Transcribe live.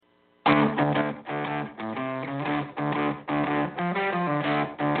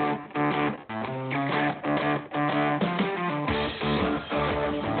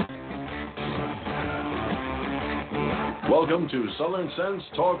welcome to Southern Sense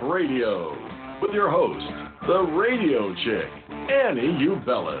Talk Radio with your host, the radio chick, Annie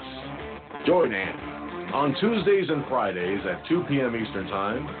Ubellis. Join Annie on Tuesdays and Fridays at 2 p.m. Eastern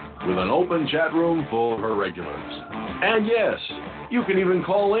Time with an open chat room full of her regulars. And yes, you can even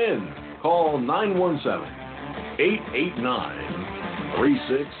call in. Call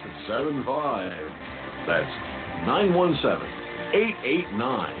 917-889-3675. That's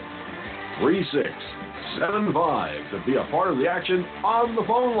 917-889-3675 to be a part of the action on the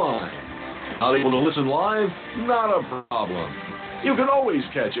phone line. Not able to listen live? Not a problem. You can always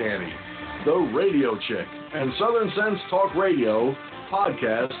catch Annie, the radio chick, and Southern Sense Talk Radio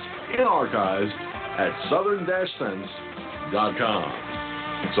podcast in archives at southern-sense.com.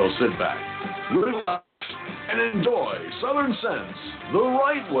 So sit back, relax, and enjoy Southern Sense the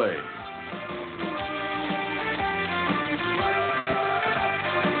right way.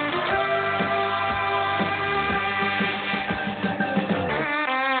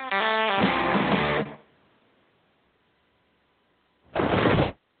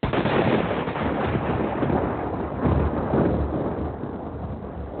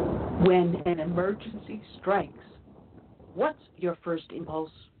 When an emergency strikes, what's your first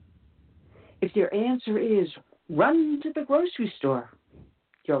impulse? If your answer is run to the grocery store,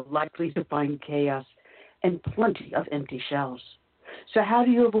 you're likely to find chaos and plenty of empty shelves. So how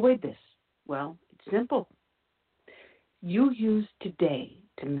do you avoid this? Well, it's simple. You use today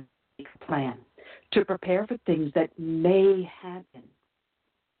to make a plan, to prepare for things that may happen.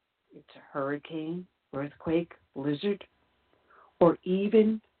 It's a hurricane, earthquake, blizzard, or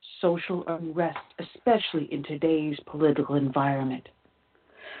even social unrest, especially in today's political environment.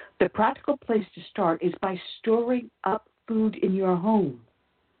 The practical place to start is by storing up food in your home.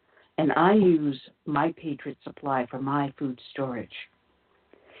 And I use My Patriot Supply for my food storage.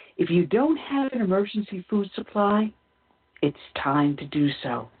 If you don't have an emergency food supply, it's time to do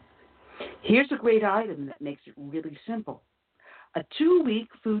so. Here's a great item that makes it really simple. A 2-week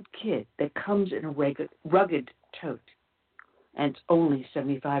food kit that comes in a rugged tote. And it's only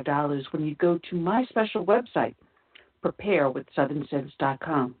 $75 when you go to my special website,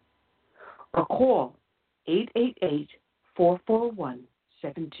 preparewithsouthernsense.com, or call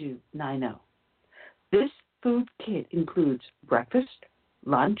 888-441-7290. This food kit includes breakfast,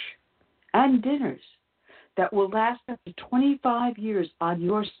 lunch, and dinners that will last up to 25 years on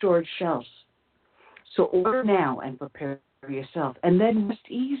your storage shelves. So order now and prepare for yourself, and then rest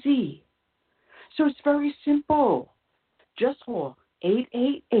easy. So it's very simple. Just call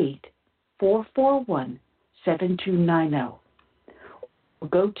 888-441-7290. Or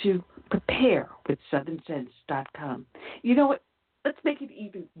go to preparewithsouthernsense.com. You know what? Let's make it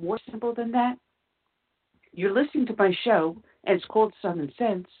even more simple than that. You're listening to my show, and it's called Southern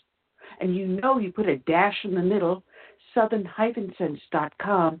Sense, and you know you put a dash in the middle,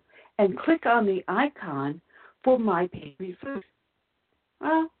 southern-sense.com, and click on the icon for My Patriot Food.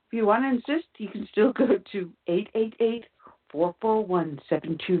 Well, if you want to insist, you can still go to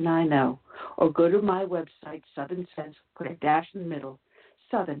 888-441-7290, or go to my website, Southern Sense, put a dash in the middle,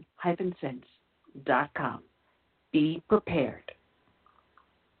 southern-sense.com. Be prepared.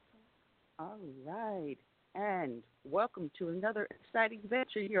 All right. And welcome to another exciting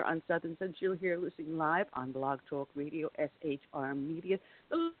venture here on Southern Sense. You're here listening live on Blog Talk Radio, SHR Media,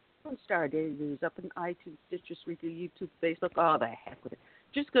 the Lone Star Daily News, up in iTunes, Stitcher, Spreaker, YouTube, Facebook, all the heck with it.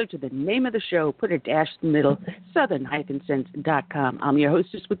 Just go to the name of the show, put a dash in the middle, southern-sense.com. I'm your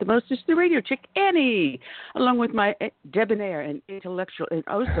hostess with the mostest, the radio chick, Annie, along with my debonair and intellectual and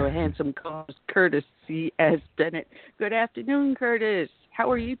also a handsome co-host, Curtis C.S. Bennett. Good afternoon, Curtis. How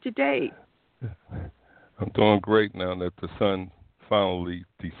are you today? I'm doing great now that the sun finally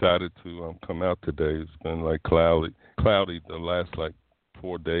decided to come out today. It's been like cloudy the last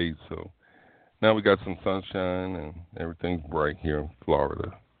 4 days, so now we got some sunshine and everything's bright here in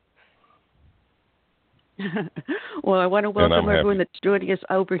Florida. Well, I want to welcome everyone that's joining us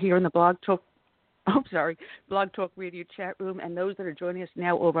over here in the Blog Talk Radio chat room, and those that are joining us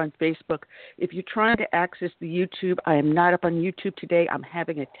now over on Facebook. If you're trying to access the YouTube, I am not up on YouTube today. I'm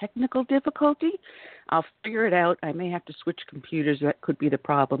having a technical difficulty. I'll figure it out. I may have to switch computers. That could be the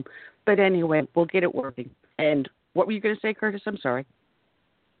problem. But anyway, we'll get it working. And what were you going to say, Curtis? I'm sorry.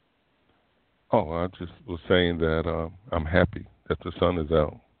 Oh, I just was saying that I'm happy that the sun is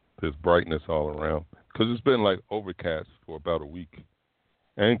out. There's brightness all around. Because it's been overcast for about a week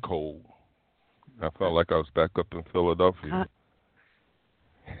and cold. I felt like I was back up in Philadelphia.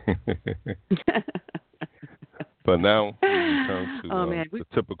 But now we return to the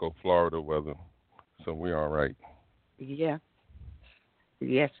typical Florida weather. So we're all right. Yeah.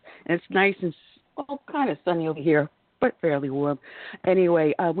 Yes. And it's nice and kind of sunny over here. but fairly warm.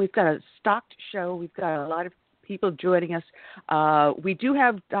 Anyway, we've got a stocked show. We've got a lot of people joining us. We do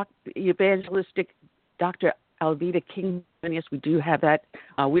have evangelistic Dr. Alveda King joining us. We do have that.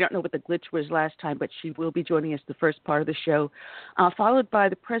 We don't know what the glitch was last time, but she will be joining us the first part of the show, followed by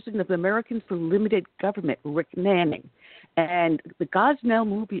the president of the Americans for Limited Government, Rick Manning. And the Gosnell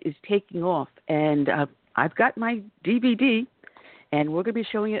movie is taking off, and I've got my DVD, and we're going to be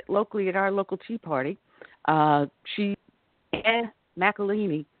showing it locally at our local Tea Party. Anne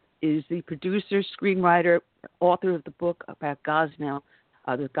McElhaney is the producer, screenwriter, author of the book about Gosnell,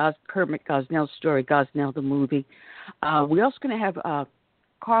 the Kermit Gosnell story, Gosnell the movie. We're also going to have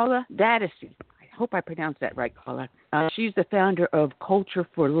Carla Daddisy. I hope I pronounced that right, Carla. She's the founder of Culture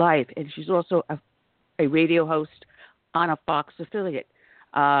for Life, and she's also a radio host on a Fox affiliate.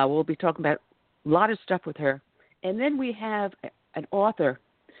 We'll be talking about a lot of stuff with her. And then we have an author,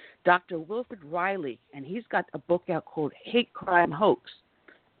 Dr. Wilfred Riley, and he's got a book out called Hate Crime Hoax.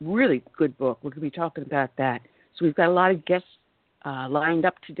 Really good book. We're going to be talking about that. So we've got a lot of guests lined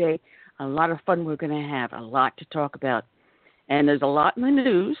up today, a lot of fun we're going to have, a lot to talk about. And there's a lot in the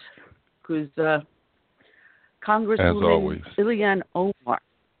news because Congresswoman Ilhan Omar,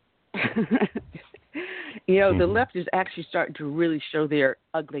 the left is actually starting to really show their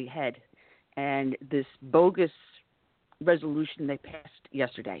ugly head. And this bogus resolution they passed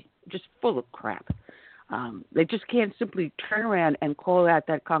yesterday, just full of crap. They just can't simply turn around and call out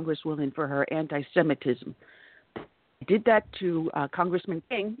that Congresswoman for her anti-Semitism. They did that to Congressman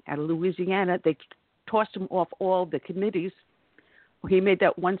King out of Louisiana. They tossed him off all the committees. He made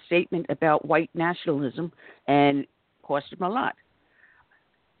that one statement about white nationalism and cost him a lot.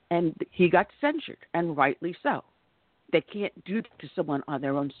 And he got censured, and rightly so. They can't do that to someone on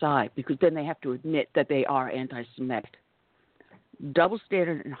their own side because then they have to admit that they are anti-Semitic. Double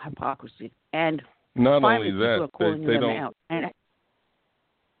standard and hypocrisy. And not finally, only that, they don't. Out. And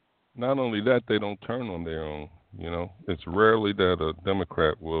not only that, they don't turn on their own. It's rarely that a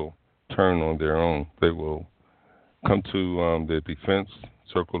Democrat will turn on their own. They will come to their defense,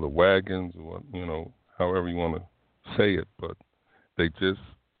 circle the wagons, or however you want to say it, but they just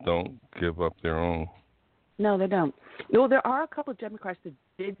don't give up their own. No, they don't. There are a couple of Democrats that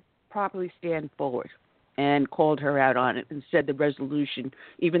did properly stand forward and called her out on it and said the resolution,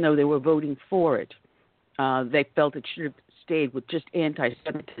 even though they were voting for it, they felt it should have stayed with just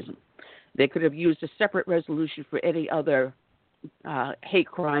anti-Semitism. They could have used a separate resolution for any other hate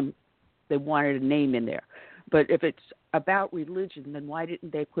crime they wanted a name in there. But if it's about religion, then why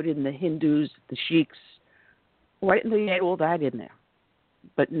didn't they put in the Hindus, the Sheiks? Why didn't they add all that in there?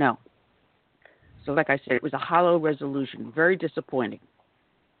 But no. So like I said, it was a hollow resolution, very disappointing.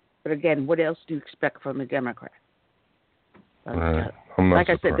 But again, what else do you expect from a Democrat? But, like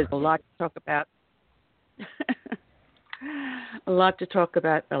I said, there's a lot to talk about. A lot to talk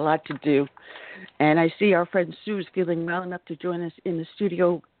about, a lot to do. And I see our friend Sue is feeling well enough to join us in the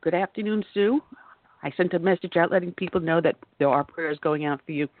studio. Good afternoon, Sue. I sent a message out letting people know that there are prayers going out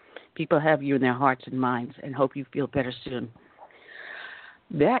for you. People have you in their hearts and minds and hope you feel better soon.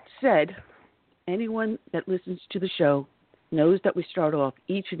 That said, anyone that listens to the show knows that we start off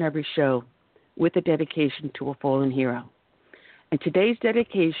each and every show with a dedication to a fallen hero. And today's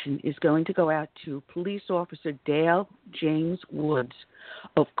dedication is going to go out to Police Officer Dale James Woods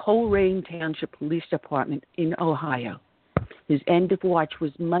of Coleraine Township Police Department in Ohio. His end of watch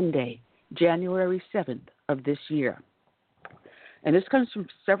was Monday, January 7th of this year. And this comes from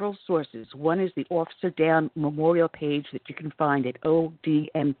several sources. One is the Officer Down Memorial page that you can find at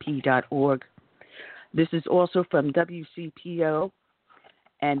odmp.org. This is also from WCPO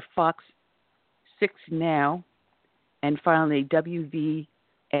and Fox 6 Now, and finally WVXU.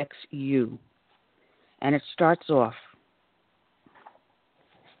 And it starts off,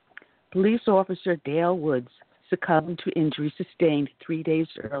 Police Officer Dale Woods succumbed to injuries sustained 3 days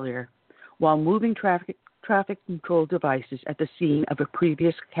earlier while moving traffic control devices at the scene of a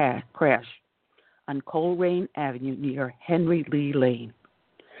previous crash on Coleraine Avenue near Henry Lee Lane.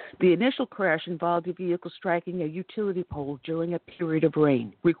 The initial crash involved a vehicle striking a utility pole during a period of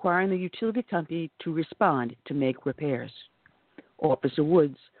rain, requiring the utility company to respond to make repairs. Officer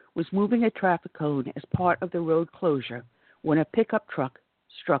Woods was moving a traffic cone as part of the road closure when a pickup truck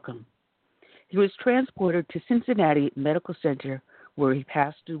struck him. He was transported to Cincinnati Medical Center, where he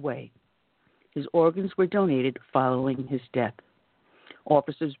passed away. His organs were donated following his death.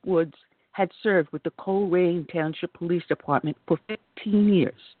 Officer Woods had served with the Coleraine Township Police Department for 15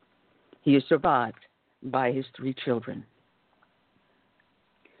 years. He is survived by his 3 children.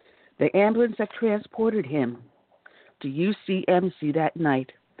 The ambulance that transported him to UCMC that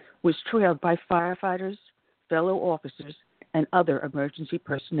night was trailed by firefighters, fellow officers, and other emergency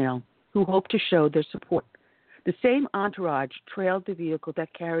personnel who hoped to show their support. The same entourage trailed the vehicle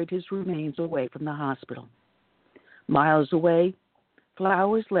that carried his remains away from the hospital. Miles away,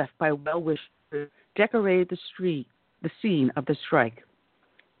 flowers left by well-wishers decorated the scene of the strike.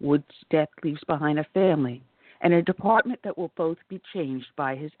 Wood's death leaves behind a family and a department that will both be changed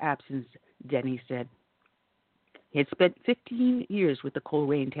by his absence, Denny said. He had spent 15 years with the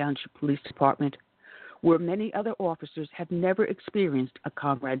Coleraine Township Police Department, where many other officers have never experienced a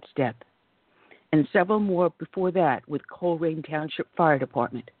comrade's death, and several more before that with Coleraine Township Fire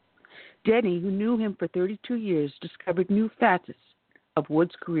Department. Denny, who knew him for 32 years, discovered new facets of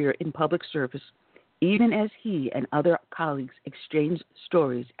Wood's career in public service, even as he and other colleagues exchanged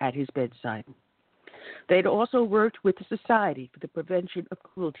stories at his bedside. They had also worked with the Society for the Prevention of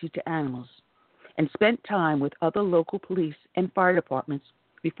Cruelty to Animals and spent time with other local police and fire departments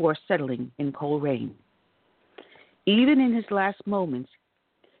before settling in Coleraine. Even in his last moments,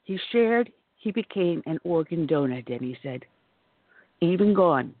 he became an organ donor, Denny said. Even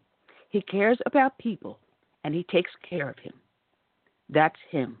gone, he cares about people and he takes care of him. That's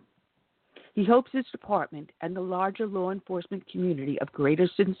him. He hopes his department and the larger law enforcement community of Greater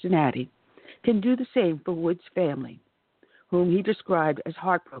Cincinnati can do the same for Wood's family, whom he described as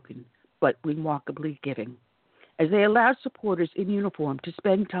heartbroken but remarkably giving, as they allowed supporters in uniform to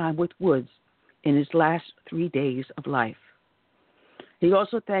spend time with Woods in his last 3 days of life. He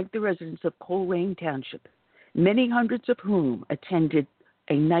also thanked the residents of Coleraine Township, many hundreds of whom attended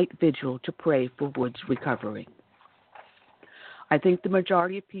a night vigil to pray for Wood's recovery. I think the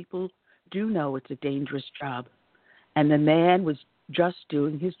majority of people do know it's a dangerous job, and the man was just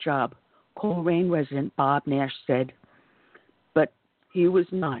doing his job, Coleraine resident Bob Nash said, but he was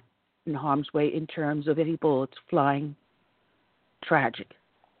not in harm's way in terms of any bullets flying. Tragic.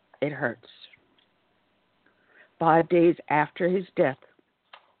 It hurts. 5 days after his death,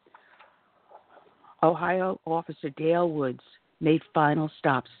 Ohio officer Dale Woods made final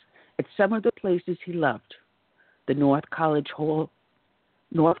stops at some of the places he loved: the North College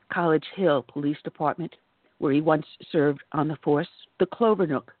Hill Police Department, where he once served on the force; the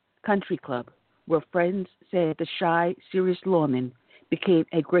Clovernook Country Club, where friends said the shy, serious lawman became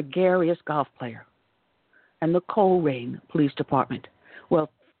a gregarious golf player; and the Coleraine Police Department, where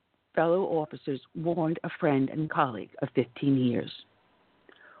fellow officers mourned a friend and colleague of 15 years.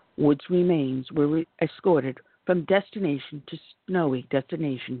 Wood's remains were escorted from destination to snowy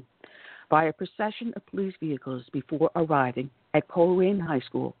destination by a procession of police vehicles before arriving at Coleraine High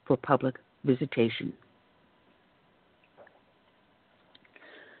School for public visitation.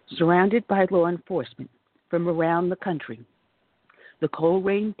 Surrounded by law enforcement from around the country, the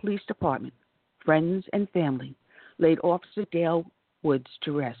Coleraine Police Department, friends and family, laid Officer Dale Woods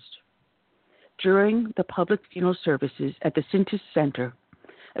to rest. During the public funeral services at the Sintis Center,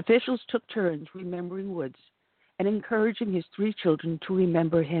 officials took turns remembering Woods and encouraging his 3 children to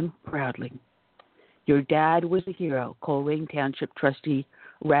remember him proudly. Your dad was a hero, Coleraine Township trustee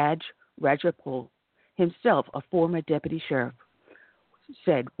Raj Rajapal, himself a former deputy sheriff,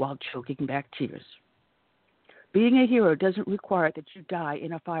 said while choking back tears. Being a hero doesn't require that you die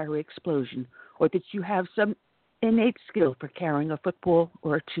in a fiery explosion or that you have some innate skill for carrying a football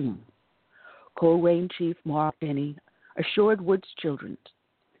or a tune. Coleraine Chief Mark Denny assured Woods' children,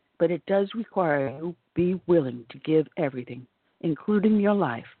 but it does require you be willing to give everything, including your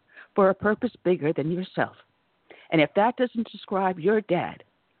life, for a purpose bigger than yourself. And if that doesn't describe your dad,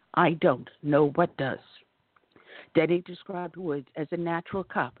 I don't know what does. Denny described Woods as a natural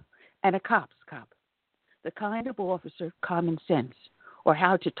cop and a cop's cop, the kind of officer, common sense, or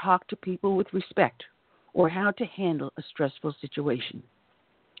how to talk to people with respect, or how to handle a stressful situation.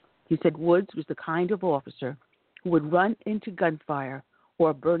 He said Woods was the kind of officer who would run into gunfire or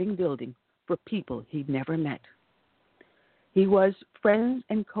a burning building for people he'd never met. He was, friends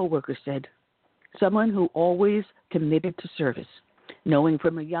and coworkers said, someone who always committed to service, knowing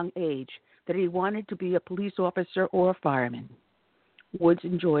from a young age that he wanted to be a police officer or a fireman. Woods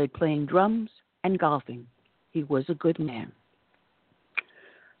enjoyed playing drums and golfing. He was a good man.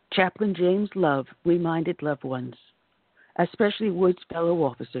 Chaplain James Love reminded loved ones, especially Woods' fellow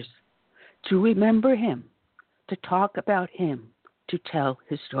officers, to remember him, to talk about him, to tell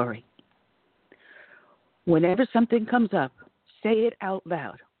his story. Whenever something comes up, say it out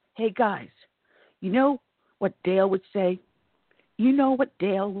loud. Hey, guys, you know what Dale would say? You know what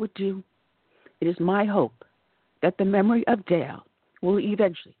Dale would do? It is my hope that the memory of Dale will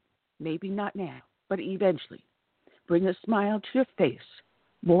eventually, maybe not now, but eventually, bring a smile to your face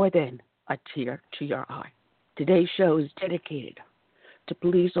more than a tear to your eye. Today's show is dedicated to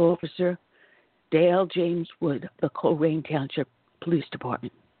police officer Dale James Wood, the Coleraine Township Police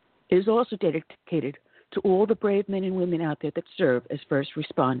Department. It is also dedicated to all the brave men and women out there that serve as first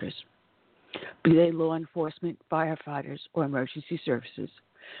responders, be they law enforcement, firefighters, or emergency services.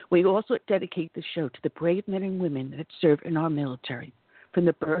 We also dedicate the show to the brave men and women that serve in our military, from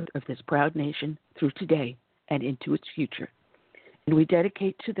the birth of this proud nation through today and into its future. And we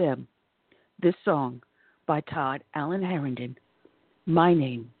dedicate to them this song by Todd Allen Harrington, My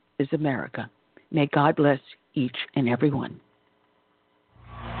Name is America. May God bless each and every one.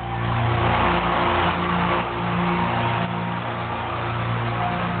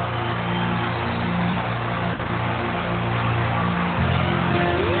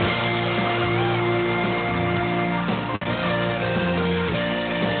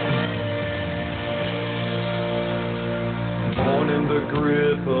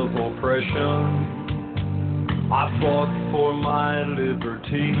 Grip of oppression, I fought for my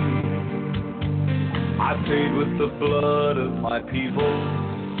liberty. I paid with the blood of my people.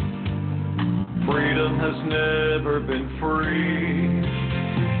 Freedom has never been free.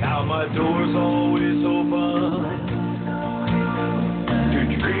 Now my door's always open to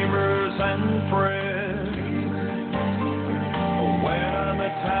dreamers and friends. When I'm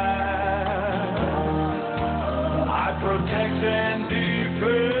attacked, I protect and defend,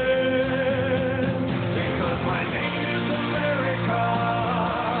 because my name is America.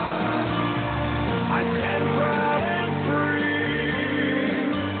 I stand proud and free.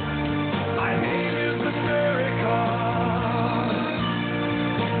 My name is America.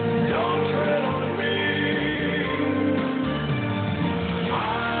 Don't tread on me.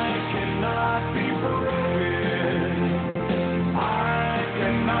 I cannot be broken. I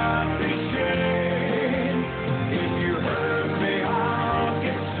cannot be shamed. If you hurt me, I'll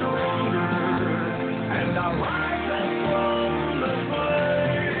get stronger, and I'll rise up from the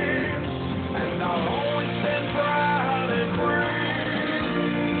flames, and I'll always stand proud and free.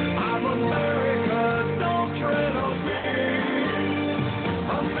 I'm America, don't tread on me.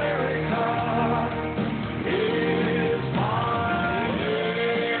 America is my name.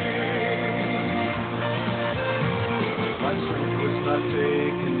 My strength was not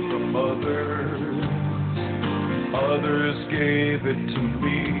taken from others. Others gave it to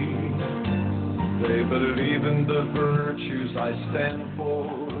me. They believe in the virtues I stand for,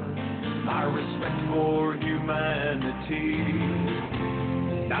 my respect for humanity.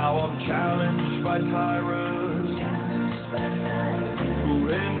 Now I'm challenged by tyrants who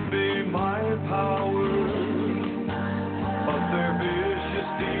envy my power of their vicious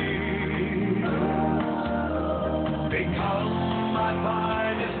deeds. Become my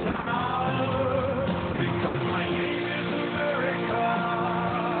finest hour, because my name is America.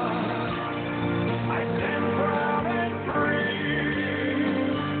 I stand proud and free.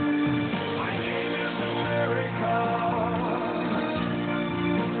 My name is America.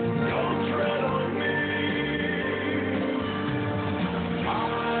 Don't tread on me.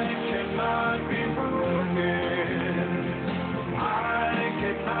 I cannot be broken. I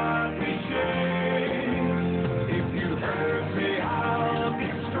cannot be shamed. If you hurt me, I'll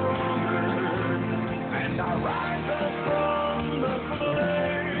get stronger, and I'll rise up from the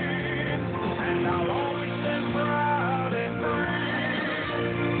flames, and I'll always stand proud and free.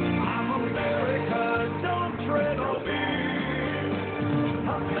 I'm America, don't tread on me.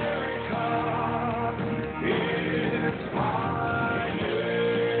 America is my name.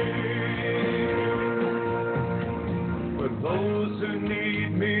 For those who need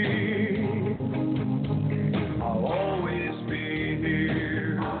me, I'll always be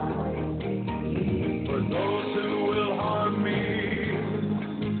here. For those who will harm me,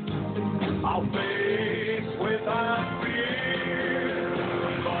 I'll face without fear.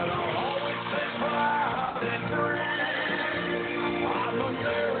 But I'll always stay proud and free. I'm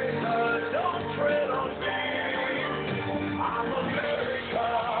America, don't tread on me. I'm America,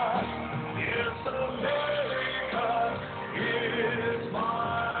 yes, America is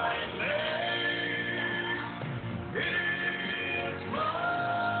my name. It's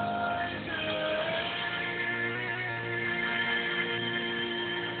my name.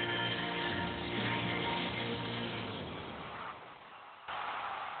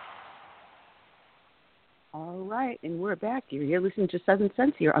 All right, and we're back. You're listening to Southern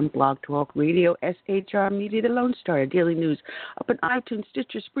Sense here on Blog Talk Radio, SHR Media, the Lone Star, Daily News, up on iTunes,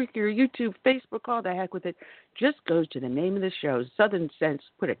 Stitcher, Spreaker, YouTube, Facebook, all the heck with it. Just goes to the name of the show, Southern Sense,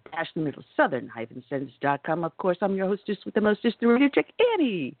 put a dash in the middle, southern-sense.com. Of course, I'm your hostess with the mostest, the radio chick,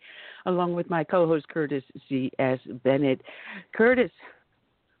 Annie, along with my co-host, Curtis C.S. Bennett. Curtis,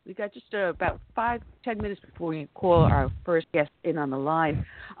 We got just about 5-10 minutes before we call our first guest in on the line.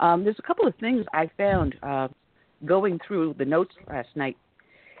 There's a couple of things I found going through the notes last night.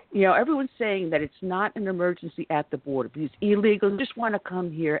 You know, everyone's saying that it's not an emergency at the border. These illegals just want to come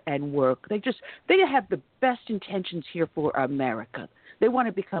here and work. They have the best intentions here for America. They want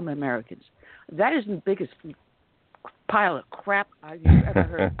to become Americans. That is the biggest pile of crap I've ever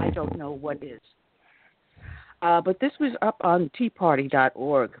heard. I don't know what is. But this was up on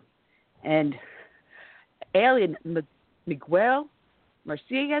teaparty.org. And alien Miguel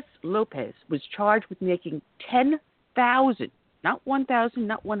Mercedes Lopez was charged with making 10,000, not 1,000,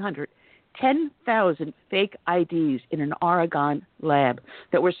 not 100, 10,000 fake IDs in an Oregon lab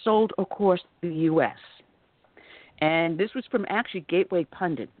that were sold across the U.S. And this was from actually Gateway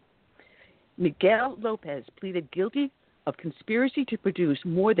Pundit. Miguel Lopez pleaded guilty of conspiracy to produce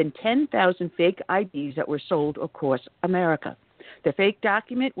more than 10,000 fake IDs that were sold across America. The fake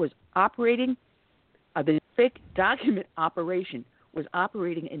document operation was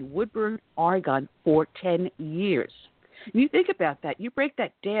operating in Woodburn, Oregon for 10 years. And you think about that, you break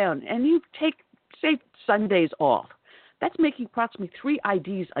that down, and you take, say, Sundays off. That's making approximately 3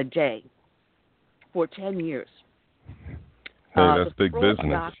 IDs a day for 10 years. Hey, that's big Fraud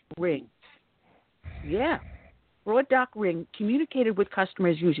business. Doc Ring. Yeah. Fraud Doc Ring communicated with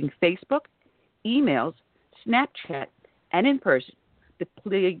customers using Facebook, emails, Snapchat, and in person. The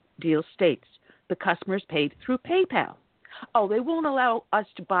plea deal states the customers paid through PayPal. Oh, they won't allow us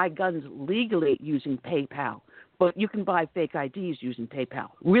to buy guns legally using PayPal, but you can buy fake IDs using PayPal.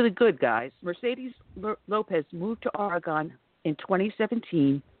 Really good, guys. Mercedes Lopez moved to Oregon in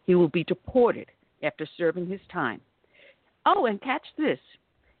 2017. He will be deported after serving his time. Oh, and catch this.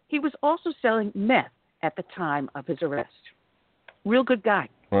 He was also selling meth at the time of his arrest. Real good guy.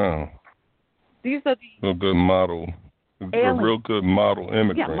 Wow. These are the real good model. aliens. A real good model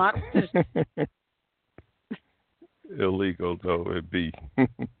immigrant. Yeah, model. Illegal though it be.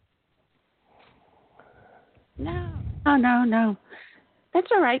 No. That's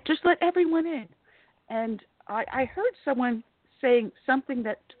all right. Just let everyone in. And I heard someone saying something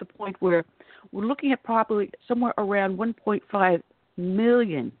that to the point where we're looking at probably somewhere around 1.5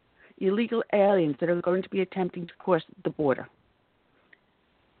 million illegal aliens that are going to be attempting to cross the border.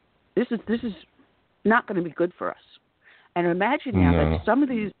 This is not going to be good for us. And imagine now that some of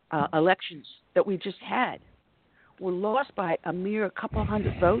these elections that we just had were lost by a mere couple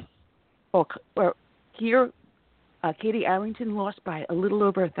hundred votes. Or here, Katie Arrington lost by a little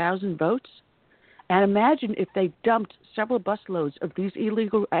over 1,000 votes. And imagine if they dumped several busloads of these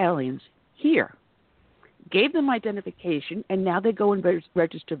illegal aliens here, gave them identification, and now they go and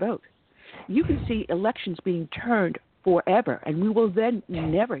register to vote. You can see elections being turned forever, and we will then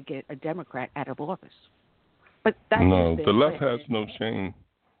never get a Democrat out of office. But that no, the left has no shame.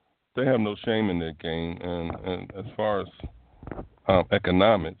 They have no shame in their game, and as far as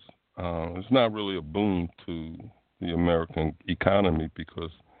economics, it's not really a boon to the American economy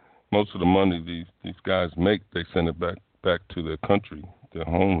because most of the money these guys make, they send it back to their country, their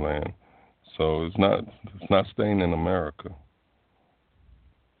homeland. So it's not staying in America.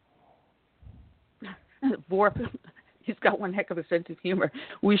 Vorp, he's got one heck of a sense of humor.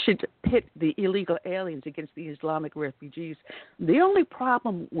 We should pit the illegal aliens against the Islamic refugees. The only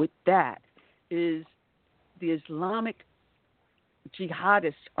problem with that is the Islamic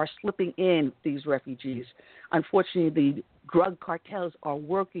jihadists are slipping in these refugees. Unfortunately, the drug cartels are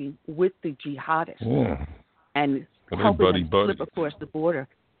working with the jihadists and helping them slip across the border.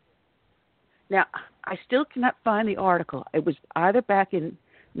 Now, I still cannot find the article. It was either back in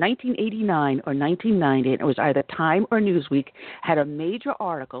 1989 or 1990, and it was either Time or Newsweek, had a major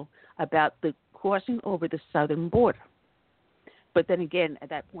article about the crossing over the southern border. But then again, at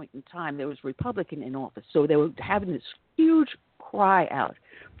that point in time, there was a Republican in office, so they were having this huge cry out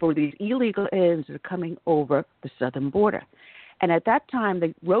for these illegal aliens that are coming over the southern border. And at that time,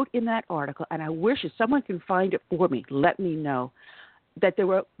 they wrote in that article, and I wish if someone can find it for me, let me know, that there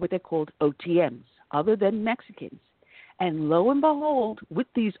were what they called OTMs, other than Mexicans. And lo and behold, with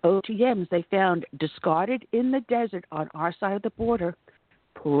these OTMs, they found discarded in the desert on our side of the border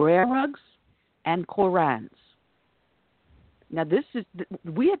prayer rugs and Korans. Now,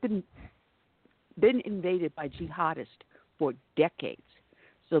 we have been invaded by jihadists for decades.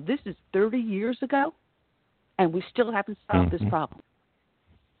 So this is 30 years ago, and we still haven't solved this problem.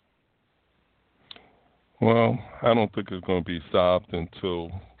 Well, I don't think it's going to be solved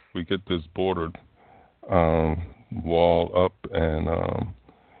until we get this border wall up and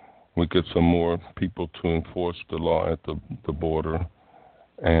we get some more people to enforce the law at the border.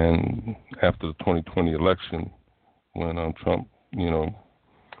 And after the 2020 election, when Trump,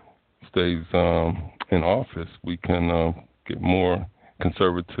 stays in office, we can get more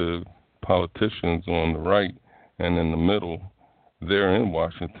conservative politicians on the right and in the middle there in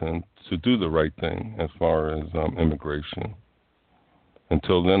Washington to do the right thing as far as immigration.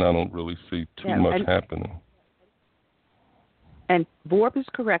 Until then, I don't really see too much happening. And Vorp is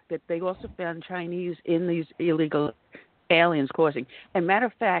correct that they also found Chinese in these illegal aliens crossing. And matter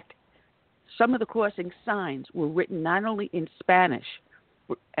of fact, some of the crossing signs were written not only in Spanish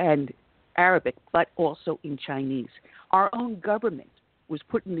and Arabic, but also in Chinese. Our own government was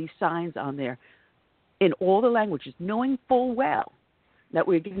putting these signs on there in all the languages, knowing full well that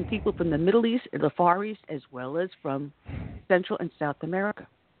we're getting people from the Middle East, the Far East, as well as from Central and South America.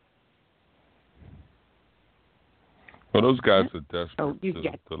 Well, those guys are desperate,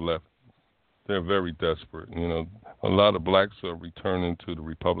 the left. They're very desperate. You know, a lot of blacks are returning to the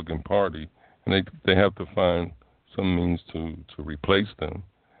Republican Party, and they have to find some means to replace them.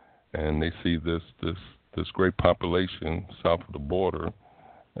 And they see this great population south of the border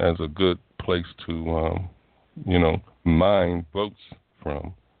as a good place to, mine votes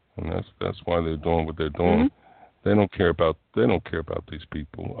from, and that's why they're doing what they're doing. Mm-hmm. They don't care about these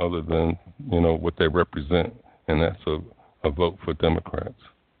people other than what they represent, and that's a vote for Democrats.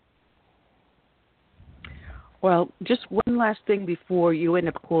 Well, just one last thing before you end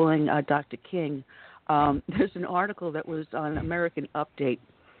up calling Dr. King. There's an article that was on American Update,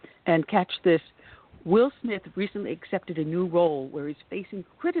 and catch this. Will Smith recently accepted a new role where he's facing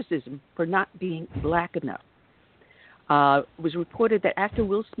criticism for not being black enough. It was reported that actor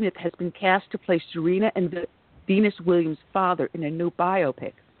Will Smith has been cast to play Serena and Venus Williams' father in a new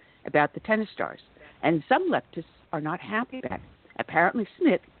biopic about the tennis stars. And some leftists are not happy about it. Apparently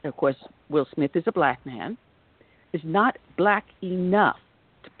Smith, of course, Will Smith is a black man, is not black enough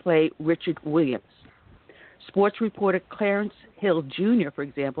to play Richard Williams. Sports reporter Clarence Hill Jr., for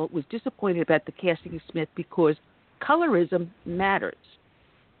example, was disappointed about the casting of Smith because colorism matters.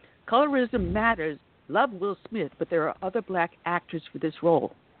 Colorism matters. Love Will Smith, but there are other black actors for this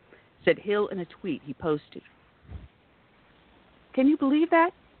role, said Hill in a tweet he posted. Can you believe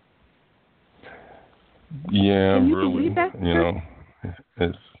that? Yeah, Can you really. Believe that?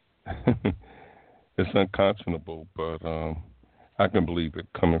 It's it's unconscionable, but I can believe it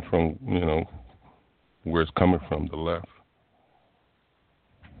coming from where it's coming from, the left.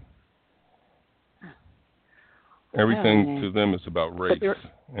 Everything to them is about race.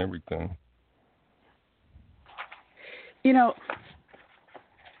 Everything.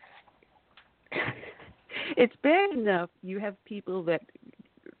 It's bad enough you have people that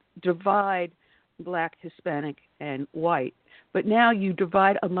divide black, Hispanic, and white, but now you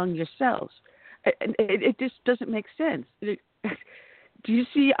divide among yourselves. It just doesn't make sense. Do you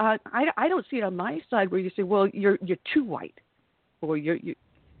see? I don't see it on my side where you say, "Well, you're too white," or you're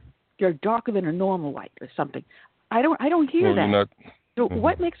darker than a normal white, or something. I don't hear that. So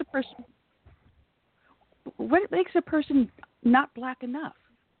what makes a person not black enough?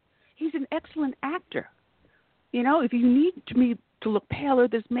 He's an excellent actor. If you need me to look paler,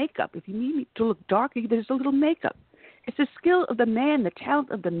 there's makeup. If you need me to look darker, there's a little makeup. It's the skill of the man, the talent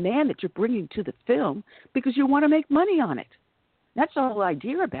of the man that you're bringing to the film because you want to make money on it. That's the whole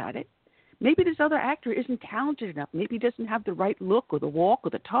idea about it. Maybe this other actor isn't talented enough. Maybe he doesn't have the right look or the walk or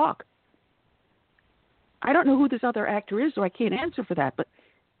the talk. I don't know who this other actor is, so I can't answer for that, but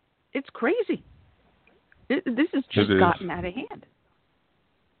it's crazy. This has just gotten out of hand.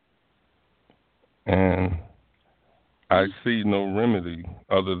 And I see no remedy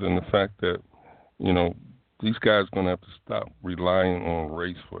other than the fact that, these guys are going to have to stop relying on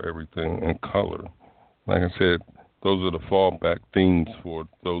race for everything and color. Like I said, those are the fallback themes for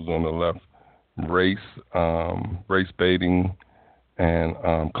those on the left. Race baiting,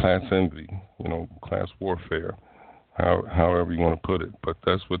 and class envy, class warfare, however you want to put it. But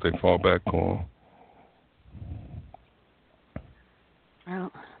that's what they fall back on.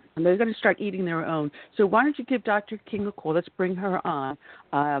 Well, and they're going to start eating their own. So why don't you give Dr. King a call? Let's bring her on.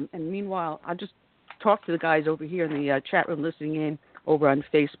 And meanwhile, I'll just talk to the guys over here in the chat room listening in over on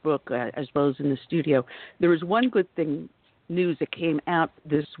Facebook as well as in the studio. There was one good thing, news that came out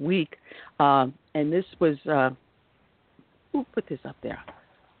this week, and this was, who put this up there?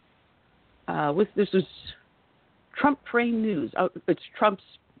 This was Trump Train News. It's Trump's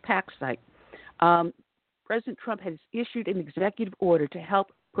PAC site. President Trump has issued an executive order to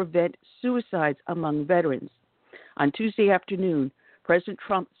help prevent suicides among veterans. On Tuesday afternoon, President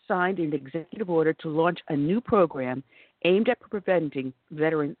Trump signed an executive order to launch a new program aimed at preventing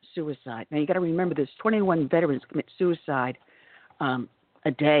veteran suicide. Now, you got to remember there's 21 veterans commit suicide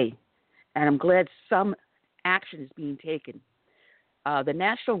a day, and I'm glad some action is being taken. The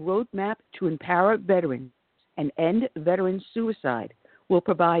National Roadmap to Empower Veterans and End Veteran Suicide will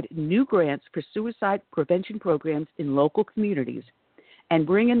provide new grants for suicide prevention programs in local communities and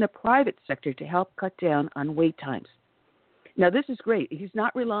bring in the private sector to help cut down on wait times. Now, this is great. He's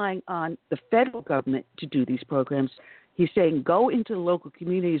not relying on the federal government to do these programs. He's saying go into the local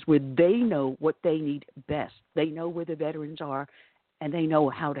communities where they know what they need best. They know where the veterans are, and they know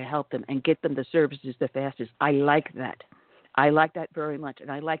how to help them and get them the services the fastest. I like that. I like that very much,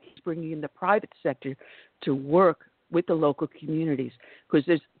 and I like he's bringing in the private sector to work with the local communities, because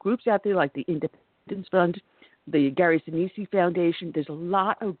there's groups out there like the Independence Fund, the Gary Sinise Foundation. There's a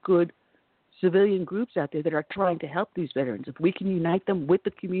lot of good civilian groups out there that are trying to help these veterans. If we can unite them with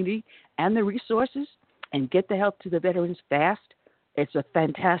the community and the resources and get the help to the veterans fast, it's a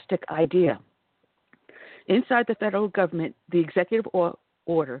fantastic idea. Inside the federal government, the executive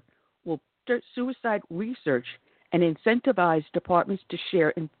order will start suicide research and incentivize departments to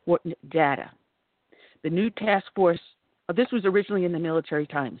share important data. The new task force, this was originally in the Military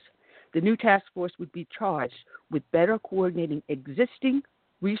Times, the new task force would be charged with better coordinating existing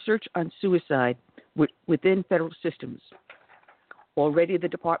research on suicide within federal systems. Already the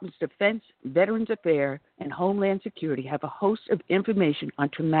Departments of Defense, Veterans Affairs, and Homeland Security have a host of information on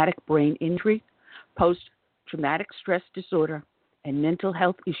traumatic brain injury, post-traumatic stress disorder, and mental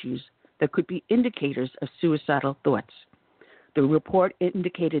health issues that could be indicators of suicidal thoughts. The report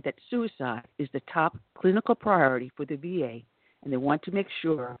indicated that suicide is the top clinical priority for the VA, and they want to make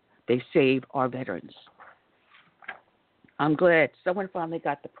sure they save our veterans. I'm glad someone finally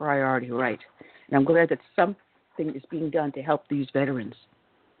got the priority right, and I'm glad that something is being done to help these veterans,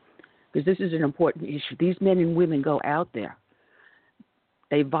 because this is an important issue. These men and women go out there.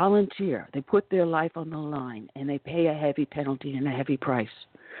 They volunteer. They put their life on the line, and they pay a heavy penalty and a heavy price.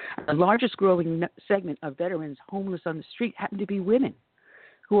 The largest growing segment of veterans homeless on the street happen to be women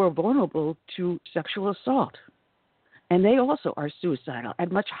who are vulnerable to sexual assault. And they also are suicidal at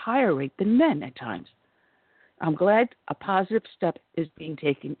a much higher rate than men at times. I'm glad a positive step is being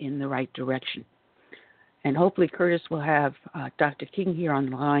taken in the right direction. And hopefully Curtis will have Dr. King here on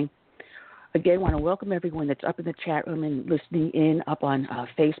the line. Again, I want to welcome everyone that's up in the chat room and listening in up on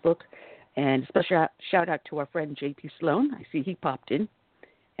Facebook. And special shout out to our friend J.T. Sloan. I see he popped in.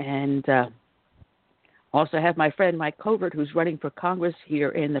 And also have my friend Mike Covert, who's running for Congress here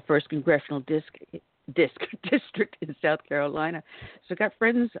in the 1st Congressional District in South Carolina. So got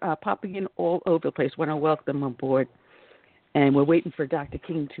friends popping in all over the place. Want to welcome them on board. And we're waiting for Dr.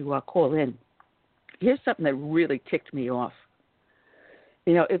 King to call in. Here's something that really ticked me off.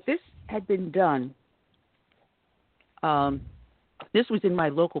 You know, if this had been done, this was in my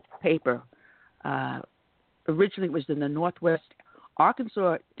local paper. Originally it was in the Northwest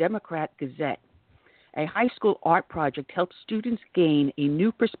Arkansas Democrat Gazette. A high school art project helps students gain a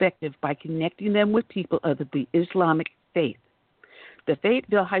new perspective by connecting them with people of the Islamic faith. The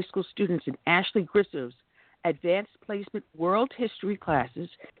Fayetteville High School students in Ashley Grissow's Advanced Placement World History classes.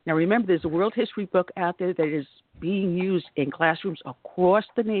 Now remember, there's a world history book out there that is being used in classrooms across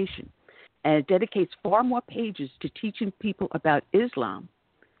the nation, and it dedicates far more pages to teaching people about Islam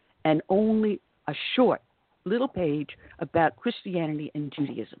and only a short little page about Christianity and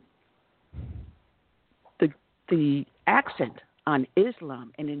Judaism. The accent on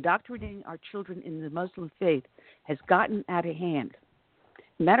Islam and indoctrinating our children in the Muslim faith has gotten out of hand.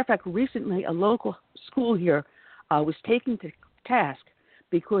 Matter of fact, recently a local school here was taken to task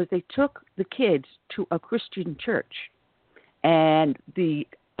because they took the kids to a Christian church. And the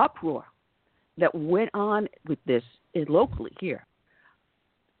uproar that went on with this locally here,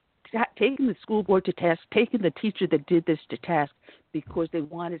 taking the school board to task, taking the teacher that did this to task because they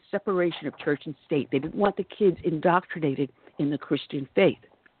wanted separation of church and state. They didn't want the kids indoctrinated in the Christian faith.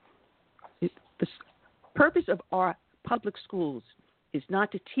 The purpose of our public schools is not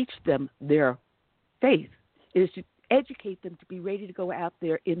to teach them their faith. It is to educate them to be ready to go out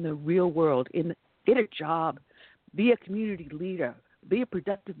there in the real world, get a job, be a community leader, be a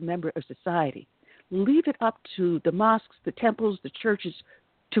productive member of society. Leave it up to the mosques, the temples, the churches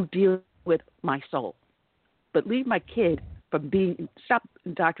to deal with my soul. But leave my kid from stop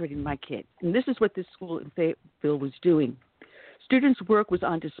indoctrinating my kid. And this is what this school in Fayetteville was doing. Students' work was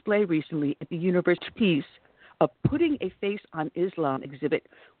on display recently at the University piece of Putting a Face on Islam exhibit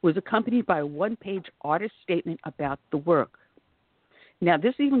was accompanied by a one-page artist statement about the work. Now,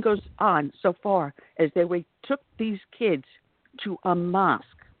 this even goes on so far as they took these kids to a mosque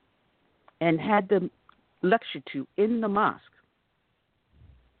and had them lecture to in the mosque.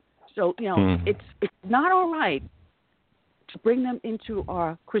 So, you know, it's not all right to bring them into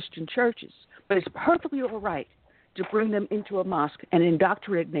our Christian churches, but it's perfectly all right to bring them into a mosque and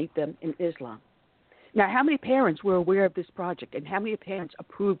indoctrinate them in Islam. Now, how many parents were aware of this project, and how many parents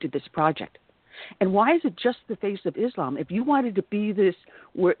approved of this project? And why is it just the face of Islam? If you wanted to be this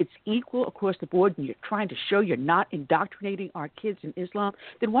where it's equal across the board and you're trying to show you're not indoctrinating our kids in Islam,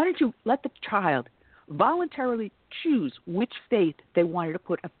 then why don't you let the child voluntarily choose which faith they wanted to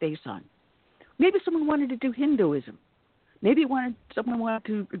put a face on? Maybe someone wanted to do Hinduism. Maybe someone wanted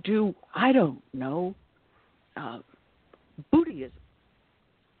to do, I don't know, Buddhism.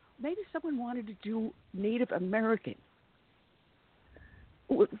 Maybe someone wanted to do Native American.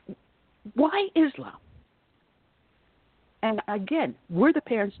 Why Islam? And again, were the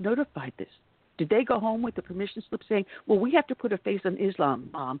parents notified this? Did they go home with the permission slip saying, well, we have to put a face on Islam,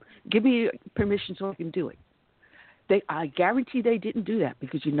 Mom. Give me permission so I can do it. I guarantee they didn't do that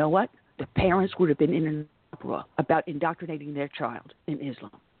because you know what? The parents would have been in an uproar about indoctrinating their child in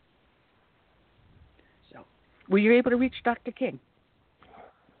Islam. So, were you able to reach Dr. King?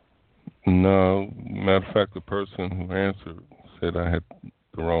 No. Matter of fact, the person who answered said I had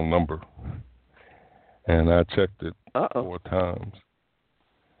the wrong number. And I checked it 4 times.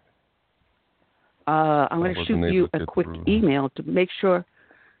 I'm going to shoot you a quick email to make sure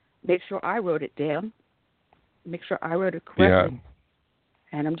I wrote it down. Make sure I wrote it correctly. Yeah.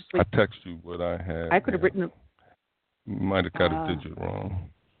 And I'm just I text you what I had. I could have written it. You might have got a digit wrong.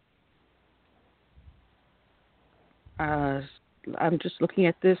 I'm just looking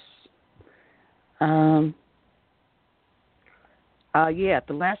at this. Yeah,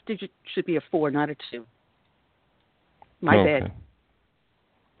 the last digit should be a 4, not a 2. My bad.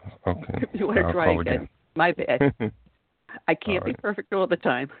 Okay. You want to try again? My bad. I can't be perfect all the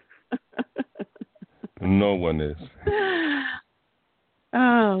time. No one is.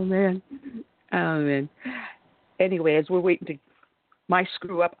 Oh, man. Anyway, as we're waiting to my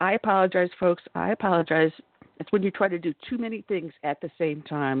screw up, I apologize, folks. I apologize. It's when you try to do too many things at the same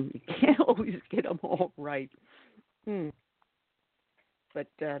time. You can't always get them all right. But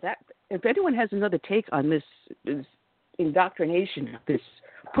that, if anyone has another take on this indoctrination, this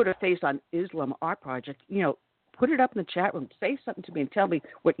put a face on Islam, our project, put it up in the chat room. Say something to me and tell me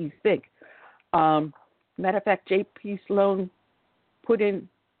what you think. Matter of fact, J.P. Sloan put in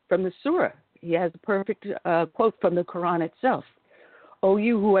from the Surah. He has a perfect quote from the Quran itself. O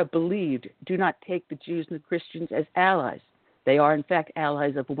you who have believed, do not take the Jews and the Christians as allies. They are, in fact,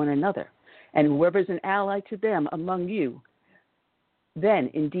 allies of one another. And whoever is an ally to them among you,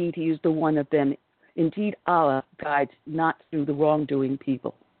 then indeed he is the one of them. Indeed, Allah guides not through the wrongdoing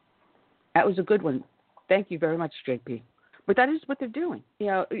people. That was a good one. Thank you very much, JP. But that is what they're doing.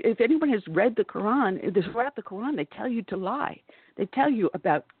 If anyone has read the Quran, throughout the Quran, they tell you to lie. They tell you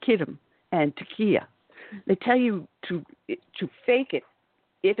about Kidam and Taqiyya. They tell you to fake it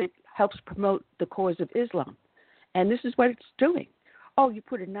if it helps promote the cause of Islam. And this is what it's doing. Oh, you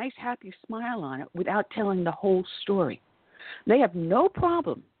put a nice, happy smile on it without telling the whole story. They have no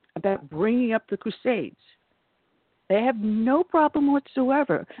problem about bringing up the Crusades. They have no problem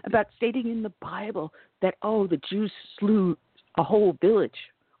whatsoever about stating in the Bible that, the Jews slew a whole village.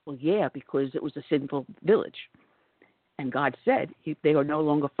 Well, yeah, because it was a sinful village. And God said, they are no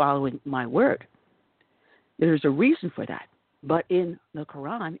longer following my word. There's a reason for that. But in the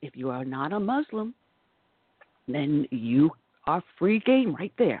Quran, if you are not a Muslim, then you are free game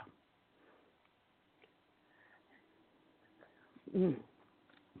right there.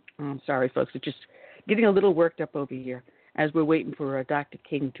 I'm sorry, folks. It's just getting a little worked up over here as we're waiting for Dr.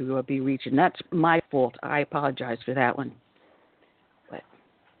 King to be reached. And that's my fault. I apologize for that one. But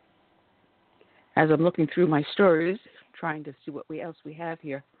as I'm looking through my stories, trying to see what else we have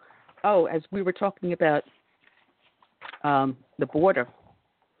here. As we were talking about the border,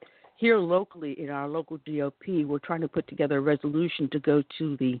 here locally in our local GOP, we're trying to put together a resolution to go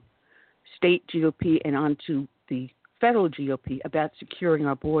to the state GOP and onto the federal GOP about securing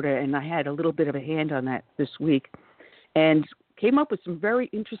our border, and I had a little bit of a hand on that this week and came up with some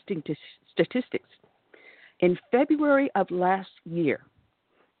very interesting statistics. In February of last year,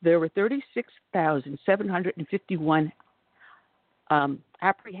 there were 36,751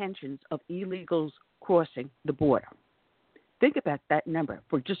 apprehensions of illegals crossing the border. Think about that number.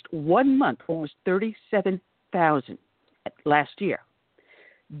 For just 1 month, almost 37,000 last year.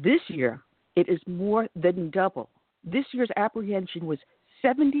 This year, it is more than double. This year's apprehension was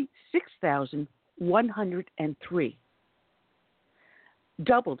 76,103.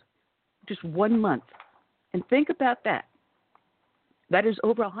 Doubled just 1 month. And think about that. That is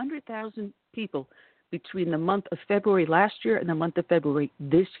over 100,000 people between the month of February last year and the month of February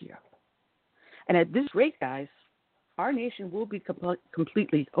this year. And at this rate, guys, our nation will be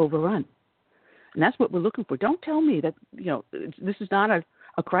completely overrun. And that's what we're looking for. Don't tell me that, this is not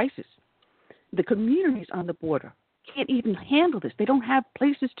a crisis. The communities on the border can't even handle this. They don't have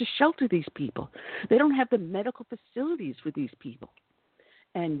places to shelter these people. They don't have the medical facilities for these people.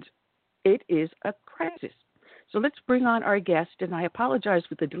 And it is a crisis. So let's bring on our guest, and I apologize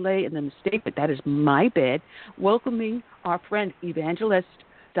for the delay and the mistake, but that is my bad. Welcoming our friend, evangelist,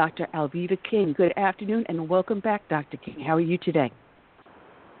 Dr. Alveda King. Good afternoon, and welcome back, Dr. King. How are you today?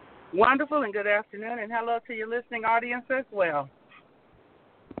 Wonderful, and good afternoon, and hello to your listening audience as well.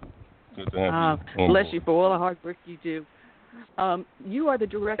 Good to have you. Bless you for all the hard work you do. You are the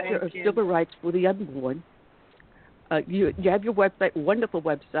Director of Civil Rights for the Unborn. You have your website, wonderful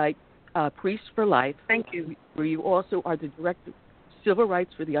website, Priests for Life. Thank you. Where you also are the Director of Civil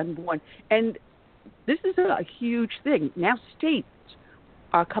Rights for the Unborn. And this is a huge thing. Now states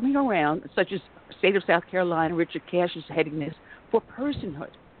are coming around, such as the state of South Carolina, Richard Cash is heading this, for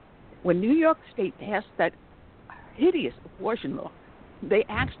personhood. When New York State passed that hideous abortion law, they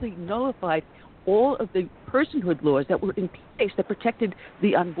actually nullified all of the personhood laws that were in place that protected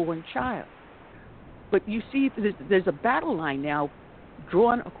the unborn child. But you see, there's a battle line now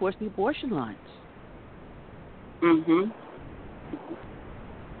drawn across the abortion lines. Mm-hmm.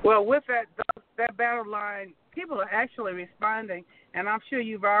 Well, with that battle line, people are actually responding, and I'm sure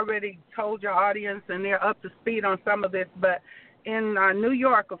you've already told your audience, and they're up to speed on some of this, but in New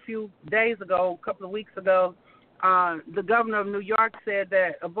York a few days ago, a couple of weeks ago, the governor of New York said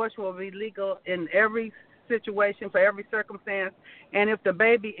that abortion will be legal in every situation, for every circumstance, and if the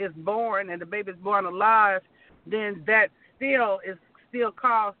baby is born and the baby is born alive, then that still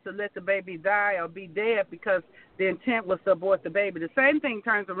cause to let the baby die or be dead because the intent was to abort the baby. The same thing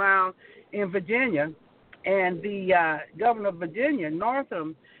turns around in Virginia, and the governor of Virginia,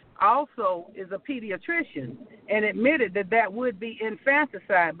 Northam, also is a pediatrician and admitted that would be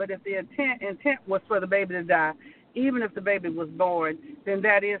infanticide, but if the intent was for the baby to die, even if the baby was born, then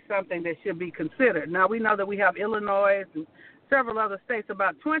that is something that should be considered. Now, we know that we have Illinois and several other states,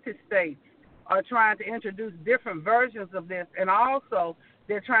 about 20 states are trying to introduce different versions of this, and also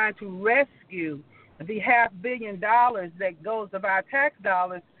they're trying to rescue the $500 million that goes of our tax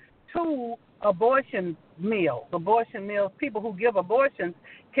dollars to abortion mills. People who give abortions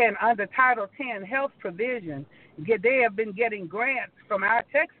can, under Title X health provision, they have been getting grants from our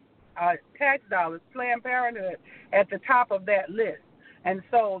tax dollars, Planned Parenthood at the top of that list. And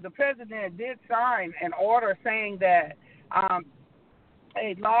so the president did sign an order saying that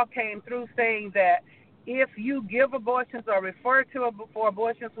a law came through saying that if you give abortions or refer to for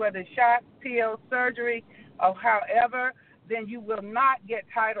abortions, whether it's shots, pills, surgery, or however, then you will not get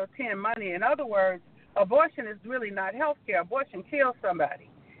Title X money. In other words, abortion is really not health care. Abortion kills somebody.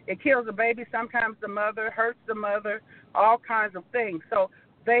 It kills a baby, sometimes the mother, hurts the mother, all kinds of things. So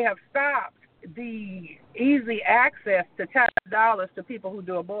they have stopped the easy access to tax dollars to people who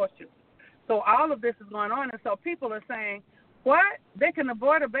do abortions. So all of this is going on, and so people are saying, what? They can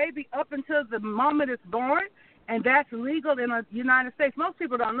abort a baby up until the moment it's born, and that's legal in the United States. Most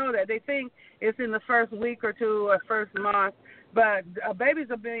people don't know that. They think it's in the first week or two or first month, but babies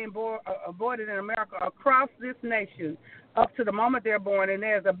are being aborted in America across this nation up to the moment they're born, and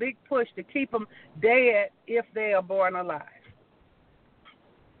there's a big push to keep them dead if they are born alive.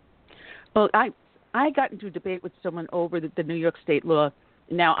 Well, I got into a debate with someone over the New York State law.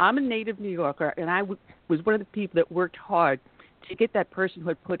 Now, I'm a native New Yorker, and I was one of the people that worked hard to get that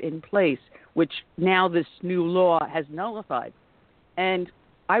personhood put in place, which now this new law has nullified. And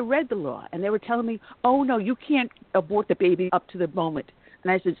I read the law, and they were telling me, oh, no, you can't abort the baby up to the moment.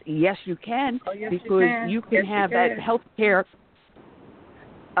 And I said, yes, you can, because you can have that health care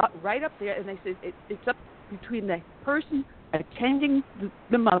right up there. And they said it's up between the person attending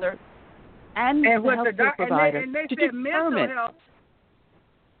the mother and the health care provider. And they said mental health.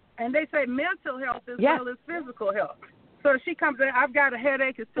 And they say mental health as well as physical health. So if she comes in, I've got a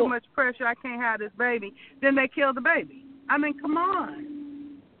headache, it's too much pressure, I can't have this baby, then they kill the baby. I mean, come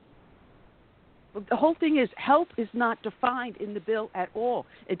on. The whole thing is health is not defined in the bill at all.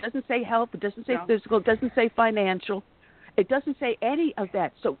 It doesn't say health, it doesn't say physical, it doesn't say financial. It doesn't say any of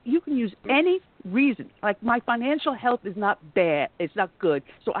that. So you can use any reason. Like, my financial health is not bad, it's not good,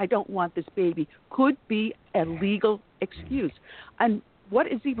 so I don't want this baby. Could be a legal excuse. And what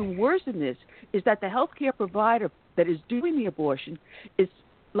is even worse than this is that the health care provider that is doing the abortion is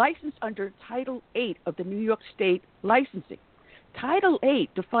licensed under Title VIII of the New York State licensing. Title VIII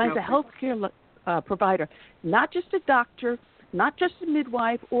defines a health care provider, not just a doctor, not just a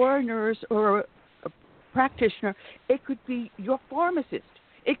midwife or a nurse or a practitioner. It could be your pharmacist.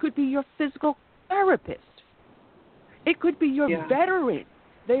 It could be your physical therapist. It could be your veteran.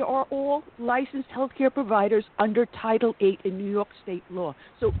 They are all licensed healthcare providers under Title VIII in New York state law.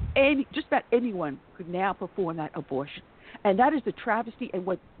 So just about anyone could now perform that abortion. And that is the travesty and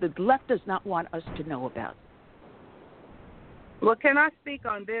what the left does not want us to know about. Well, can I speak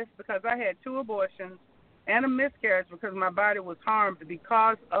on this? Because I had 2 abortions and a miscarriage because my body was harmed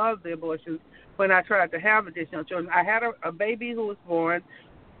because of the abortions when I tried to have additional children. I had a baby who was born,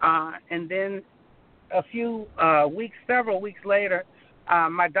 and then several weeks later,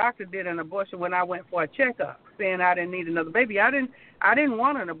 my doctor did an abortion when I went for a checkup, saying I didn't need another baby. I didn't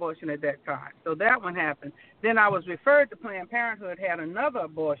want an abortion at that time, so that one happened. Then I was referred to Planned Parenthood, had another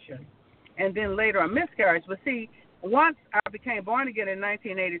abortion, and then later a miscarriage. But see, once I became born again in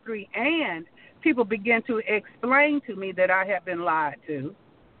 1983, and people began to explain to me that I had been lied to,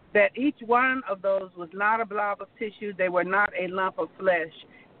 that each one of those was not a blob of tissue, they were not a lump of flesh.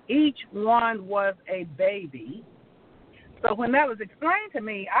 Each one was a baby. So when that was explained to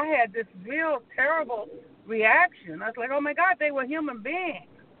me, I had this real terrible reaction. I was like, oh, my God, they were human beings,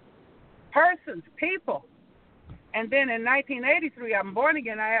 persons, people. And then in 1983, I'm born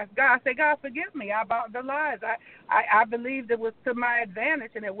again. I asked God, I said, God, forgive me about the lies. I believed it was to my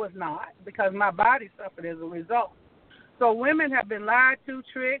advantage, and it was not, because my body suffered as a result. So women have been lied to,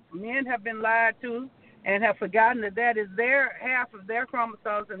 tricked. Men have been lied to and have forgotten that is their half of their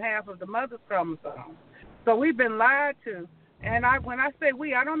chromosomes and half of the mother's chromosomes. So we've been lied to. And when I say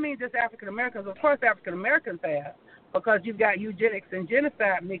we, I don't mean just African Americans. Of course, African Americans have, because you've got eugenics and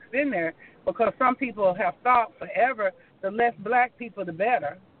genocide mixed in there, because some people have thought forever the less black people, the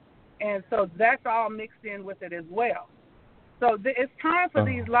better. And so that's all mixed in with it as well. So it's time for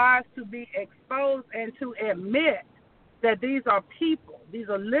these lies to be exposed and to admit that these are people. These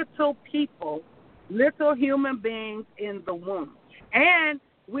are little people, little human beings in the womb. And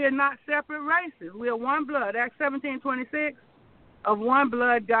we are not separate races. We are one blood. Acts 17:26, of one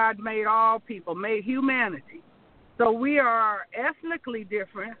blood God made all people, made humanity. So we are ethnically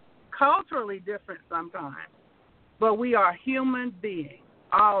different, culturally different sometimes, but we are human beings,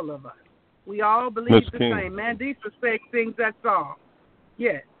 all of us. We all believe the same. Man, these respect things, that's all.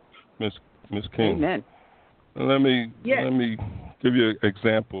 Yes. Miss King. Amen. Let me give you an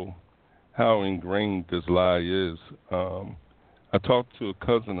example how ingrained this lie is. I talked to a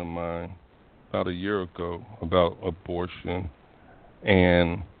cousin of mine about a year ago about abortion,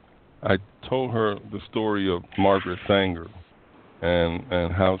 and I told her the story of Margaret Sanger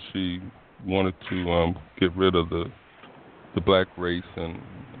and how she wanted to get rid of the black race, and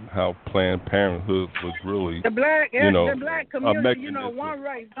how Planned Parenthood was really the black community. One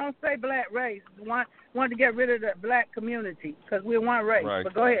race. Don't say black race. Want to get rid of the black community because we're one race. Right.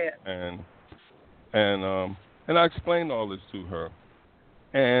 But go ahead. And I explained all this to her,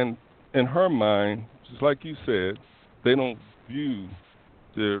 and in her mind, just like you said, they don't view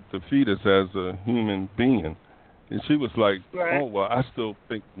the fetus as a human being. And she was like, right. Oh, well, I still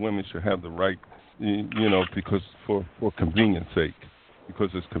think women should have the right, because for convenience sake, because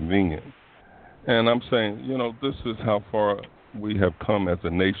it's convenient. And I'm saying, this is how far we have come as a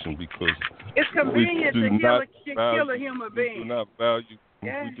nation, because it's convenient to kill a human being.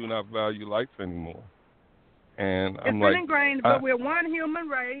 We do not value life anymore. And it's been ingrained, but we're one human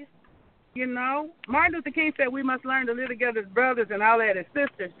race. Martin Luther King said we must learn to live together as brothers and all that as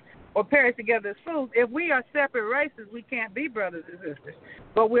sisters, or perish together as fools. If we are separate races, we can't be brothers and sisters.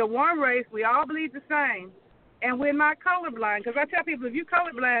 But we're one race. We all believe the same, and we're not colorblind. Because I tell people, if you're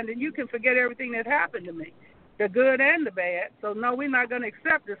colorblind, then you can forget everything that happened to me, the good and the bad. So, no, we're not going to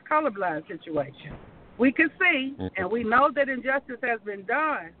accept this colorblind situation. We can see, and we know that injustice has been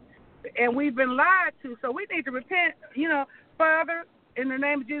done, and we've been lied to. So we need to repent. Father, in the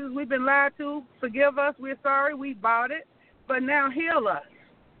name of Jesus, we've been lied to. Forgive us. We're sorry. We bought it. But now heal us.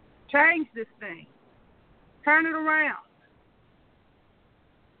 Change this thing. Turn it around.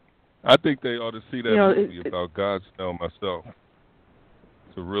 I think they ought to see that movie about God's Tell Myself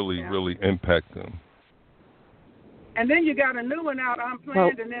to really impact them. And then you got a new one out,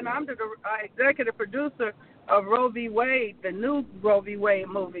 Unplanned, and then I'm the executive producer of Roe v. Wade, the new Roe v. Wade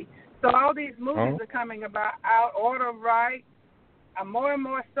movie. So all these movies are coming about out, Order of Right, more and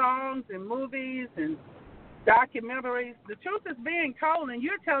more songs and movies and documentaries. The truth is being told, and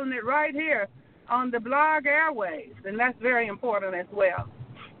you're telling it right here on the blog airwaves, and that's very important as well.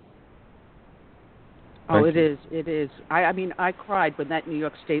 Oh, it is. It is. I mean, I cried when that New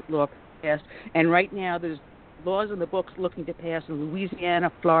York State law passed, and right now there's laws in the books looking to pass in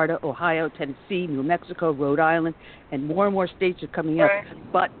Louisiana, Florida, Ohio, Tennessee, New Mexico, Rhode Island, and more states are coming up.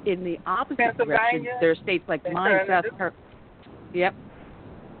 But in the opposite direction, there are states like mine, South Carolina. Yep.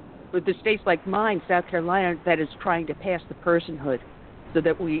 With the states like mine, South Carolina, that is trying to pass the personhood. so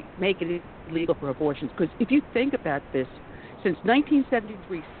that we make it illegal for abortions. Because if you think about this, since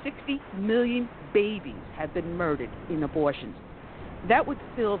 1973, 60 million babies have been murdered in abortions. That would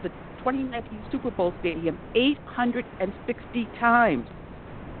fill the 2019 Super Bowl stadium 860 times.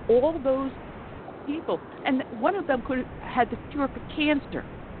 All those people, and one of them could have had the cure for cancer.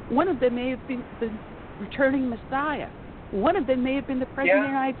 One of them may have been the returning Messiah. One of them may have been the President of the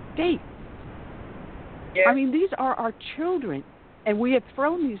United States. Yeah. I mean, these are our children, and we have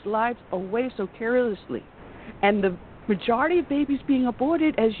thrown these lives away so carelessly. And the majority of babies being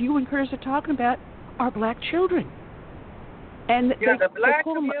aborted, as you and Curtis are talking about, are black children. And the black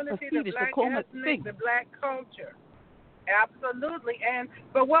call them a community, fetus, the black they call them a ethnic, thing. the black culture. Absolutely.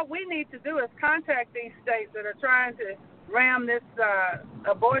 But what we need to do is contact these states that are trying to ram this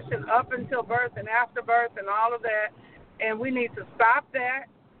abortion up until birth and after birth and all of that, and we need to stop that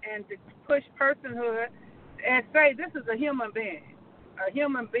and to push personhood and say this is a human being. A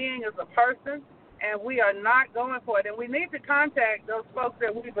human being is a person, and we are not going for it. And we need to contact those folks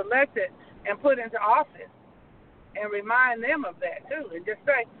that we've elected and put into office and remind them of that, too, and just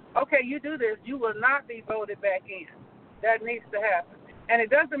say, okay, you do this, you will not be voted back in. That needs to happen. And it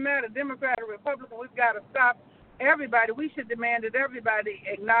doesn't matter, Democrat or Republican, we've got to stop everybody. We should demand that everybody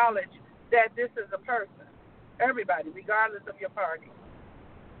acknowledge that this is a person. Everybody, regardless of your party.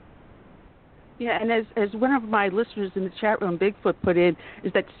 Yeah, and as one of my listeners in the chat room, Bigfoot, put in,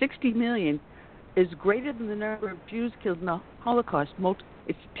 is that 60 million is greater than the number of Jews killed in the Holocaust.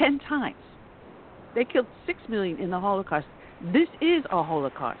 It's 10 times. They killed 6 million in the Holocaust. This is a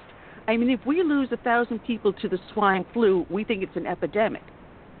Holocaust. I mean, if we lose 1,000 people to the swine flu, we think it's an epidemic.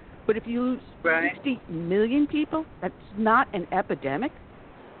 But if you lose 60 million people, that's not an epidemic.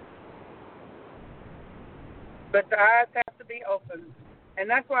 But the eyes have to be open. And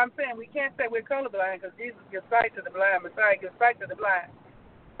that's why I'm saying we can't say we're colorblind because Jesus gives sight to the blind, Messiah gives sight to the blind.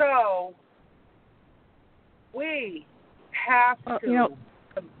 So we have to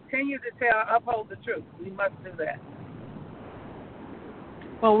continue to uphold the truth. We must do that.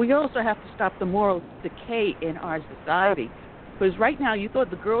 Well, we also have to stop the moral decay in our society. Because right now you thought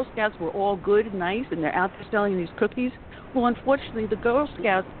the Girl Scouts were all good and nice and they're out there selling these cookies. Well, unfortunately, the Girl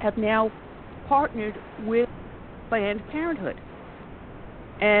Scouts have now partnered with Planned Parenthood.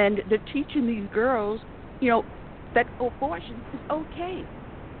 And they're teaching these girls, that abortion is okay.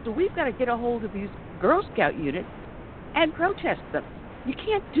 So we've got to get a hold of these Girl Scout units and protest them. You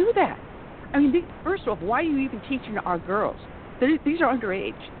can't do that. I mean, first off, why are you even teaching our girls? These are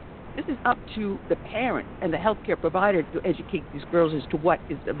underage. This is up to the parent and the healthcare provider to educate these girls as to what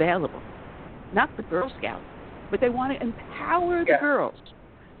is available. Not the Girl Scouts, but they want to empower the girls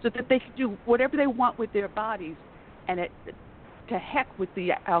so that they can do whatever they want with their bodies, and to heck with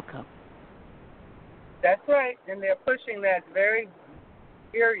the outcome. That's right, and they're pushing that very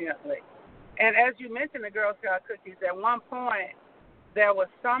virulently. And as you mentioned, the Girl Scout cookies, at one point there was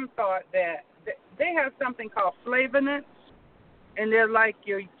some thought that they have something called flavorants, and they're like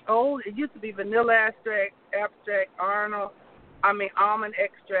your old, it used to be vanilla extract, almond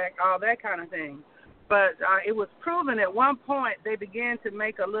extract, all that kind of thing. But it was proven at one point they began to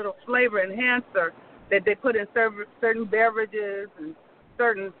make a little flavor enhancer that they put in certain beverages and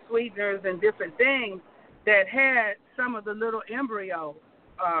certain sweeteners and different things that had some of the little embryo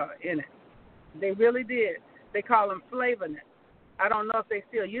in it. They really did. They call them flavorants. I don't know if they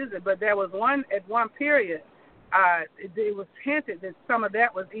still use it, but there was one at one period. It was hinted that some of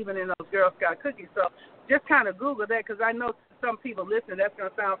that was even in those Girl Scout cookies. So just kind of Google that, because I know some people listening, that's going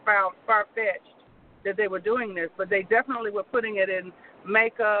to sound far-fetched that they were doing this, but they definitely were putting it in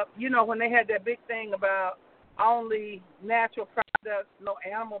makeup. When they had that big thing about only natural products, no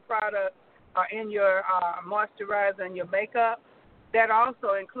animal products are in your moisturizer and your makeup, that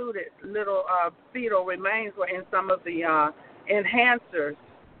also included little fetal remains were in some of the enhancers.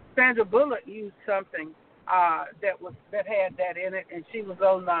 Sandra Bullock used something that had that in it, and she was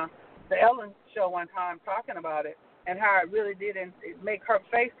on the Ellen show one time talking about it and how it really did make her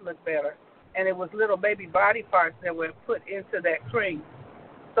face look better. And it was little baby body parts that were put into that cream.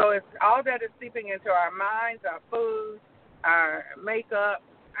 So it's all that is seeping into our minds, our food, our makeup,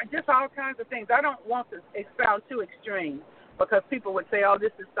 just all kinds of things. I don't want to sound too extreme because people would say, oh,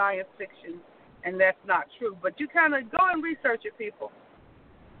 this is science fiction, and that's not true. But you kind of go and research it, people.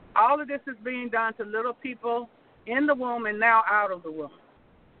 All of this is being done to little people in the womb and now out of the womb.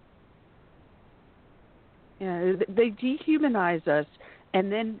 Yeah, they dehumanize us,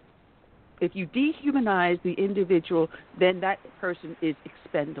 and then if you dehumanize the individual, then that person is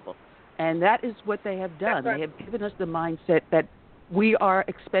expendable. And that is what they have done. Right. They have given us the mindset that we are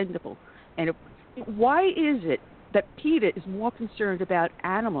expendable. And why is it that PETA is more concerned about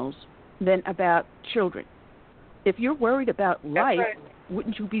animals than about children. If you're worried about life,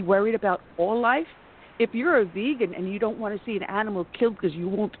 wouldn't you be worried about all life? If you're a vegan and you don't want to see an animal killed because you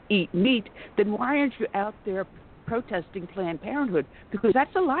won't eat meat, then why aren't you out there protesting Planned Parenthood? Because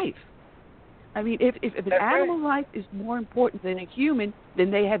that's a life. I mean, if an animal life is more important than a human,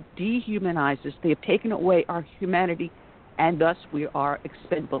 then they have dehumanized us. They have taken away our humanity, and thus we are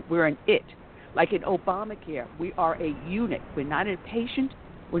expendable. We're an it. Like in Obamacare, we are a unit. We're not a patient.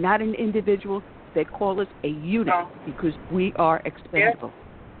 We're not an individual. They call us a unit because we are expendable.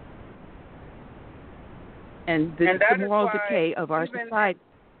 And this is the moral decay of our society.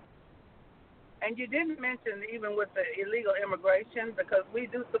 And you didn't mention even with the illegal immigration, because we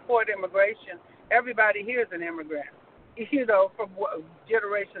do support immigration. Everybody here is an immigrant. You know, from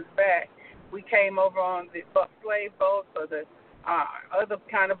generations back, we came over on the slave boats or the other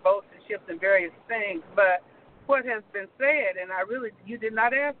kind of boats and ships and various things. But what has been said, and you did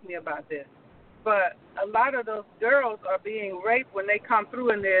not ask me about this, but a lot of those girls are being raped when they come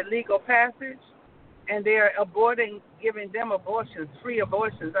through in their illegal passage, and they're giving them abortions, free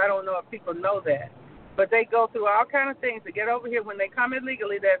abortions. I don't know if people know that. But they go through all kind of things to get over here. When they come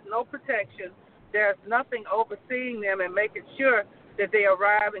illegally, there's no protection. There's nothing overseeing them and making sure that they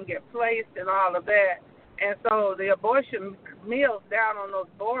arrive and get placed and all of that. And so the abortion mills down on those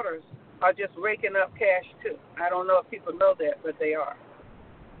borders are just raking up cash, too. I don't know if people know that, but they are.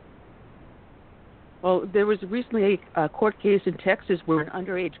 Well, there was recently a court case in Texas where an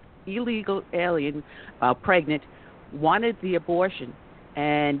underage illegal alien, pregnant, wanted the abortion,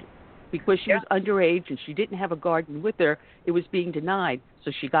 and because she was underage and she didn't have a guardian with her, it was being denied.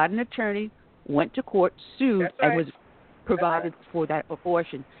 So she got an attorney, went to court, sued, and was provided for that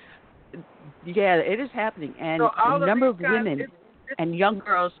abortion. Yeah, it is happening, and a number of women and young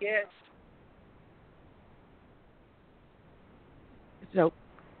girls. Yes. So,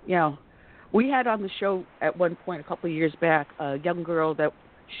 you know, we had on the show at one point a couple of years back a young girl that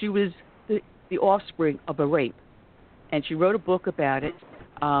she was the offspring of a rape, and she wrote a book about it,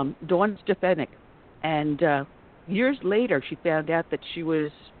 Dawn Stefanik. And years later, she found out that she was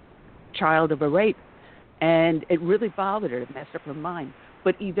child of a rape, and it really bothered her. It messed up her mind.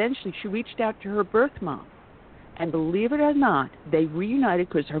 But eventually, she reached out to her birth mom, and believe it or not, they reunited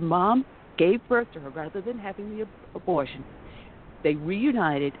because her mom gave birth to her rather than having the abortion. They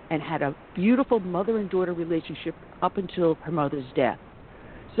reunited and had a beautiful mother and daughter relationship up until her mother's death.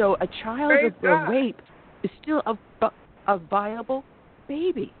 So a child of a rape is still a viable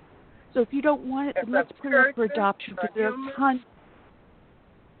baby. So if you don't want it, then let's put it up for adoption because there are tons.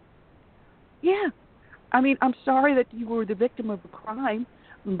 Yeah. I mean, I'm sorry that you were the victim of a crime,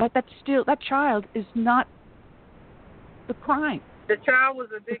 but that child is not the crime. The child was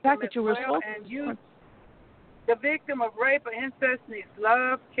a victim the fact that you were and the victim of rape or incest needs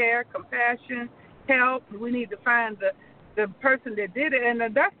love, care, compassion, help. We need to find the person that did it. And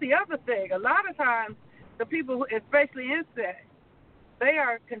that's the other thing. A lot of times, the people, especially incest, they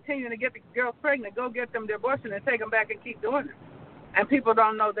are continuing to get the girls pregnant, go get them the abortion and take them back and keep doing it. And people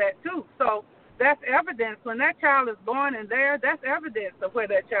don't know that, too. So that's evidence. When that child is born in there, that's evidence of where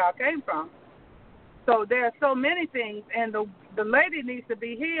that child came from. So there are so many things. And the lady needs to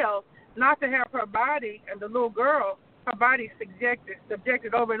be healed, not to have her body, and the little girl, her body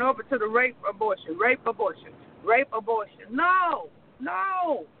subjected over and over to the rape abortion. No.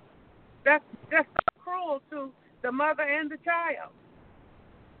 That's so cruel to the mother and the child.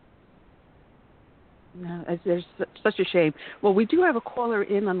 No, there's such a shame. Well, we do have a caller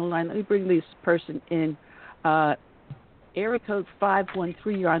in on the line. Let me bring this person in. Area code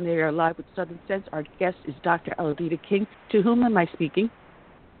 513, you're on the air live with Southern Sense. Our guest is Dr. Alveda King. To whom am I speaking?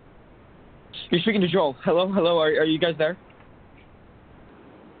 You're speaking to Joel. Hello. Are you guys there?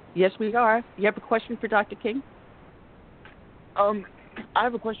 Yes, we are. You have a question for Dr. King? I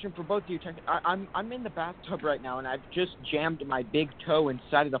have a question for both of you. I'm in the bathtub right now, and I've just jammed my big toe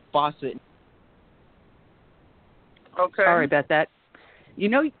inside of the faucet. Okay. Sorry about that. You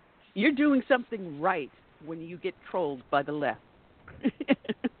know, you're doing something right when you get trolled by the left.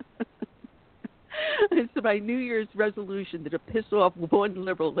 It's my New Year's resolution to piss off one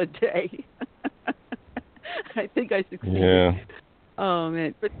liberal a day. I think I succeeded. Yeah. Oh,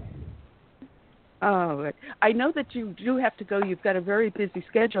 man. But I know that you do have to go. You've got a very busy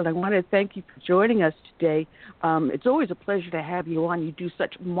schedule, and I want to thank you for joining us today. It's always a pleasure to have you on. You do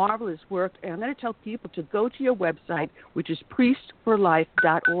such marvelous work, and I'm going to tell people to go to your website, which is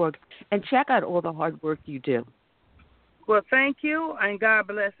priestforlife.org, and check out all the hard work you do. Well, thank you, and God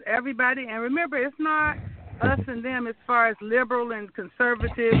bless everybody. And remember, it's not us and them as far as liberal and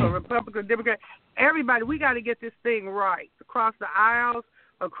conservative or Republican, Democrat. Everybody, we got to get this thing right across the aisles,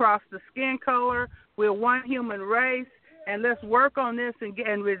 across the skin color. We're one human race, and let's work on this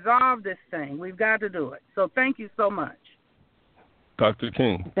and resolve this thing. We've got to do it. So thank you so much. Dr.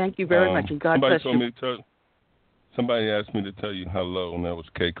 King. Thank you very much, and God bless you. Somebody asked me to tell you hello, and that was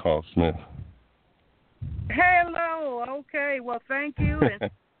Kay Carl Smith. Hello. Okay. Well, thank you, and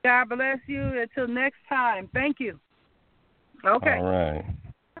God bless you. Until next time. Thank you. Okay. All right.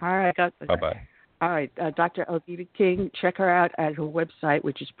 All right. Bye-bye. All right. Dr. Alveda King, check her out at her website,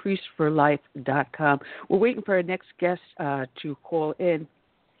 which is priestforlife.com. We're waiting for our next guest to call in.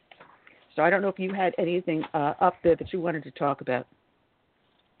 So I don't know if you had anything up there that you wanted to talk about.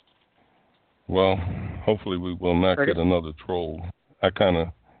 Well, hopefully we will not get another troll. I kind of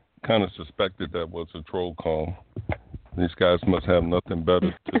suspected that was a troll call. These guys must have nothing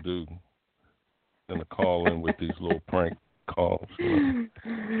better to do than to call in with these little prank calls.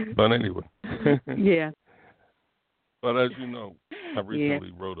 But anyway. Yeah. But as you know, I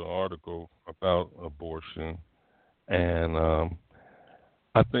recently wrote an article about abortion, and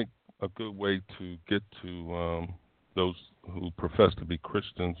I think a good way to get to those who profess to be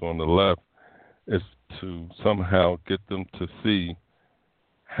Christians on the left is to somehow get them to see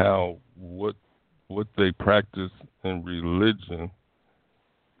how what they practice in religion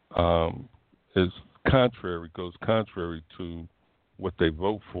goes contrary to what they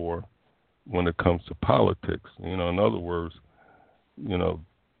vote for when it comes to politics. In other words,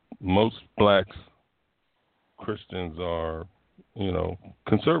 most blacks Christians are,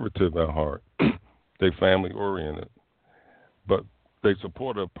 conservative at heart. They family oriented, but they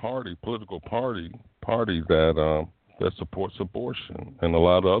support a political party that supports abortion and a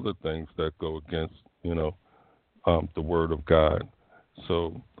lot of other things that go against, the Word of God.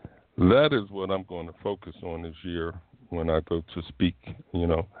 So that is what I'm going to focus on this year when I go to speak.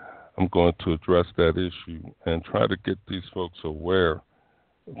 I'm going to address that issue and try to get these folks aware,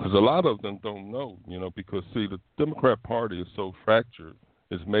 because a lot of them don't know, because, see, the Democrat Party is so fractured.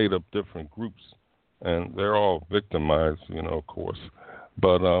 It's made up different groups, and they're all victimized, of course.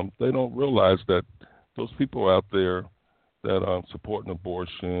 But they don't realize that those people out there that are supporting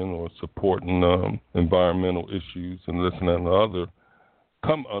abortion or supporting environmental issues and this and that and the other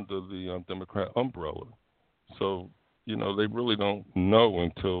come under the Democrat umbrella. So, they really don't know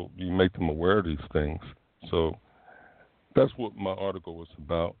until you make them aware of these things. So that's what my article was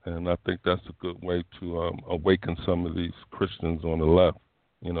about, and I think that's a good way to awaken some of these Christians on the left,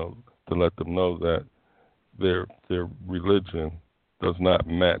 to let them know that their religion does not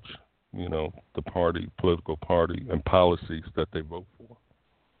match, the political party and policies that they vote for.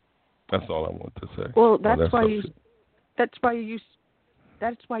 That's all I want to say. Well, that's why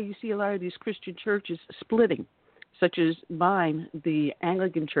you see a lot of these Christian churches splitting, such as mine, the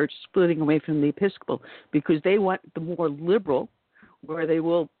Anglican Church, splitting away from the Episcopal, because they want the more liberal, where they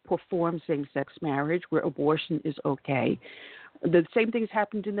will perform same-sex marriage, where abortion is okay. The same thing has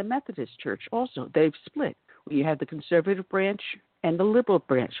happened in the Methodist Church also. They've split. You have the conservative branch and the liberal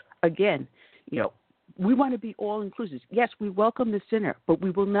branch. Again, we want to be all-inclusive. Yes, we welcome the sinner, but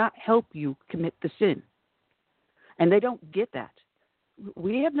we will not help you commit the sin. And they don't get that.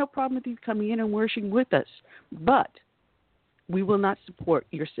 We have no problem with you coming in and worshiping with us, but we will not support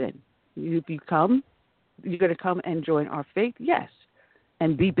your sin. If you come, you're going to come and join our faith, yes,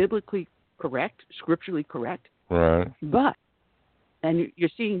 and be biblically correct, scripturally correct. Right. But, and you're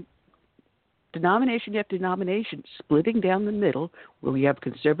seeing denomination after denomination splitting down the middle, where we have a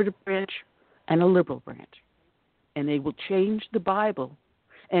conservative branch and a liberal branch. And they will change the Bible.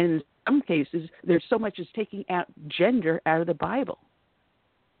 And in some cases, there's so much as taking out gender out of the Bible.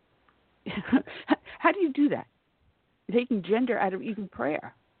 How do you do that? Taking gender out of even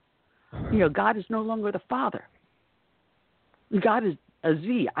prayer. God is no longer the Father. God is a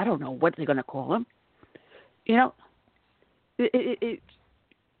Z. I don't know what they're going to call him.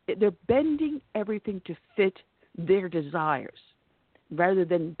 They're bending everything to fit their desires rather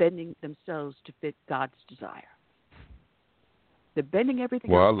than bending themselves to fit God's desire. They're bending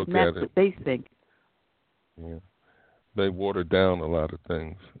everything up, and that's what they think. Yeah. They water down a lot of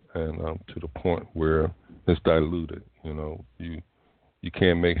things, and to the point where it's diluted. You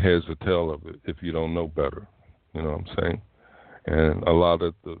can't make heads or tail of it if you don't know better. You know what I'm saying? And a lot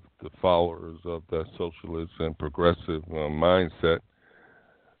of the followers of that socialist and progressive mindset,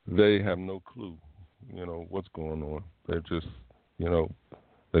 they have no clue, what's going on. They're just,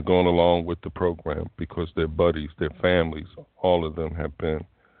 they're going along with the program because their buddies, their families, all of them have been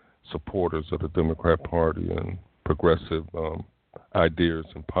supporters of the Democrat Party and progressive ideas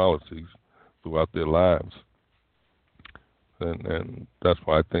and policies throughout their lives. and that's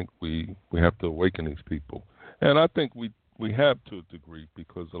why I think we have to awaken these people. And I think we have to a degree,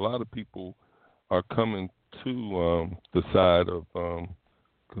 because a lot of people are coming to the side of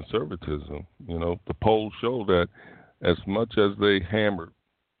conservatism. You know, the polls show that as much as they hammered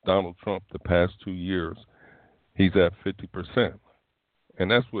Donald Trump the past 2 years, he's at 50%. And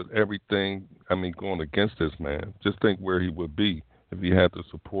that's with everything, going against this man. Just think where he would be if he had the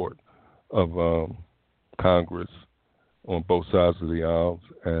support of Congress on both sides of the aisles,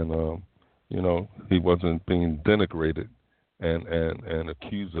 and, he wasn't being denigrated and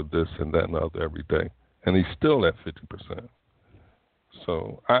accused of this and that and the other every day. And he's still at 50%.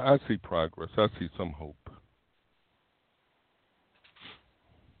 So I see progress. I see some hope.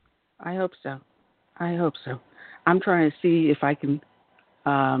 I hope so. I'm trying to see if I can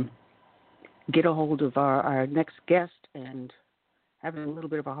get a hold of our next guest, and having a little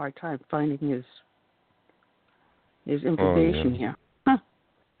bit of a hard time finding his information here. Huh.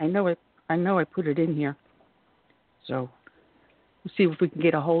 I know I put it in here. So we'll see if we can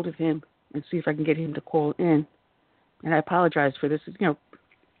get a hold of him and see if I can get him to call in. And I apologize for this.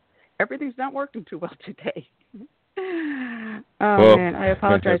 Everything's not working too well today. Man, I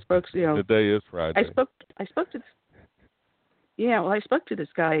apologize, folks. Today is Friday. I spoke to this. Yeah, well, I spoke to this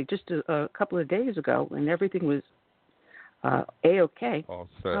guy just a couple of days ago, and everything was A-OK. All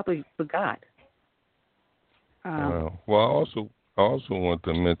set. Probably forgot. Well, I also want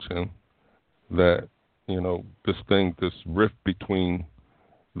to mention that this rift between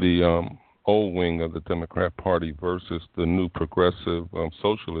the old wing of the Democrat Party versus the new progressive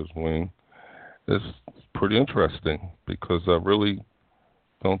socialist wing is pretty interesting, because I really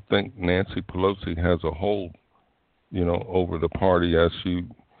don't think Nancy Pelosi has a hold, over the party as she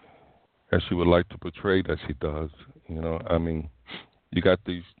would like to portray that she does. You got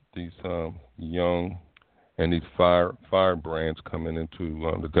these young and these firebrands coming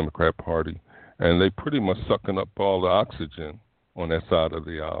into the Democrat Party, and they pretty much sucking up all the oxygen on that side of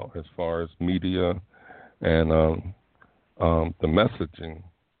the aisle as far as media and the messaging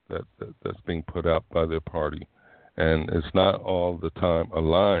that's being put out by their party. And it's not all the time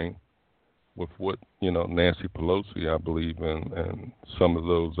aligned with what, Nancy Pelosi, I believe, and some of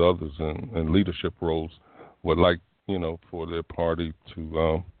those others in leadership roles would like, for their party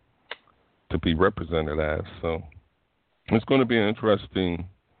to be represented as. So it's going to be an interesting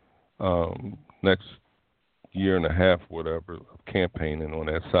next year and a half, whatever, of campaigning on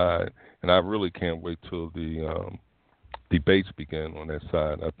that side. And I really can't wait till the debates begin on that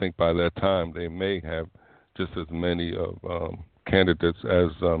side. I think by that time they may have just as many of candidates as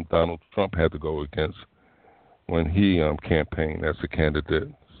Donald Trump had to go against when he campaigned as a candidate.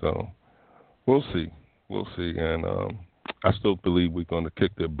 So we'll see. And I still believe we're going to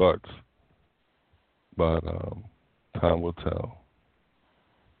kick their butts, but time will tell.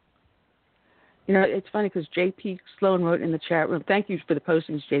 It's funny because J.P. Sloan wrote in the chat room, thank you for the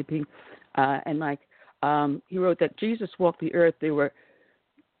postings, J.P. And Mike, he wrote that Jesus walked the earth. There were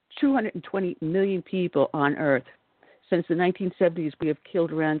 220 million people on earth. Since the 1970s, we have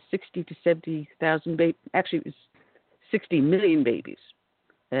killed around 60 to 70,000 babies. Actually, it was 60 million babies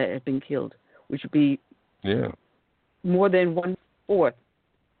that have been killed, which would be more than 1/4.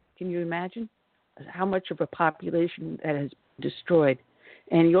 Can you imagine how much of a population that has destroyed?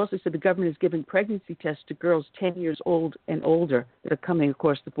 And he also said the government has given pregnancy tests to girls 10 years old and older that are coming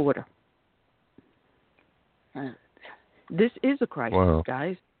across the border. This is a crisis,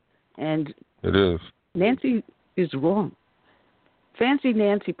 guys. And it is. Nancy is wrong. Fancy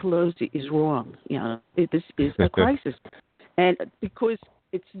Nancy Pelosi is wrong. This is a crisis. And because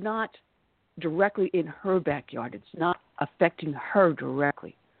it's not directly in her backyard, it's not affecting her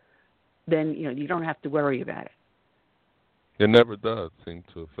directly, then, you don't have to worry about it. It never does seem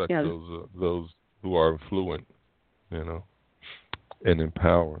to affect those who are affluent, and in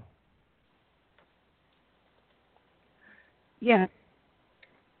power. Yeah.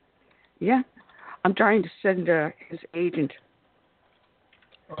 I'm trying to send his agent.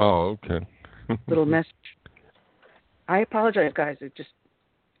 Oh, okay. Little message. I apologize, guys.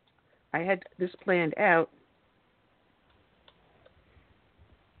 I had this planned out.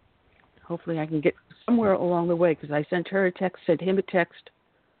 Hopefully I can get somewhere along the way, because I sent her a text, sent him a text.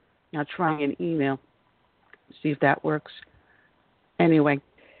 Now trying an email. See if that works. Anyway,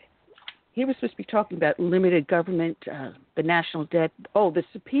 he was supposed to be talking about limited government, the national debt. Oh, the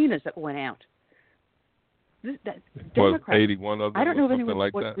subpoenas that went out. Democrats, 81 of them, I don't know if something anyone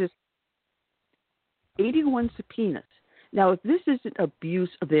like wants that. 81 subpoenas. Now, if this isn't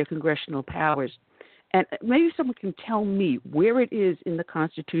abuse of their congressional powers, and maybe someone can tell me where it is in the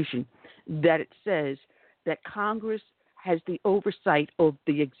Constitution that it says that Congress has the oversight of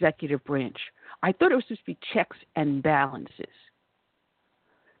the executive branch. I thought it was supposed to be checks and balances.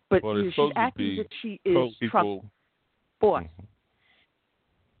 But well, she's acting as if she is Trump's boss. Mm-hmm.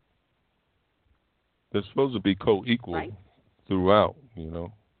 They're supposed to be co-equal right? throughout,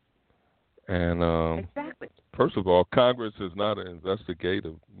 And exactly. First of all, Congress is not an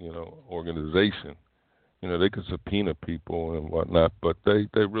investigative, organization. They can subpoena people and whatnot, but they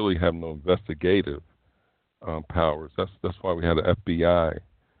really have no investigative powers. That's why we had the FBI.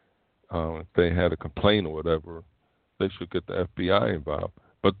 If they had a complaint or whatever, they should get the FBI involved,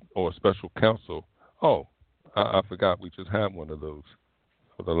 or a special counsel. Oh, I forgot we just had one of those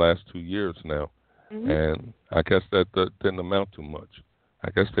for the last 2 years now, and I guess that didn't amount to much. I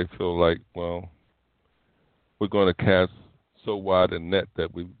guess they feel like, well, we're going to cast so wide a net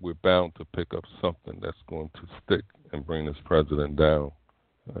that we're bound to pick up something that's going to stick and bring this president down.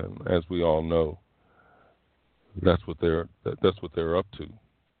 And as we all know, that's what they're up to.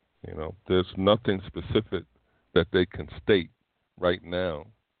 There's nothing specific that they can state right now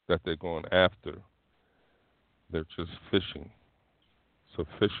that they're going after. They're just fishing. It's a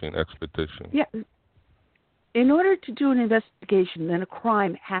fishing expedition. Yeah. In order to do an investigation, then a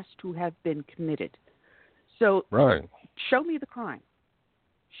crime has to have been committed. So right. Show me the crime.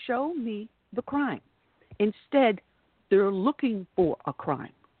 Show me the crime. Instead, they're looking for a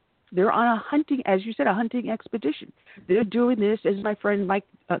crime. They're on a hunting, as you said, a hunting expedition. They're doing this, as my friend Mike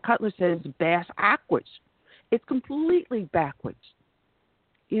Cutler says, backwards. It's completely backwards.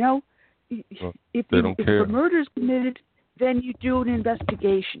 Well, if the murder is committed, then you do an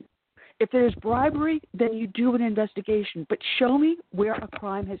investigation. If there's bribery, then you do an investigation. But show me where a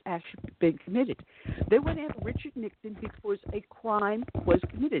crime has actually been committed. They went after Richard Nixon because a crime was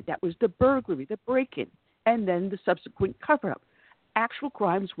committed. That was the burglary, the break-in, and then the subsequent cover-up. Actual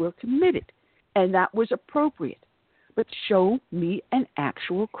crimes were committed, and that was appropriate. But show me an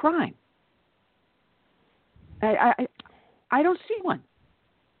actual crime. I don't see one.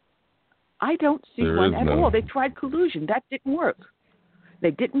 I don't see one at all. They tried collusion. That didn't work. They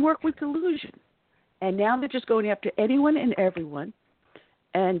didn't work with collusion. And now they're just going after anyone and everyone.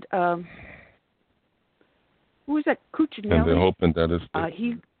 And who was that? Cuccinelli? And they're hoping that it's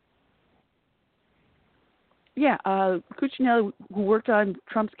Cuccinelli, who worked on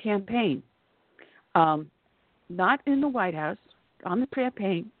Trump's campaign, not in the White House, on the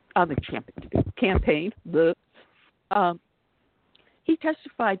campaign. He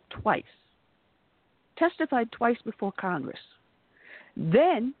testified twice before Congress.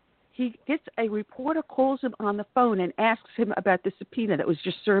 Then he gets a reporter, calls him on the phone and asks him about the subpoena that was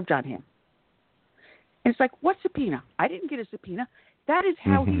just served on him. And it's like, what subpoena? I didn't get a subpoena. That is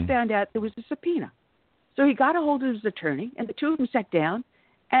how he found out there was a subpoena. So he got a hold of his attorney, and the two of them sat down,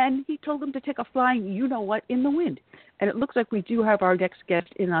 and he told them to take a flying you-know-what in the wind. And it looks like we do have our next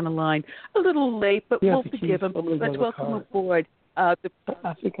guest in on the line. A little late, but we'll forgive him. Let's welcome aboard the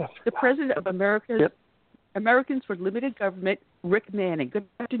president of Americans for Limited Government, Rick Manning. Good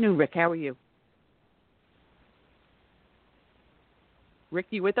afternoon, Rick. How are you? Rick,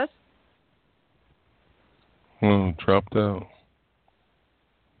 you with us? Dropped out.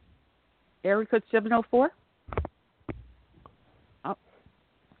 Area code 704? Oh,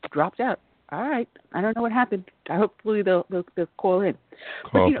 dropped out. All right. I don't know what happened. Hopefully they'll call in.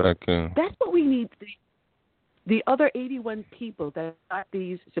 Call back in. That's what we need. The other 81 people that got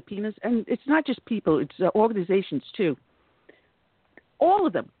these subpoenas, and it's not just people, it's organizations too. All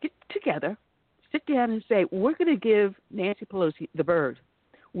of them get together, sit down and say, we're going to give Nancy Pelosi the bird.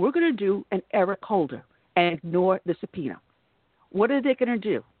 We're going to do an Eric Holder and ignore the subpoena. What are they going to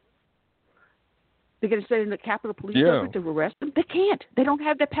do? They're going to send in the Capitol Police Department to arrest them? They can't. They don't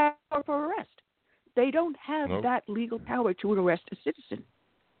have the power for arrest. They don't have that legal power to arrest a citizen.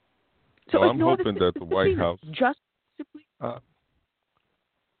 So I'm hoping that the White House just simply.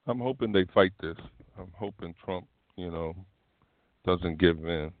 I'm hoping they fight this. I'm hoping Trump, doesn't give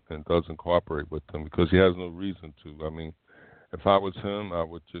in and doesn't cooperate with them because he has no reason to. I mean, if I was him, I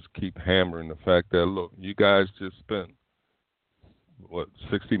would just keep hammering the fact that, look, you guys just spent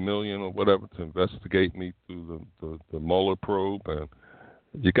 $60 million or whatever to investigate me through the Mueller probe, and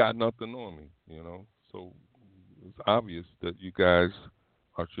you got nothing on me, So it's obvious that you guys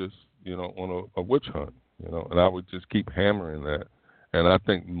are just on a witch hunt, and I would just keep hammering that. And I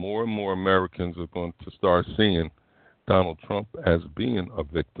think more and more Americans are going to start seeing Donald Trump as being a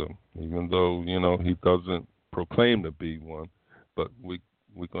victim, even though, he doesn't proclaim to be one, but we're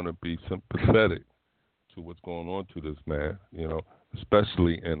going to be sympathetic to what's going on to this man,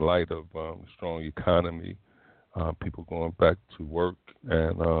 especially in light of strong economy, people going back to work,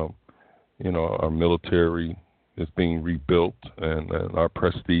 and, our military is being rebuilt, and our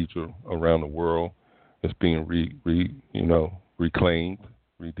prestige around the world is being reclaimed,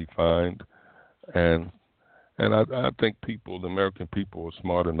 redefined, and I think the American people, are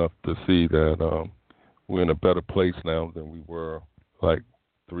smart enough to see that we're in a better place now than we were like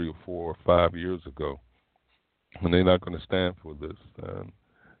 3 or 4 or 5 years ago, and they're not going to stand for this.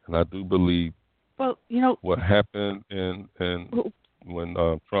 And I do believe, well, what happened when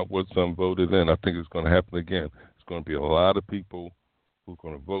Trump was voted in, I think it's going to happen again. It's going to be a lot of people who are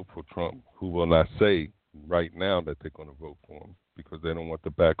going to vote for Trump who will not say right now that they're going to vote for him because they don't want the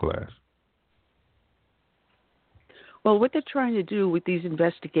backlash. Well, what they're trying to do with these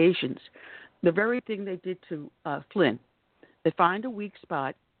investigations, the very thing they did to Flynn, they find a weak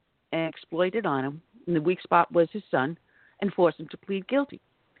spot and exploit it on him, and the weak spot was his son, and force him to plead guilty.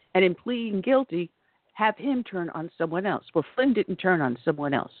 And in pleading guilty, have him turn on someone else. Well, Flynn didn't turn on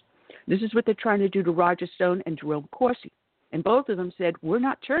someone else. This is what they're trying to do to Roger Stone and Jerome Corsi. And both of them said, we're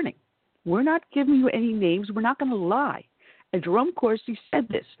not turning. We're not giving you any names. We're not going to lie. And Jerome Corsi said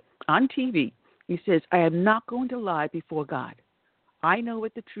this on TV. He says, I am not going to lie before God. I know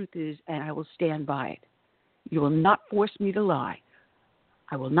what the truth is, and I will stand by it. You will not force me to lie.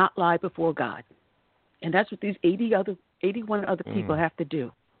 I will not lie before God. And that's what these 81 other people have to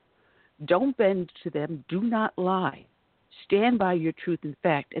do. Don't bend to them. Do not lie. Stand by your truth and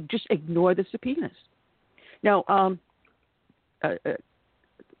fact, and just ignore the subpoenas. Now, the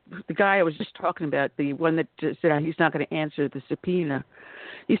guy I was just talking about, the one that said he's not going to answer the subpoena,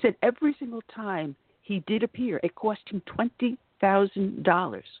 he said every single time he did appear, it cost him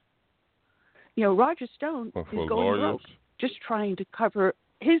 $20,000. Roger Stone is going broke, just trying to cover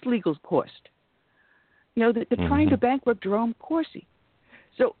his legal cost. They're trying to bankrupt Jerome Corsi.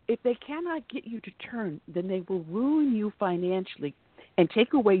 So if they cannot get you to turn, then they will ruin you financially and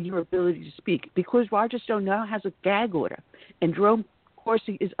take away your ability to speak. Because Roger Stone now has a gag order and Jerome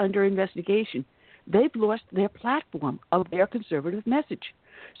Corsi is under investigation, they've lost their platform of their conservative message.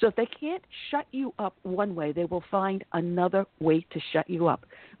 So if they can't shut you up one way, they will find another way to shut you up,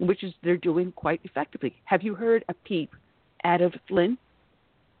 which is they're doing quite effectively. Have you heard a peep out of Flynn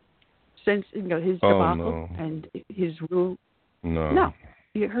since his debacle and his rule? No.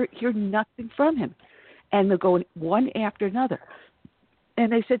 You hear nothing from him. And they're going one after another. And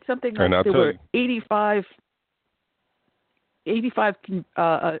they said something like there were 85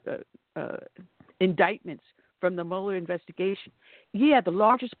 indictments from the Mueller investigation. Yeah, the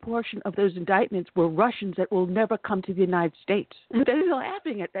largest portion of those indictments were Russians that will never come to the United States. They're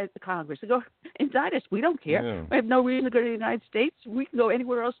laughing at the Congress. They go, indict us. We don't care. Yeah. We have no reason to go to the United States. We can go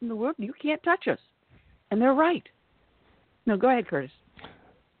anywhere else in the world. You can't touch us. And they're right. No, go ahead, Curtis.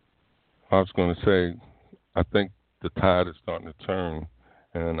 I was going to say, I think the tide is starting to turn,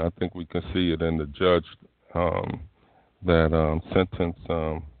 and I think we can see it in the judge that sentenced,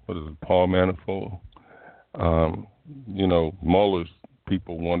 Paul Manafort. Mueller's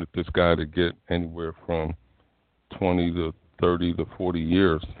people wanted this guy to get anywhere from 20 to 30 to 40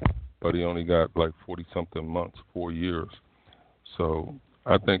 years, but he only got like 40-something months, 4 years. So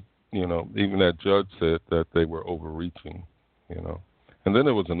I think, even that judge said that they were overreaching, And then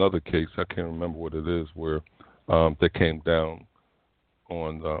there was another case, I can't remember what it is, where they came down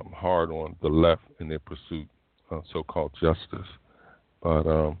on hard on the left in their pursuit of so-called justice. But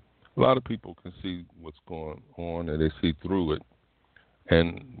a lot of people can see what's going on, and they see through it.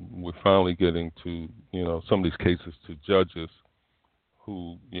 And we're finally getting to, some of these cases to judges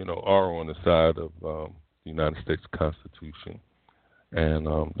who, are on the side of the United States Constitution. And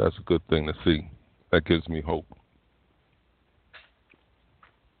that's a good thing to see. That gives me hope.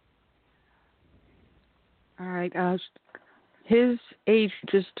 All right. His agent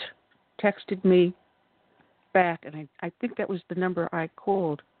just texted me back, and I think that was the number I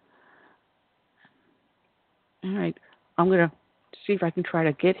called. All right. I'm going to see if I can try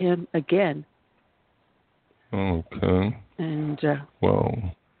to get him again. Okay. And, well.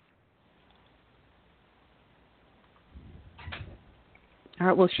 All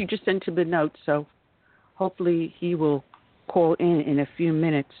right. Well, she just sent him a note, so hopefully he will call in a few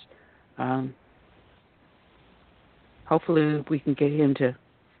minutes. Hopefully we can get him to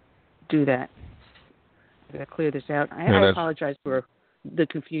do that. I got to clear this out. I apologize for the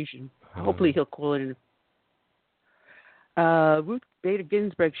confusion. Hopefully he'll call in. Ruth Bader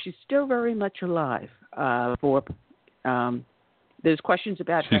Ginsburg, she's still very much alive. There's questions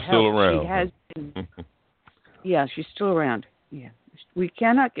about her health. She's still around. She has been, yeah, she's still around. Yeah, we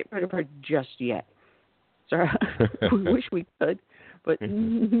cannot get rid of her just yet. Sorry, we wish we could, but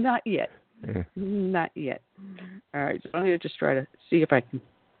not yet. Not yet. All right, so I'm going to just try to see if I can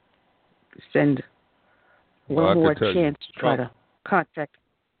send one more chance to try to contact.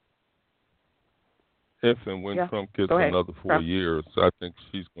 If and when Trump gets another 4 years, I think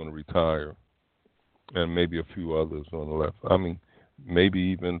she's going to retire, and maybe a few others on the left. I mean, maybe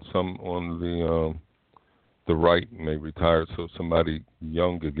even some on the right may retire, so somebody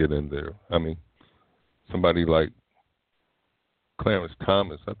young could get in there. I mean, somebody like Clarence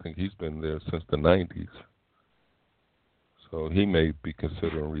Thomas, I think he's been there since the 90s. So he may be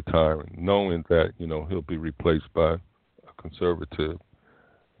considering retiring, knowing that, he'll be replaced by a conservative.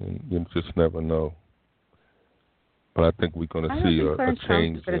 And you just never know. But I think we're going to see a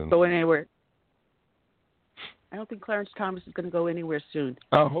change. I don't think Clarence Thomas is going to go anywhere. I don't think Clarence Thomas is going to go anywhere soon.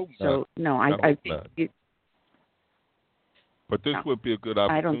 I hope not. So, no, I hope think not. But this would be a good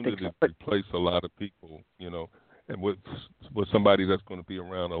opportunity to replace a lot of people, and with somebody that's going to be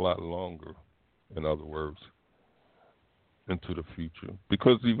around a lot longer, in other words, into the future.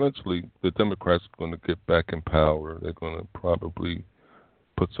 Because eventually the Democrats are going to get back in power. They're going to probably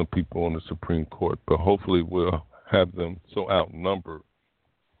put some people on the Supreme Court, but hopefully we'll have them so outnumbered,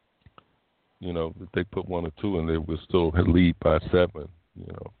 that they put one or two and they will still lead by seven,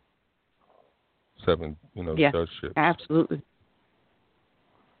 judgeships. Absolutely.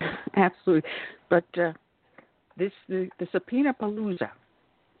 Absolutely. But the subpoena palooza,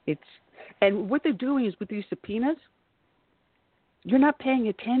 and what they're doing is with these subpoenas, you're not paying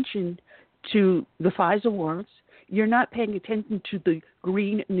attention to the FISA warrants. You're not paying attention to the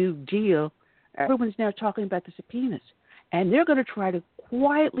Green New Deal. Everyone's now talking about the subpoenas. And they're going to try to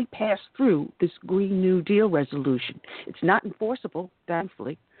quietly pass through this Green New Deal resolution. It's not enforceable,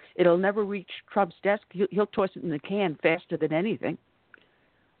 thankfully. It'll never reach Trump's desk. He'll toss it in the can faster than anything.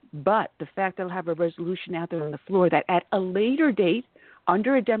 But the fact they'll have a resolution out there on the floor that at a later date,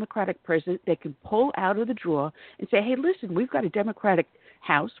 under a Democratic president, they can pull out of the drawer and say, hey, listen, we've got a Democratic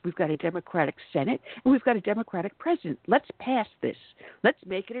House, we've got a Democratic Senate, and we've got a Democratic president. Let's pass this. Let's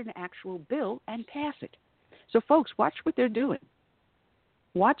make it an actual bill and pass it. So, folks, watch what they're doing.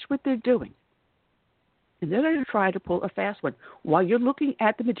 Watch what they're doing. And they're going to try to pull a fast one. While you're looking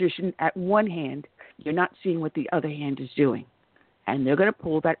at the magician at one hand, you're not seeing what the other hand is doing. And they're going to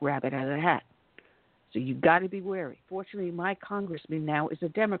pull that rabbit out of the hat. So you've got to be wary. Fortunately, my congressman now is a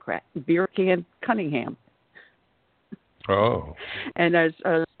Democrat, Beer Can Cunningham. Oh. And as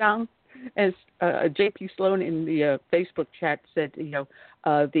J.P. Sloan in the Facebook chat said,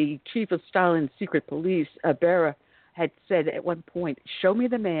 the chief of Stalin's secret police, Bera, had said at one point, show me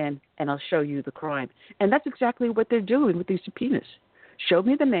the man and I'll show you the crime. And that's exactly what they're doing with these subpoenas. Show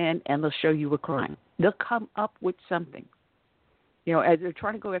me the man and they'll show you a crime. They'll come up with something. As they're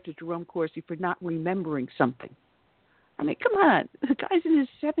trying to go after Jerome Corsi for not remembering something. I mean, come on. The guy's in his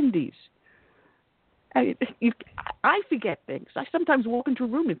 70s. I forget things. I sometimes walk into a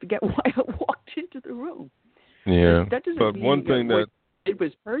room and forget why I walked into the room. Yeah, that doesn't but mean one thing that it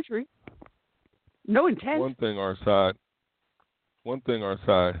was perjury. No intent. One thing our side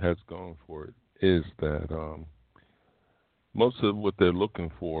has going for it is that most of what they're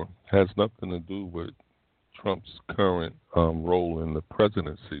looking for has nothing to do with Trump's current role in the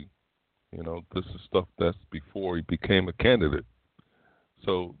presidency. This is stuff that's before he became a candidate.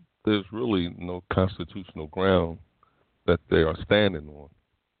 So there's really no constitutional ground that they are standing on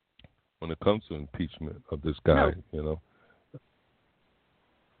when it comes to impeachment of this guy. No.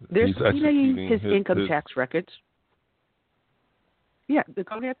 They're subpoenaing his income tax records. Yeah, they're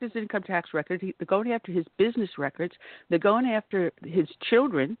going after his income tax record. They're going after his business records. They're going after his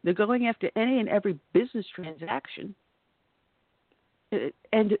children. They're going after any and every business transaction.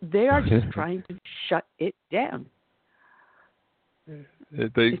 And they are just trying to shut it down.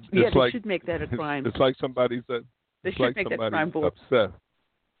 They should make that a crime. It's like somebody's upset.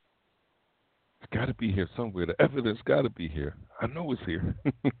 It's got to be here somewhere. The evidence got to be here. I know it's here.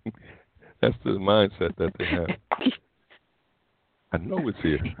 That's the mindset that they have. I know it's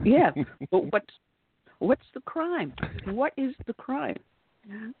here. Yeah, but what's the crime? What is the crime?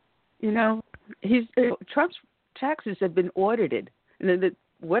 Trump's taxes have been audited, and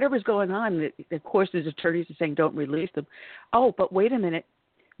whatever's going on, of course, his attorneys are saying don't release them. Oh, but wait a minute,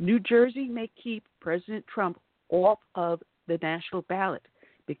 New Jersey may keep President Trump off of the national ballot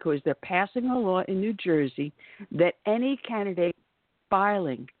because they're passing a law in New Jersey that any candidate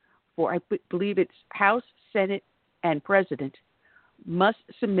filing for, I believe it's House, Senate, and President must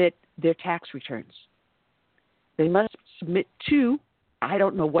submit their tax returns. They must submit to, I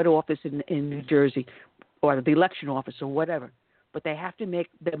don't know what office in New Jersey, or the election office or whatever, but they have to make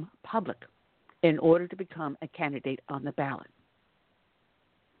them public in order to become a candidate on the ballot.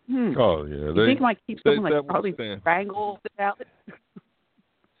 Oh, yeah. You think it might keep someone like probably strangle the ballot?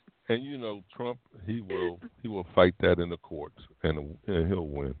 And you know, Trump, he will fight that in the courts, and he'll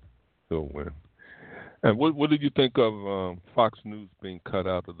win. He'll win. And what did you think of Fox News being cut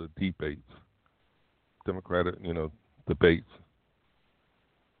out of the debates, Democratic, debates?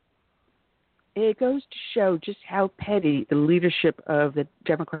 It goes to show just how petty the leadership of the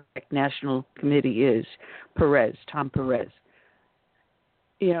Democratic National Committee is. Tom Perez.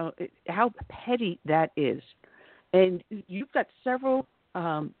 How petty that is. And you've got several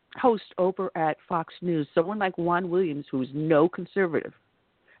hosts over at Fox News, someone like Juan Williams, who is no conservative,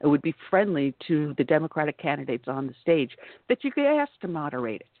 and would be friendly to the Democratic candidates on the stage, that you could ask to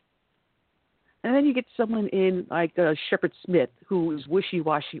moderate it. And then you get someone in like Shepard Smith, who is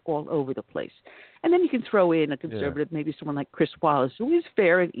wishy-washy all over the place. And then you can throw in a conservative, maybe someone like Chris Wallace, who is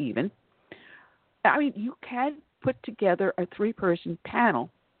fair and even. I mean, you can put together a 3-person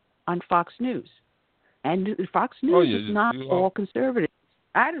panel on Fox News. And Fox News is not all conservative.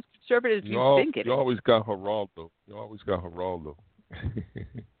 Not as conservative as you think it is. You always got Geraldo.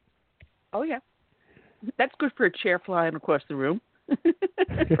 Oh, yeah. That's good for a chair flying across the room.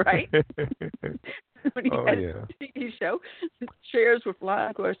 Right? When he had a TV show, chairs were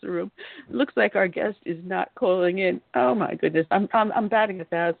flying across the room. It looks like our guest is not calling in. Oh my goodness, I'm batting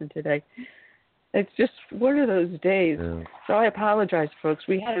 1,000 today. It's just one of those days. Yeah. So I apologize, folks.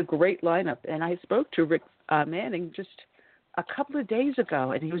 We had a great lineup, and I spoke to Rick Manning just a couple of days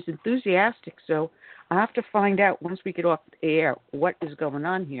ago, and he was enthusiastic. So I have to find out once we get off the air what is going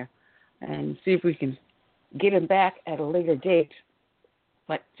on here, and see if we can get him back at a later date.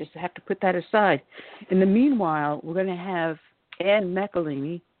 But just have to put that aside. In the meanwhile, we're going to have Ann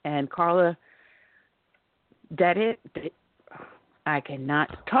McElhaney and Carla. I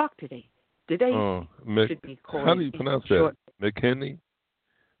cannot talk today. Today should be called. How do you pronounce that? McKinney?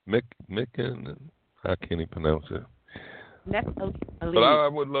 McKinney? I can't even pronounce it. But I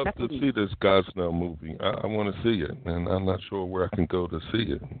would love to see this Gosnell movie. I want to see it, and I'm not sure where I can go to see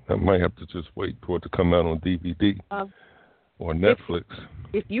it. I might have to just wait for it to come out on DVD or Netflix.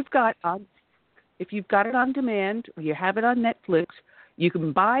 If you've got it on demand, or you have it on Netflix, you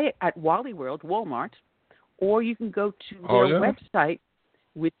can buy it at Wally World, Walmart, or you can go to their website,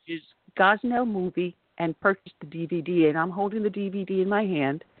 which is Gosnell Movie, and purchase the DVD. And I'm holding the DVD in my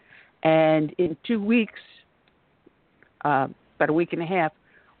hand. And in 2 weeks, about a week and a half,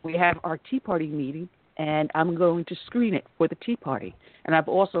 we have our Tea Party meeting, and I'm going to screen it for the Tea Party. And I've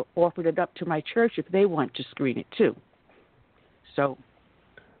also offered it up to my church if they want to screen it too. So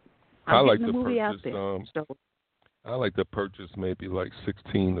I'm getting the movie out there. I like to purchase maybe like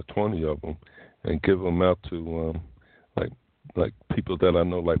 16 to 20 of them and give them out to like people that I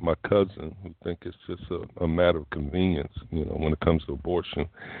know, like my cousin, who think it's just a matter of convenience, when it comes to abortion.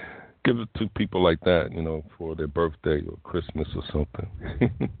 Give it to people like that, for their birthday or Christmas or something.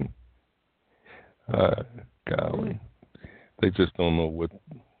 Golly. They just don't know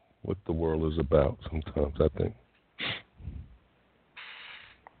what the world is about sometimes, I think.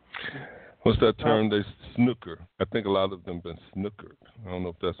 What's that term? They snooker. I think a lot of them been snookered. I don't know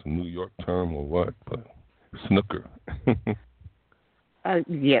if that's a New York term or what, but snooker.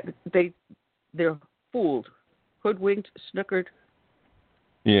 They're fooled, hoodwinked, snookered.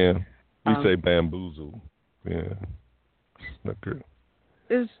 Yeah, we say bamboozled. Yeah, snookered.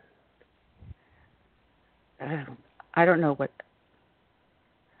 I don't know what.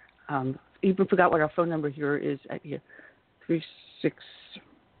 Even forgot what our phone number here is at here. 36.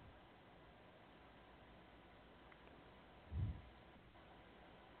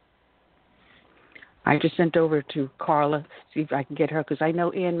 I just sent over to Carla, see if I can get her, because I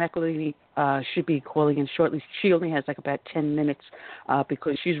know Ann McElhaney should be calling in shortly. She only has like about 10 minutes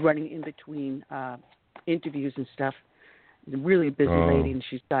because she's running in between interviews and stuff. A really busy lady, and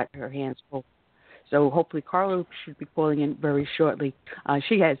she's got her hands full. So hopefully Carla should be calling in very shortly.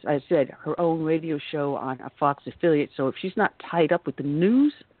 She has, as I said, her own radio show on a Fox affiliate, so if she's not tied up with the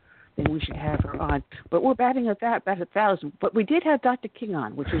news, then we should have her on. But we're batting at that, about 1,000. But we did have Dr. King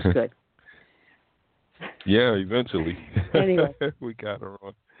on, which was good. Yeah, eventually. Anyway. We got her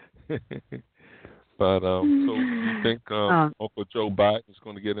on. But so you think Uncle Joe Biden is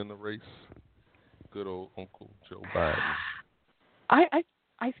going to get in the race? Good old Uncle Joe Biden.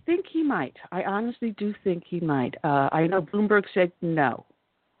 I think he might. I honestly do think he might. I know Bloomberg said no,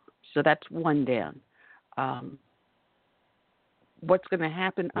 so that's one down. What's going to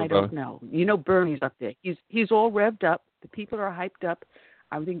happen, I don't know. Bernie's up there. He's all revved up. The people are hyped up.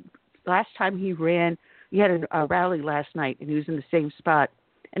 I think last time he ran, he had a rally last night, and he was in the same spot,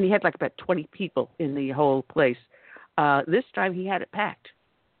 and he had like about 20 people in the whole place. This time he had it packed.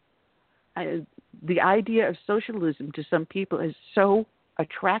 The idea of socialism to some people is so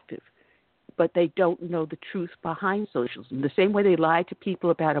attractive, but they don't know the truth behind socialism. The same way they lie to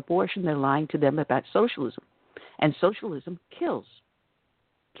people about abortion, they're lying to them about socialism. And socialism kills.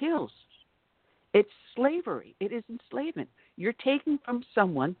 Kills. It's slavery. It is enslavement. You're taking from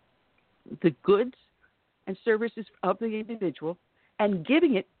someone the goods and services of the individual and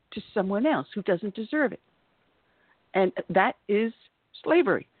giving it to someone else who doesn't deserve it. And that is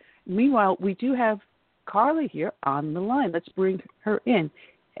slavery. Meanwhile, we do have Carla here on the line. Let's bring her in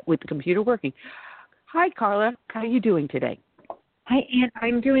with the computer working. Hi, Carla. How are you doing today? Hi, Ann.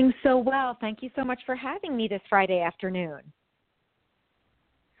 I'm doing so well. Thank you so much for having me this Friday afternoon.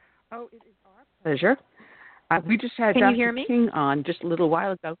 Oh, it is our pleasure. We just had Can Dr. you hear me? King on just a little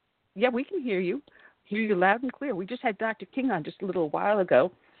while ago. Yeah, we can hear you. Hear you loud and clear. We just had Dr. King on just a little while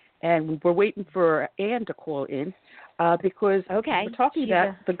ago, and we're waiting for Ann to call in because we're talking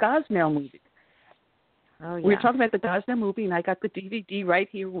about the Gosnell movie. Oh, yeah. We were talking about the Gosnell movie, and I got the DVD right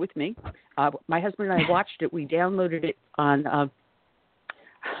here with me. My husband and I watched it. We downloaded it on,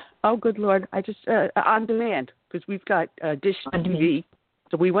 oh, good Lord, on demand, because we've got Dish TV.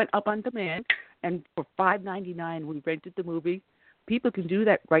 So we went up on demand, and for $5.99 we rented the movie. People can do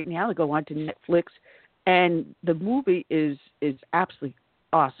that right now. They go on to Netflix, and the movie is absolutely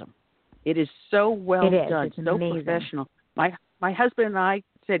awesome. It is so well done, it's so amazing. professional. My husband and I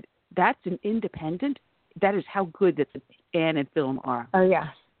said, that's an independent. That is how good that the Ann and film are. Oh, yeah.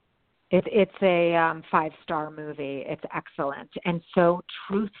 It's a 5-star movie. It's excellent and so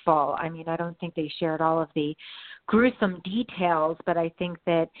truthful. I mean, I don't think they shared all of the gruesome details, but I think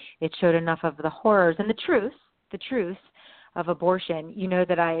that it showed enough of the horrors and the truth of abortion. You know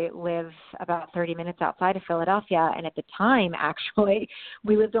that I live about 30 minutes outside of Philadelphia, and at the time, actually,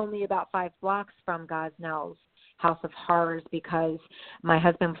 we lived only about 5 blocks from Gosnell's House of Horrors because my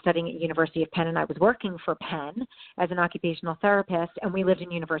husband was studying at University of Penn and I was working for Penn as an occupational therapist, and we lived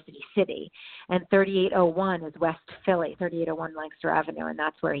in University City. And 3801 is West Philly, 3801 Lancaster Avenue, and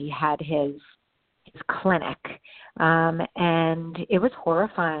that's where he had his clinic. And it was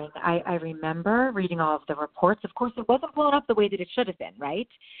horrifying. I remember reading all of the reports. Of course, it wasn't blown up the way that it should have been, right?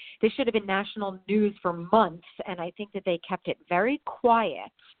 This should have been national news for months, and I think that they kept it very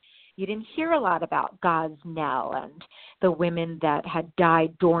quiet. You didn't hear a lot about Gosnell and the women that had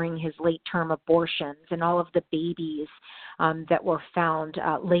died during his late-term abortions and all of the babies that were found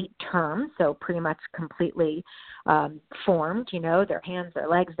late term, so pretty much completely formed, you know, their hands, their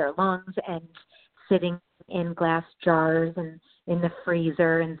legs, their lungs, and sitting in glass jars and in the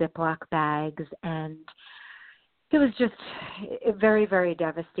freezer in Ziploc bags. And it was just very, very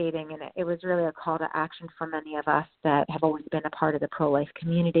devastating, and it was really a call to action for many of us that have always been a part of the pro-life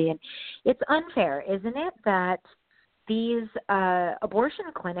community. And it's unfair, isn't it, that these abortion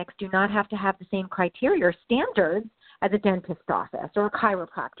clinics do not have to have the same criteria or standards as a dentist's office or a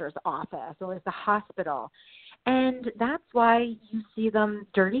chiropractor's office or as the hospital. And that's why you see them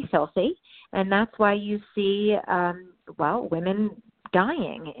dirty, filthy, and that's why you see, women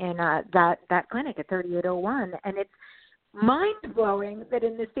dying in that clinic at 3801. And it's mind-blowing that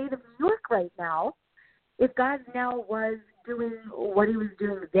in the state of New York right now, if Gosnell was doing what he was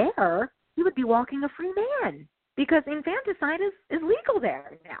doing there, he would be walking a free man because infanticide is legal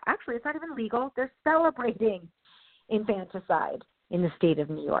there now. Actually, it's not even legal. They're celebrating infanticide in the state of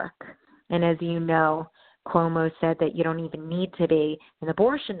New York. And as you know, Cuomo said that you don't even need to be an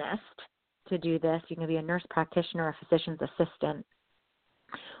abortionist to do this. You can be a nurse practitioner, a physician's assistant,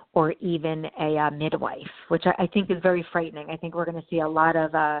 or even a midwife, which I think is very frightening. I think we're going to see a lot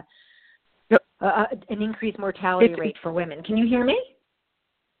of an increased mortality rate for women. Can you hear me?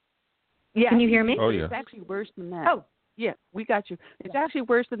 Yeah. Can you hear me? Oh, yeah. It's actually worse than that. Oh, yeah, we got you. It's actually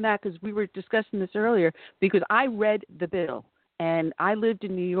worse than that because we were discussing this earlier because I read the bill, and I lived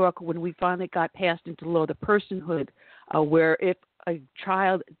in New York when we finally got passed into law the personhood, where if a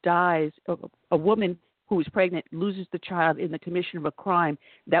child dies, a woman who is pregnant loses the child in the commission of a crime,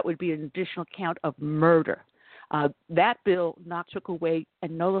 that would be an additional count of murder. That bill took away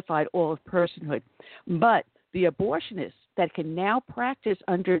and nullified all of personhood. But the abortionists that can now practice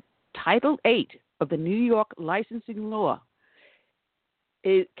under Title VIII of the New York licensing law,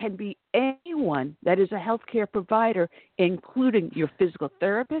 it can be anyone that is a healthcare provider, including your physical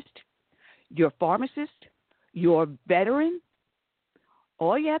therapist, your pharmacist, your veteran.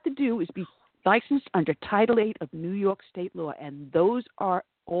 All you have to do is be licensed under Title VIII of New York state law, and those are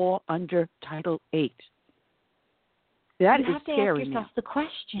all under Title VIII. That you is have to scary ask yourself now. the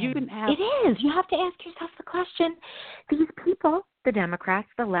question. You can have, it is. You have to ask yourself the question. These people, the Democrats,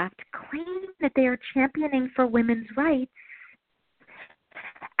 the left, claim that they are championing for women's rights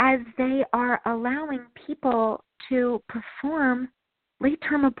as they are allowing people to perform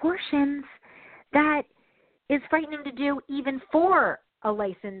late-term abortions that is frightening to do even for a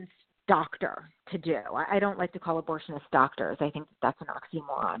licensed doctor to do. I don't like to call abortionists doctors. I think that's an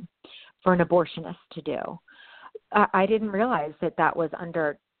oxymoron for an abortionist to do. I didn't realize that was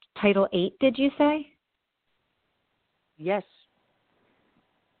under Title 8, did you say? Yes.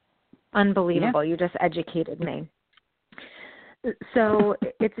 Unbelievable. Yeah. You just educated me. So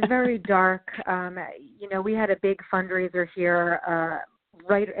it's very dark. We had a big fundraiser here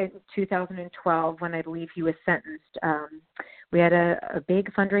right in 2012 when I believe he was sentenced. We had a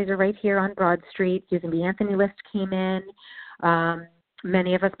big fundraiser right here on Broad Street. Susan B. Anthony list came in.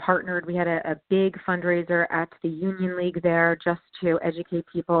 Many of us partnered. We had a big fundraiser at the Union League there just to educate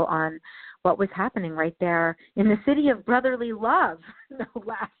people on what was happening right there in the city of brotherly love, no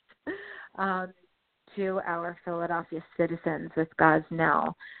less, to our Philadelphia citizens with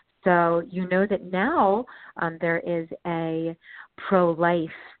Gosnell. So you know that now there is a pro-life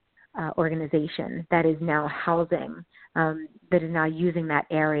organization that is now housing, that is now using that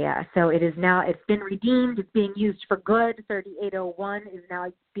area. So it's been redeemed. It's being used for good. 3801 is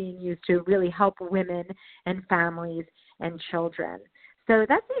now being used to really help women and families and children. So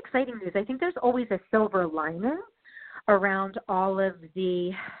that's the exciting news. I think there's always a silver lining around all of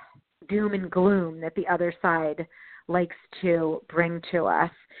the doom and gloom that the other side likes to bring to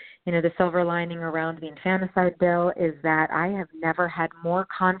us. The silver lining around the infanticide bill is that I have never had more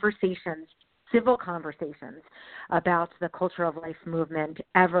conversations, civil conversations, about the culture of life movement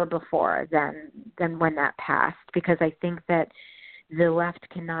ever before than when that passed, because I think that the left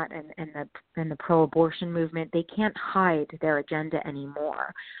cannot, and the pro-abortion movement, they can't hide their agenda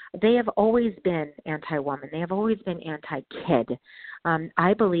anymore. They have always been anti-woman. They have always been anti-kid.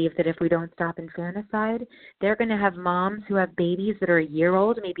 I believe that if we don't stop infanticide, they're going to have moms who have babies that are a year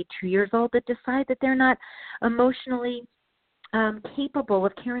old, maybe 2 years old, that decide that they're not emotionally capable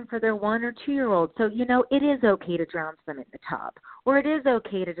of caring for their 1 or 2 year old. So, it is okay to drown them in the tub, or it is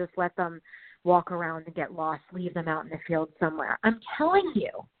okay to just let them walk around and get lost, leave them out in the field somewhere. I'm telling you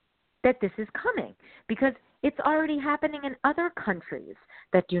that this is coming because it's already happening in other countries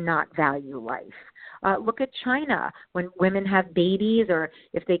that do not value life. Look at China. When women have babies, or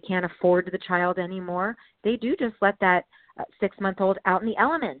if they can't afford the child anymore, they do just let that 6-month-old out in the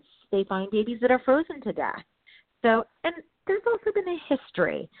elements. They find babies that are frozen to death. So, and there's also been a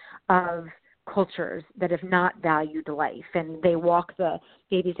history of cultures that have not valued life, and they walk the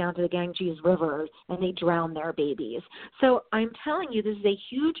babies down to the Ganges River and they drown their babies. So I'm telling you, this is a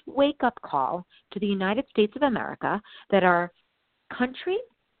huge wake-up call to the United States of America that our country,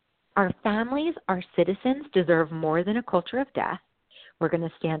 our families, our citizens deserve more than a culture of death. We're going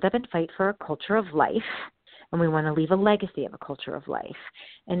to stand up and fight for a culture of life, and we want to leave a legacy of a culture of life.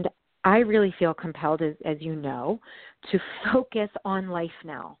 And I really feel compelled, as you know, to focus on life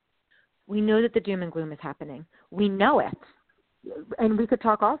now. We know that the doom and gloom is happening. We know it. And we could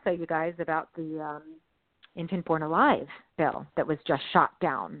talk also, you guys, about the Infant Born Alive bill that was just shot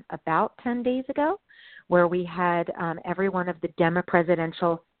down about 10 days ago, where we had every one of the Demo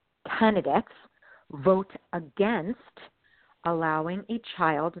presidential candidates vote against allowing a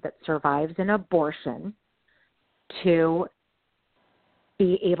child that survives an abortion to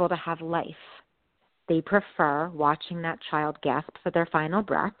be able to have life. They prefer watching that child gasp for their final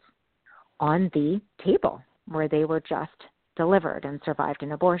breath on the table where they were just delivered and survived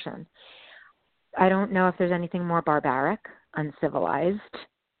an abortion. I don't know if there's anything more barbaric, uncivilized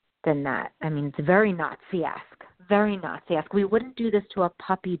than that. I mean, it's very Nazi-esque, very Nazi-esque. We wouldn't do this to a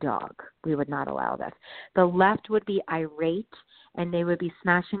puppy dog. We would not allow this. The left would be irate, and they would be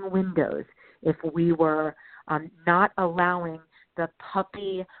smashing windows if we were not allowing the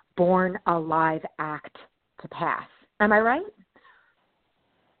Puppy Born Alive Act to pass. Am I right?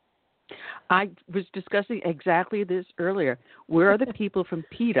 I was discussing exactly this earlier. Where are the people from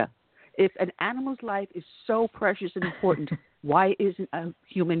PETA? If an animal's life is so precious and important, why isn't a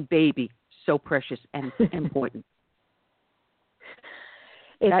human baby so precious and important?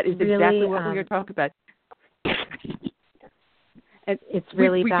 That is really, exactly what we're talking about. And it's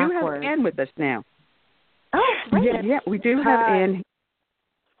really we do have Ann with us now. Oh, great. Yeah, we do have Ann.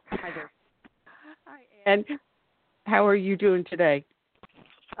 Hi there. Hi, Ann. How are you doing today?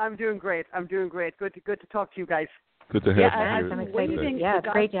 I'm doing great. Good to talk to you guys. Good to have you here. I'm excited. Yeah, it's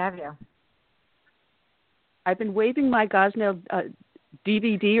great to have you. I've been waving my Gosnell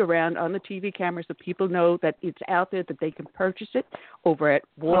DVD around on the TV camera so people know that it's out there, that they can purchase it over at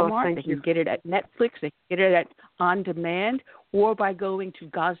Walmart. They can get it at Netflix. They can get it at On Demand, or by going to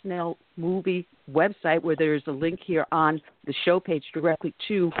Gosnell Movie website, where there's a link here on the show page directly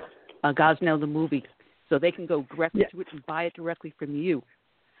to Gosnell the movie. so they can go directly to it and buy it directly from you.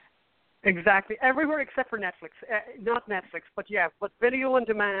 Exactly. Everywhere except for Netflix. Not Netflix, but video on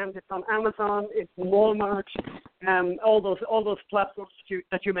demand. It's on Amazon. It's in Walmart. All those platforms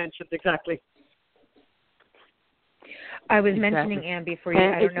that you mentioned. Exactly. I was mentioning, Anne, before you.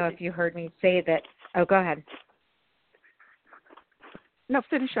 I don't know if you heard me say that. Oh, go ahead. No,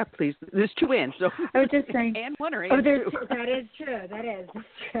 finish up, please. There's two Anns. So I was just saying. Anne one or Anne two? That is true. That's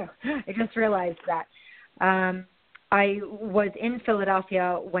true. I just realized that. I was in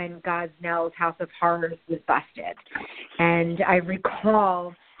Philadelphia when Gosnell's House of Horrors was busted, and I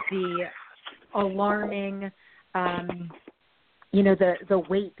recall the alarming, the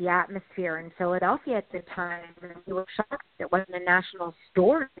weight, the atmosphere in Philadelphia at the time. And we were shocked it wasn't a national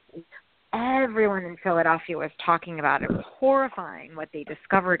story. Everyone in Philadelphia was talking about it. It was horrifying what they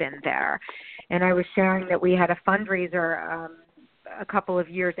discovered in there. And I was sharing that we had a fundraiser a couple of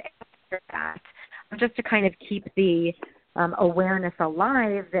years after that, just to kind of keep the awareness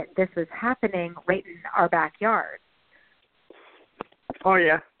alive that this was happening right in our backyard. Oh,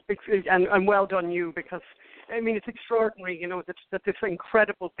 yeah. And well done you, because, I mean, it's extraordinary, that this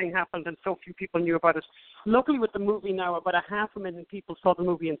incredible thing happened and so few people knew about it. Luckily with the movie now, about 500,000 people saw the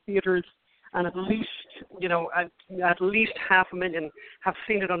movie in theaters, and at least 500,000 have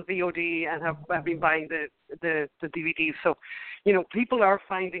seen it on VOD and have been buying the DVDs. So, people are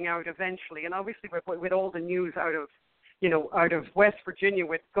finding out eventually, and obviously with all the news out of West Virginia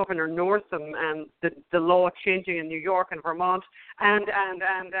with Governor Northam and the law changing in New York and Vermont, and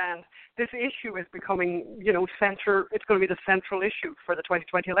this issue is becoming, it's going to be the central issue for the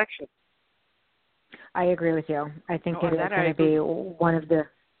 2020 election. I agree with you. I think it is going to be one of the.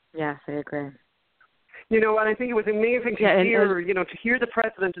 Yes, I agree. And I think it was amazing to hear the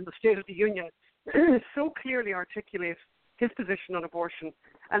president in the State of the Union so clearly articulate his position on abortion.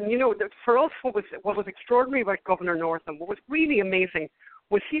 And for us, what was extraordinary about Governor Northam, what was really amazing,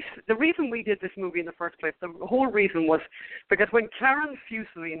 was the reason we did this movie in the first place. The whole reason was because when Karen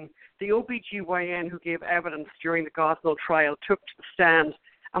Fuselian, the OBGYN who gave evidence during the Gosnell trial, took to the stand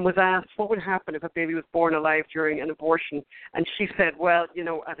and was asked what would happen if a baby was born alive during an abortion. And she said, well,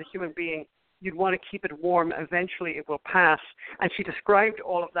 as a human being, you'd want to keep it warm. Eventually it will pass. And she described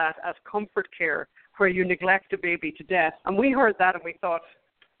all of that as comfort care, where you neglect a baby to death. And we heard that and we thought,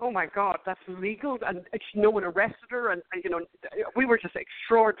 oh, my God, that's legal. And no one arrested her. And we were just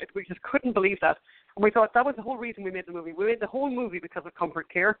extraordinary. We just couldn't believe that. And we thought that was the whole reason we made the movie. We made the whole movie because of comfort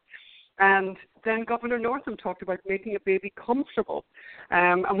care. And then Governor Northam talked about making a baby comfortable.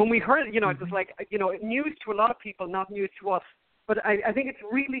 And when we heard it, it was like, news to a lot of people, not news to us. But I think it's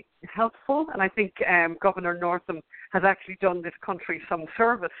really helpful. And I think Governor Northam has actually done this country some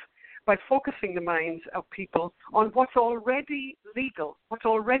service by focusing the minds of people on what's already legal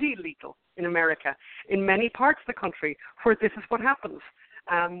in America, in many parts of the country, where this is what happens.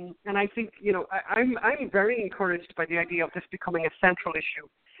 And I think, I'm very encouraged by the idea of this becoming a central issue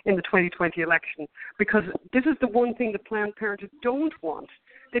in the 2020 election, because this is the one thing that Planned Parenthood don't want.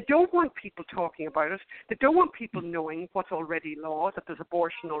 They don't want people talking about it. They don't want people knowing what's already law, that there's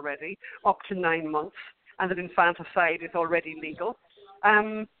abortion already up to 9 months, and that infanticide is already legal.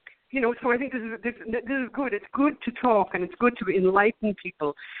 So I think this is good. It's good to talk, and it's good to enlighten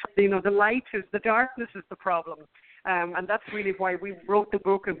people. The darkness is the problem. And that's really why we wrote the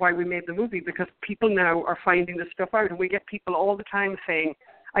book and why we made the movie, because people now are finding this stuff out. And we get people all the time saying,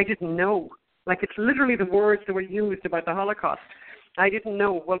 I didn't know. Like, it's literally the words that were used about the Holocaust. I didn't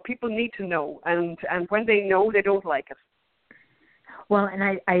know. Well, people need to know. And when they know, they don't like it. Well,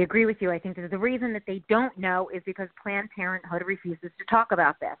 and I agree with you. I think that the reason that they don't know is because Planned Parenthood refuses to talk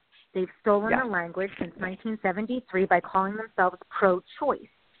about this. They've stolen the language since 1973 by calling themselves pro-choice.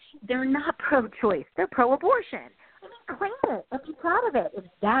 They're not pro-choice. They're pro-abortion. I mean, claim it and be proud of it if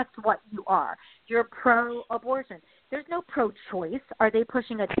that's what you are. You're pro-abortion. There's no pro-choice. Are they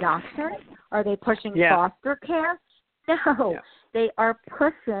pushing adoption? Are they pushing foster care? No. They are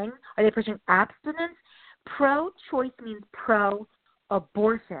pushing, are they pushing abstinence? Pro-choice means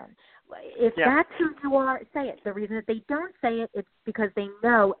pro-abortion. If that's who you are, say it. The reason that they don't say it is because they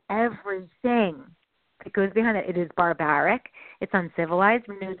know everything that goes behind it. It is barbaric. It's uncivilized.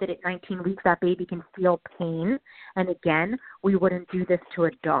 We know that at 19 weeks that baby can feel pain. And again, we wouldn't do this to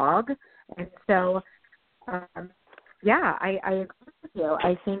a dog. And so, I agree with you.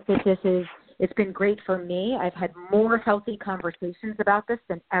 I think that it's been great for me. I've had more healthy conversations about this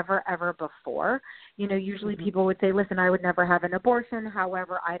than ever before. Usually people would say, listen, I would never have an abortion.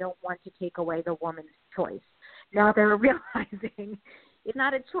 However, I don't want to take away the woman's choice. Now they're realizing it's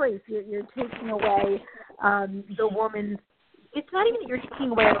not a choice. You're taking away the woman's it's not even that you're taking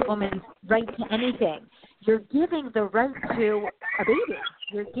away a woman's right to anything. You're giving the right to a baby.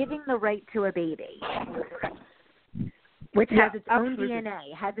 You're giving the right to a baby, which has its own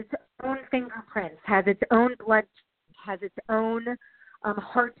DNA, has its own fingerprints, has its own blood, has its own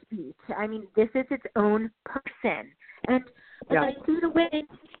heartbeat. I mean, this is its own person. And I see the way you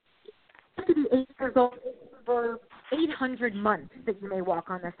have to be 8 years old for 800 months that you may walk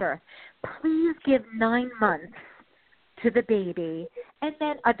on this earth. Please give 9 months to the baby. And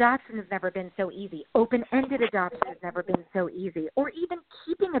then adoption has never been so easy. Open-ended adoption has never been so easy. Or even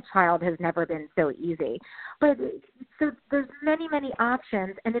keeping a child has never been so easy. But so there's many, many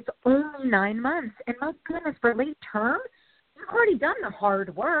options, and it's only 9 months. And my goodness, for late term, you've already done the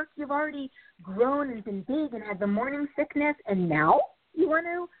hard work. You've already grown and been big and had the morning sickness, and now you want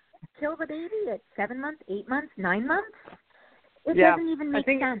to kill the baby at 7 months, 8 months, 9 months? It doesn't even make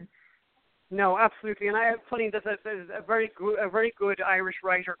sense. No, absolutely. And funny, there's a very good Irish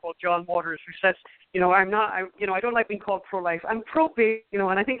writer called John Waters who says, I don't like being called pro-life. I'm pro-baby,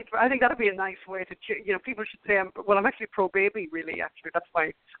 and I think that'd be a nice way to, people should say, I'm actually pro-baby, really, actually. That's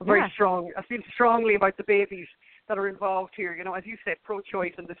why I'm very strong. I feel strongly about the babies that are involved here. As you said,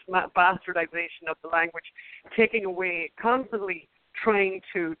 pro-choice and this bastardization of the language, taking away, constantly trying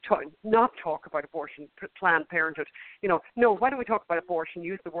to not talk about abortion, Planned Parenthood. No, why don't we talk about abortion,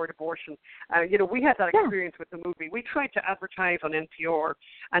 use the word abortion? We had that experience with the movie. We tried to advertise on NPR,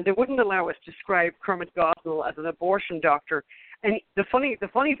 and they wouldn't allow us to describe Kermit Gosnell as an abortion doctor. And the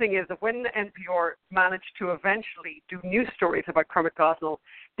funny thing is that when the NPR managed to eventually do news stories about Kermit Gosnell,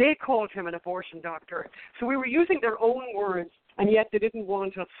 they called him an abortion doctor. So we were using their own words, and yet they didn't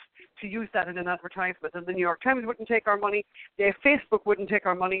want us to use that in an advertisement. And the New York Times wouldn't take our money. Facebook wouldn't take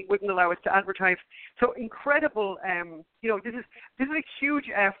our money, wouldn't allow us to advertise. So incredible. This is a huge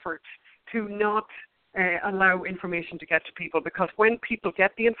effort to not allow information to get to people, because when people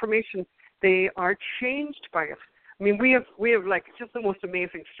get the information, they are changed by it. I mean, we have like just the most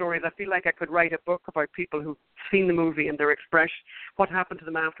amazing stories. I feel like I could write a book about people who've seen the movie and their expression, what happened to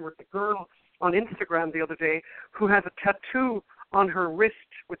them afterwards. The girl on Instagram the other day who has a tattoo on her wrist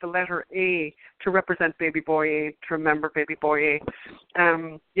with the letter A to represent baby boy A, to remember baby boy A.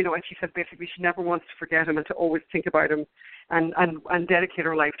 And she said basically she never wants to forget him and to always think about him and dedicate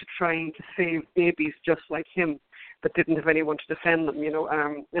her life to trying to save babies just like him that didn't have anyone to defend them,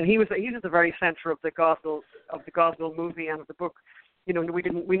 and he's at the very center of the Gosnell movie and of the book.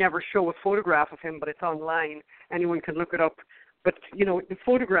 We never show a photograph of him, but it's online. Anyone can look it up. But the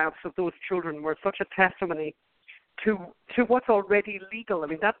photographs of those children were such a testimony to what's already legal. I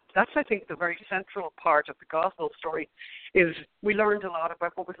mean, that's I think the very central part of the Gosnell story, is we learned a lot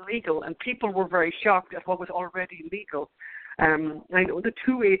about what was legal, and people were very shocked at what was already legal. I know the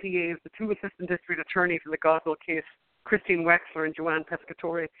two ADAs, the two assistant district attorneys in the Gosnell case, Christine Wexler and Joanne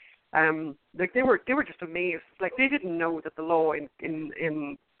Pescatore, they were just amazed. Like, they didn't know that the law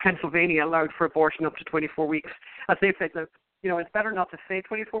in Pennsylvania allowed for abortion up to 24 weeks. As they said, it's better not to say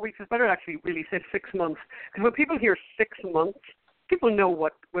 24 weeks. It's better to actually really say 6 months. Because when people hear 6 months, people know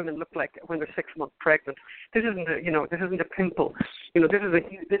what women look like when they're 6 months pregnant. This isn't a pimple. This is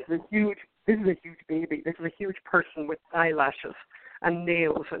a huge baby. This is a huge person with eyelashes and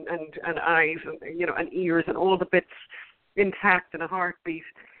nails and eyes and ears and all the bits intact and a heartbeat.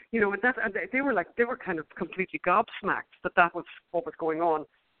 And they were kind of completely gobsmacked that was what was going on.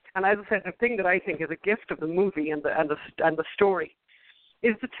 And as I said, the thing that I think is a gift of the movie and the story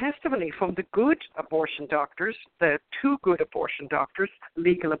is the testimony from the good abortion doctors, the two good abortion doctors,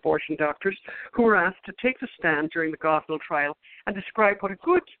 legal abortion doctors, who were asked to take the stand during the Gosnell trial and describe what a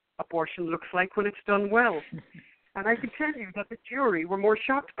good abortion looks like when it's done well. And I can tell you that the jury were more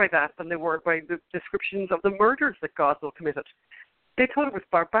shocked by that than they were by the descriptions of the murders that Gosnell committed. They thought it was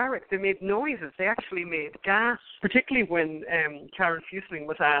barbaric. They made noises. They actually made gas, particularly when Karen Fusling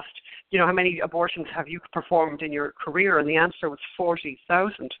was asked, how many abortions have you performed in your career? And the answer was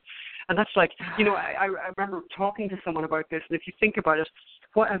 40,000. And that's like, I remember talking to someone about this, and if you think about it,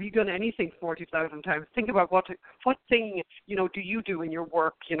 what have you done anything 40,000 times? Think about what thing, do you do in your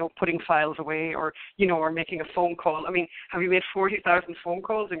work, putting files away or making a phone call. I mean, have you made 40,000 phone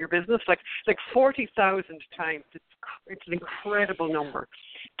calls in your business? Like 40,000 times. It's an incredible number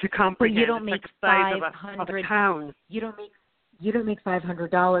to comprehend. But you don't make the size of a town. You don't make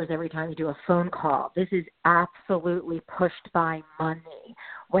 $500 every time you do a phone call. This is absolutely pushed by money.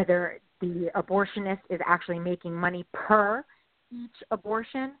 Whether the abortionist is actually making money per each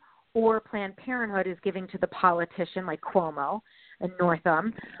abortion, or Planned Parenthood is giving to the politician like Cuomo and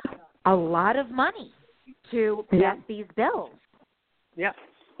Northam a lot of money to get these bills. Yeah.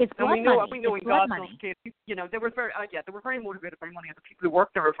 It's blood we know money. we know it's in blood Gosnell's money. case, they were very motivated by money, and the people who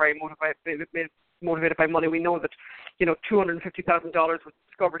worked there were very motivated by money. We know that $250,000 was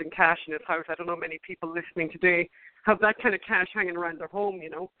discovered in cash in his house. I don't know many people listening today have that kind of cash hanging around their home.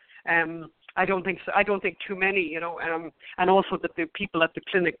 I don't think so. I don't think too many. And also that the people at the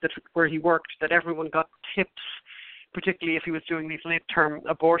clinic where he worked, that everyone got tips. Particularly if he was doing these late-term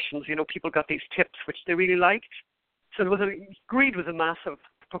abortions, people got these tips which they really liked. So greed was a massive,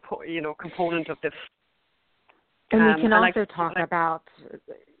 component of this. And we can also talk about,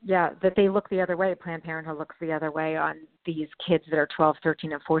 that they look the other way. Planned Parenthood looks the other way on these kids that are 12,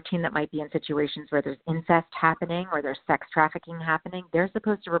 13, and 14 that might be in situations where there's incest happening or there's sex trafficking happening. They're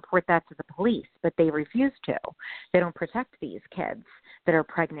supposed to report that to the police, but they refuse to. They don't protect these kids that are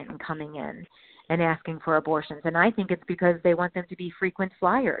pregnant and coming in and asking for abortions. And I think it's because they want them to be frequent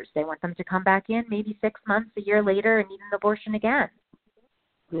flyers. They want them to come back in maybe 6 months, a year later, and need an abortion again.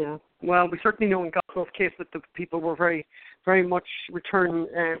 Yeah. Well, we certainly know in Gosnell's case that the people were very, very much return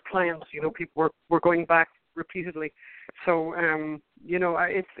clients. People were going back repeatedly. So,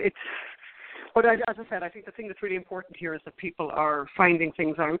 it's. But as I said, I think the thing that's really important here is that people are finding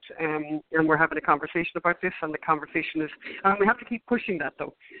things out, and we're having a conversation about this, and the conversation is, and we have to keep pushing that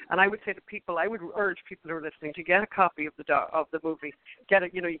though. And I would say to people, I would urge people who are listening to get a copy of the movie. Get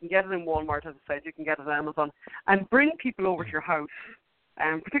it, you can get it in Walmart, as I said, you can get it on Amazon, and bring people over to your house.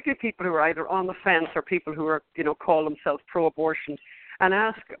 Particularly people who are either on the fence or people who are, call themselves pro-abortion, and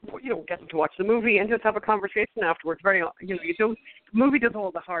ask, get them to watch the movie and just have a conversation afterwards. The movie does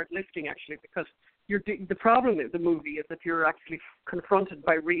all the hard lifting actually, because the problem with the movie is that you're actually confronted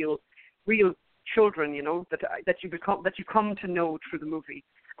by real children, that you come to know through the movie,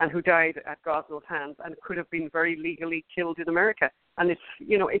 and who died at Gosnell's hands and could have been very legally killed in America. And it's,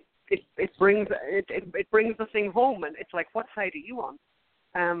 it brings the thing home, and it's like, what side are you on?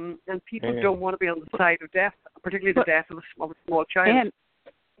 And people don't want to be on the side of death, particularly the death of a small child.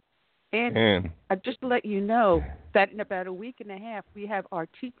 And just to let you know that in about a week and a half, we have our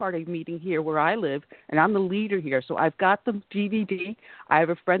Tea Party meeting here where I live, and I'm the leader here. So I've got the DVD. I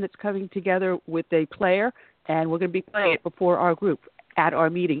have a friend that's coming together with a player, and we're going to be playing it before our group at our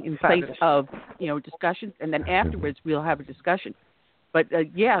meeting in place of, discussions. And then afterwards, we'll have a discussion. But,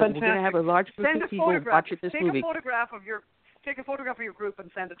 Fantastic. We're going to have a large group of people watching this movie. Take a photograph of your group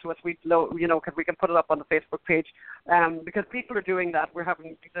and send it to us. We can put it up on the Facebook page, because people are doing that. We're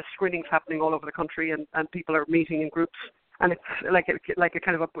having the screenings happening all over the country, and people are meeting in groups, and it's like a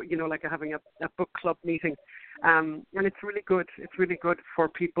kind of having a book club meeting, and it's really good. It's really good for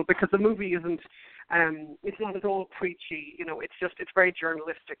people because the movie isn't, it's not at all preachy. It's very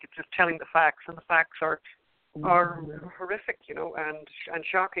journalistic. It's just telling the facts, and the facts are horrific, and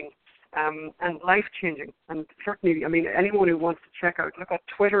shocking. And life-changing. And certainly, anyone who wants to look at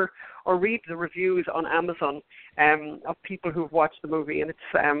Twitter or read the reviews on Amazon of people who've watched the movie. And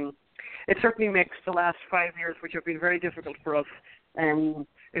it certainly makes the last 5 years, which have been very difficult for us,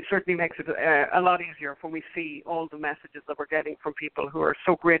 it certainly makes it a lot easier when we see all the messages that we're getting from people who are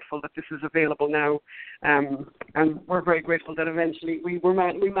so grateful that this is available now. And we're very grateful that eventually we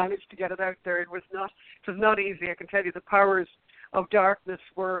managed to get it out there. It was not easy. I can tell you the powers of darkness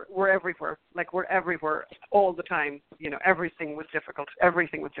were everywhere. Like, we're everywhere all the time. Everything was difficult.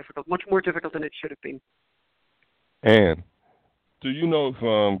 Much more difficult than it should have been. And do you know if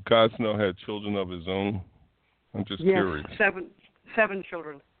Gosnell had children of his own? I'm just curious. 7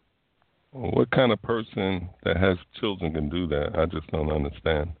 children. Well, what kind of person that has children can do that? I just don't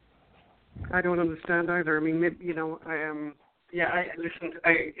understand. I don't understand either. It's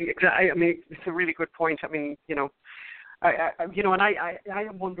a really good point. I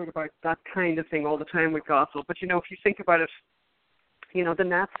have wondered about that kind of thing all the time with Gosnell. But, if you think about it, the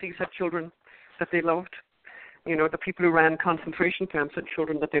Nazis had children that they loved. The people who ran concentration camps had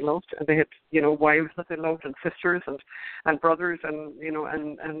children that they loved, and they had, wives that they loved, and sisters and brothers,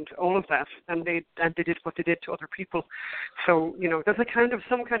 and all of that. And they did what they did to other people. So, there's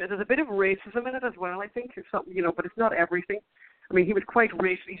a bit of racism in it as well, I think. But it's not everything. He was quite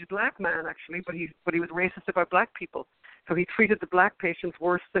racist. He's a black man, actually, but he was racist about black people. So he treated the black patients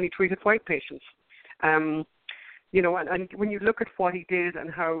worse than he treated white patients. And when you look at what he did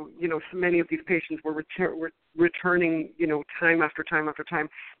and how, so many of these patients were returning, time after time after time,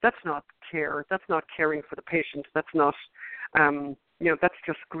 that's not care. That's not caring for the patients. That's not, that's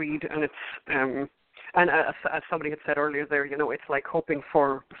just greed. And it's, and as somebody had said earlier there, it's like hoping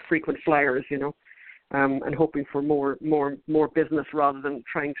for frequent flyers, and hoping for more business rather than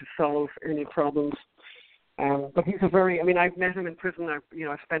trying to solve any problems. But he's a very, I mean, I've met him in prison.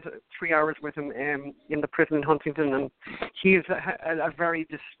 I spent 3 hours with him in the prison in Huntington, and he is a very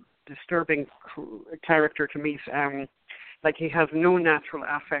disturbing character to meet. Like, he has no natural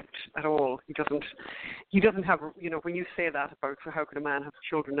affect at all. He doesn't have, when you say that about how could a man have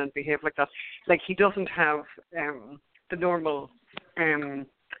children and behave like that, like, he doesn't have the normal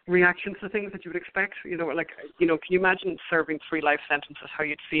reactions to things that you would expect. Can you imagine serving 3 life sentences, how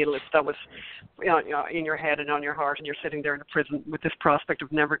you'd feel if that was in your head and on your heart, and you're sitting there in a prison with this prospect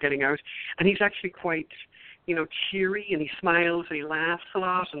of never getting out. And he's actually quite, cheery, and he smiles and he laughs a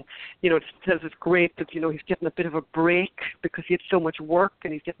lot, and it says it's great that he's getting a bit of a break because he had so much work,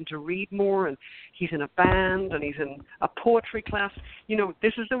 and he's getting to read more, and he's in a band, and he's in a poetry class.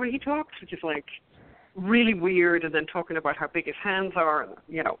 This is the way he talks, which is like really weird, and then talking about how big his hands are, and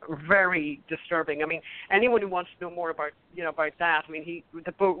very disturbing. I mean, anyone who wants to know more about about that, I mean,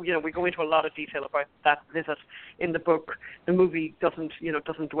 the book, we go into a lot of detail about that visit in the book. The movie doesn't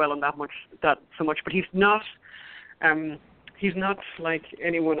dwell on that so much, but he's not like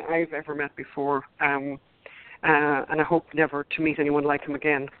anyone I've ever met before, and I hope never to meet anyone like him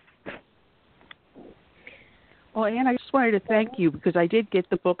again. Oh, Anne, I just wanted to thank you because I did get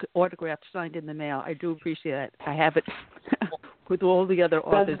the book autographed, signed in the mail. I do appreciate it. I have it with all the other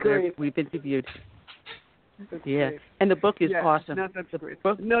authors that we've interviewed. That's yeah, great. And the book is awesome. No, that's great.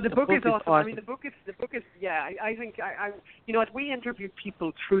 The book is awesome. I mean, the book is. Yeah, I think as we interviewed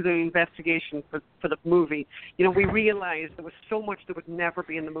people through the investigation for the movie, we realized there was so much that would never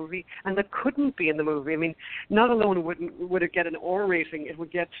be in the movie, and that couldn't be in the movie. I mean, not alone would it get an R rating, it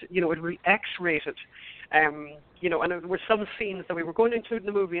would get, it would be X rated. And there were some scenes that we were going to include in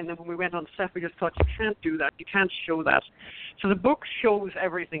the movie, and then when we went on set, we just thought, you can't do that, you can't show that. So the book shows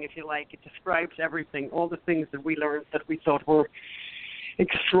everything, if you like. It describes everything, all the things that we learned that we thought were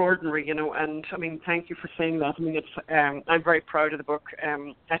extraordinary, and I mean, thank you for saying that. I mean, it's I'm very proud of the book.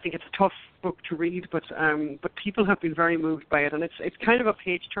 I think it's a tough book to read, but people have been very moved by it, and it's kind of a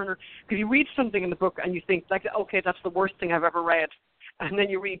page turner, because you read something in the book and you think, like, okay, that's the worst thing I've ever read. And then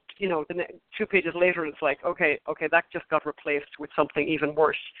you read, the 2 pages later, and it's like, okay, that just got replaced with something even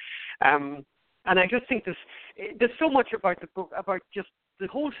worse. And I just think there's so much about the book, about just the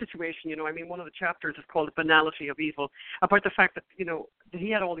whole situation. I mean, one of the chapters is called "The Banality of Evil," about the fact that, that he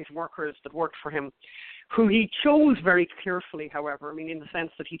had all these workers that worked for him, who he chose very carefully, however. I mean, in the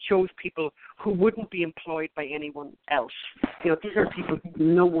sense that he chose people who wouldn't be employed by anyone else. These are people who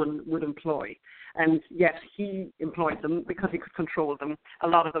no one would employ. And yet he employed them because he could control them. A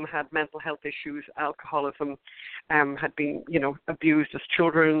lot of them had mental health issues, alcoholism, had been, abused as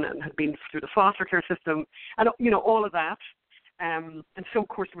children, and had been through the foster care system, and, all of that. And so, of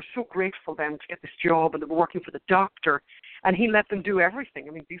course, they were so grateful then to get this job, and they were working for the doctor, and he let them do everything.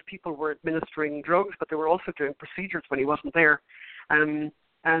 I mean, these people were administering drugs, but they were also doing procedures when he wasn't there.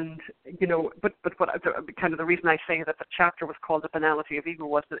 But what kind of the reason I say that the chapter was called "The Banality of Evil"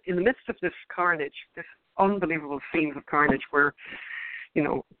 was that in the midst of this carnage, this unbelievable scenes of carnage, where,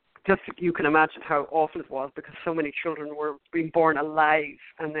 just you can imagine how awful it was, because so many children were being born alive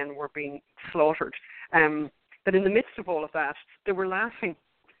and then were being slaughtered. That in the midst of all of that, they were laughing.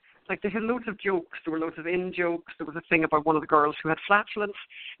 Like, they had loads of jokes. There were loads of in-jokes. There was a thing about one of the girls who had flatulence.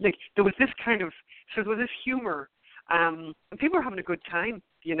 Like, there was this so there was this humor. And people were having a good time,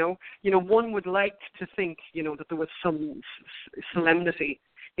 One would like to think, that there was some solemnity,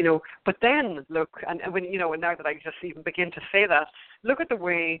 But then, look, and when, and now that I just even begin to say that, look at the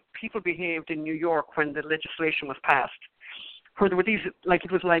way people behaved in New York when the legislation was passed, where there were these, like,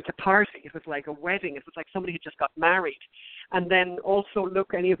 it was like a party, it was like a wedding, it was like somebody had just got married. And then also,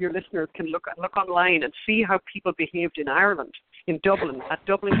 look, any of your listeners can look online and see how people behaved in Ireland, in Dublin, at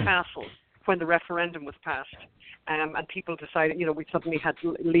Dublin Castle, when the referendum was passed. And people decided, we suddenly had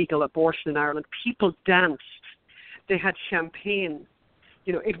legal abortion in Ireland. People danced. They had champagne.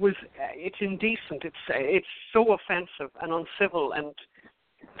 It's indecent. It's so offensive and uncivil and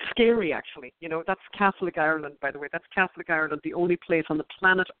scary, actually. That's Catholic Ireland, by the way. That's Catholic Ireland, the only place on the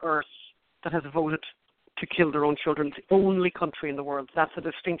planet Earth that has voted to kill their own children. It's the only country in the world. That's a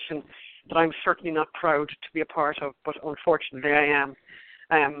distinction that I'm certainly not proud to be a part of, but unfortunately I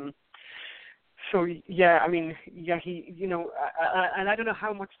am. So, yeah, I mean, yeah, he, and I don't know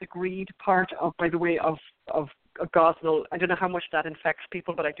how much the greed part of, by the way, of Gosnell, I don't know how much that infects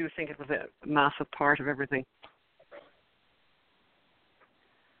people, but I do think it was a massive part of everything.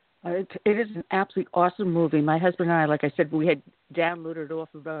 It is an absolutely awesome movie. My husband and I, like I said, we had downloaded off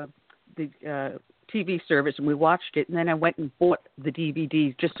of the TV service, and we watched it, and then I went and bought the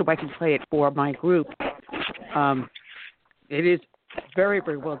DVDs just so I could play it for my group. It is very,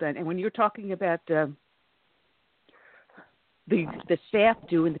 very well done. And when you're talking about the staff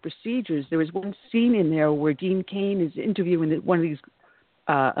doing the procedures. There was one scene in there where Dean Cain is interviewing one of these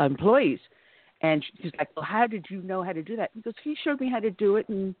employees, and she's like, "Well, how did you know how to do that?" He goes, "He showed me how to do it,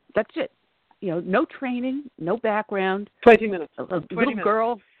 and that's it. No training, no background. 20 minutes. A little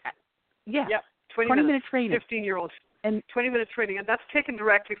girl. Yeah. 20 minute training. 15-year-old. And 20-minute training, and that's taken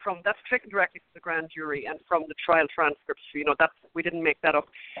directly from the grand jury and from the trial transcripts. We didn't make that up.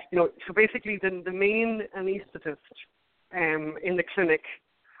 So basically, the main anaesthetist in the clinic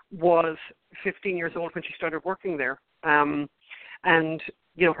was 15 years old when she started working there, and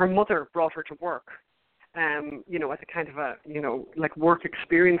her mother brought her to work, as a kind of a like work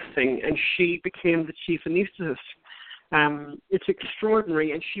experience thing, and she became the chief anaesthetist. It's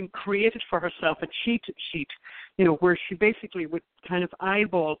extraordinary, and she created for herself a cheat sheet, where she basically would kind of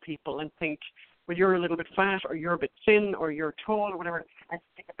eyeball people and think, well, you're a little bit fat, or you're a bit thin, or you're tall, or whatever, and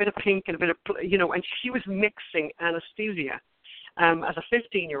a bit of pink and a bit of, and she was mixing anesthesia as a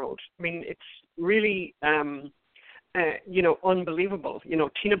 15-year-old. I mean, it's really, unbelievable.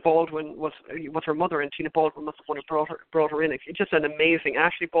 Tina Baldwin was her mother, and Tina Baldwin must have brought her in. It's just an amazing.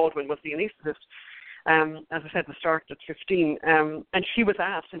 Ashley Baldwin was the anaesthetist. As I said, the start at 15, and she was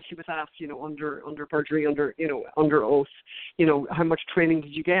asked, under perjury, under oath, how much training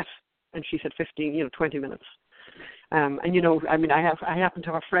did you get? And she said 15, 20 minutes. I happen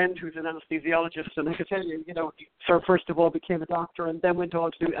to have a friend who's an anesthesiologist, and I could tell you, sir, first of all became a doctor and then went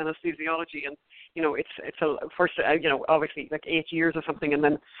on to do anesthesiology, and obviously like 8 years or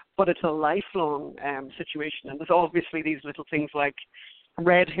something, but it's a lifelong situation, and there's obviously these little things like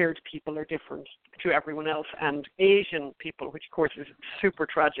red-haired people are different to everyone else, and Asian people, which of course is super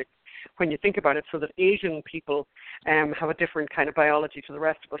tragic when you think about it, so that Asian people have a different kind of biology to the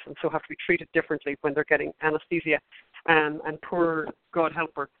rest of us, and so have to be treated differently when they're getting anesthesia. And poor, God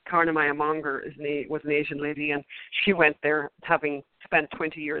help her, Karnamaya Monger was an Asian lady, and she went there having spent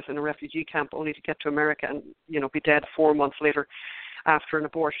 20 years in a refugee camp only to get to America and, be dead 4 months later after an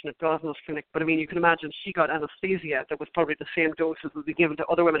abortion at Gosnell's clinic. But I mean, you can imagine she got anesthesia that was probably the same dose as would be given to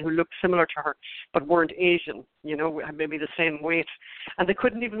other women who looked similar to her but weren't Asian, maybe the same weight. And they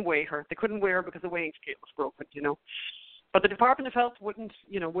couldn't even weigh her. They couldn't weigh her because the weighing scale was broken, But the Department of Health wouldn't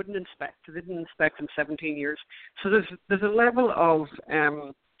inspect. They didn't inspect in 17 years. So there's a level of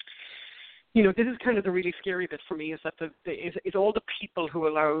this is kind of the really scary bit for me, is that is all the people who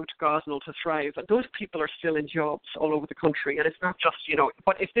allowed Gosnell to thrive, and those people are still in jobs all over the country, and it's not just,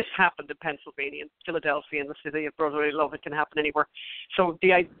 but if this happened in Pennsylvania, in Philadelphia, in the city of brotherly love, it can happen anywhere. So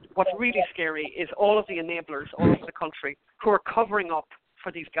what's really scary is all of the enablers all over the country who are covering up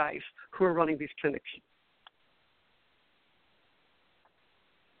for these guys who are running these clinics.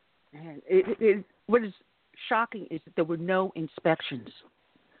 And what is shocking is that there were no inspections.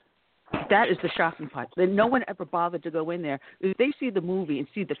 That is the shocking part. That no one ever bothered to go in there. If they see the movie and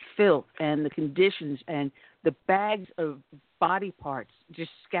see the filth and the conditions and the bags of body parts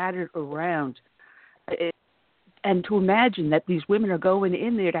just scattered around, and to imagine that these women are going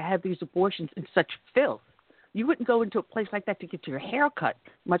in there to have these abortions in such filth. You wouldn't go into a place like that to get your hair cut,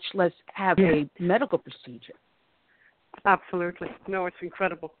 much less have a medical procedure. Absolutely. No, it's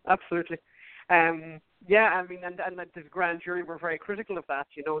incredible. Absolutely. And the grand jury were very critical of that.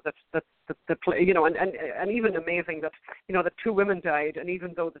 And even amazing that that 2 women died, and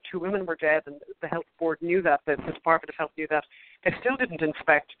even though the 2 women were dead, and the health board knew that, the Department of Health knew that, they still didn't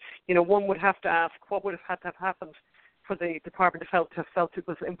inspect. One would have to ask what would have had to have happened for the Department of Health to have felt it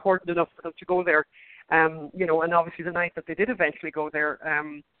was important enough for them to go there. And obviously the night that they did eventually go there.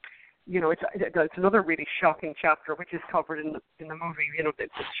 It's another really shocking chapter, which is covered in the movie. The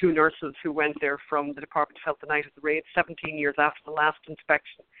 2 nurses who went there from the Department of Health the night of the raid, 17 years after the last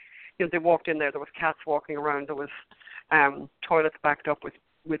inspection. They walked in there. There was cats walking around. There was toilets backed up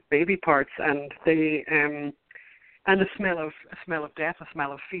with baby parts, and a smell of death, a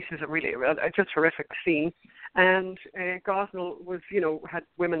smell of feces. It's a horrific scene. And Gosnell was, had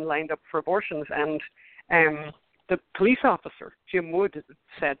women lined up for abortions, and the police officer, Jim Wood,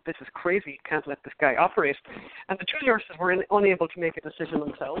 said, "This is crazy, you can't let this guy operate." And the 2 nurses were unable to make a decision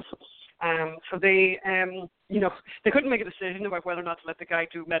themselves. So they couldn't make a decision about whether or not to let the guy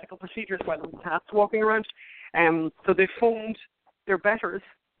do medical procedures while there were cats walking around. So they phoned their betters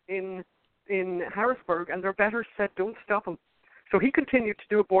in Harrisburg, and their betters said, "Don't stop him." So he continued to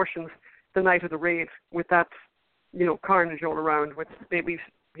do abortions the night of the raid with that, carnage all around, with babies,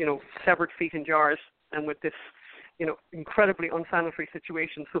 severed feet in jars, and with this, incredibly unsanitary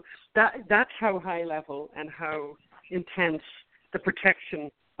situation. So that's how high level and how intense the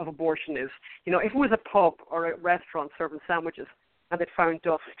protection of abortion is. If it was a pub or a restaurant serving sandwiches and it found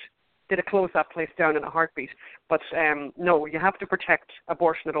dust, they'd have closed that place down in a heartbeat. But no, you have to protect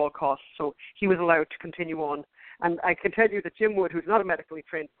abortion at all costs. So he was allowed to continue on. And I can tell you that Jim Wood, who's not a medically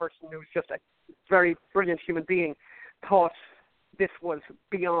trained person, who's just a very brilliant human being, thought this was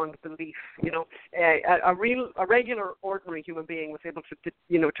beyond belief. A regular, ordinary human being was able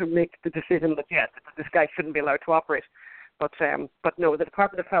to make the decision that yes, this guy shouldn't be allowed to operate. But no, the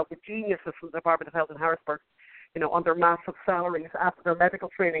Department of Health, the geniuses from the Department of Health in Harrisburg, on their massive salaries after their medical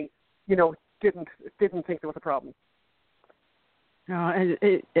training, didn't think there was a problem. No,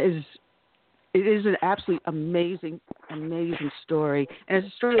 it is an absolutely amazing story. And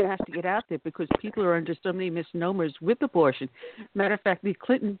it's a story that has to get out there because people are under so many misnomers with abortion. Matter of fact, the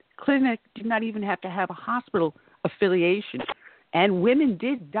Clinton Clinic did not even have to have a hospital affiliation. And women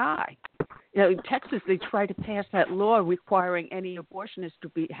did die. In Texas, they tried to pass that law requiring any abortionist to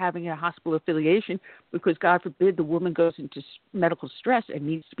be having a hospital affiliation because, God forbid, the woman goes into medical stress and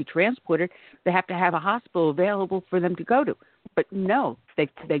needs to be transported. They have to have a hospital available for them to go to. But no, they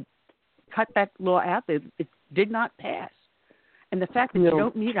cut that law out. It did not pass. And the fact that you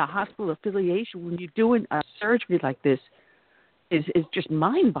don't need a hospital affiliation when you're doing a surgery like this is just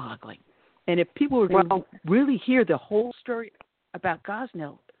mind-boggling. And if people were to really hear the whole story about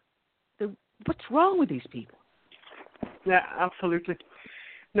Gosnell, what's wrong with these people? Yeah, absolutely.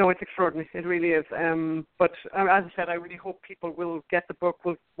 No, it's extraordinary. It really is. But as I said, I really hope people will get the book,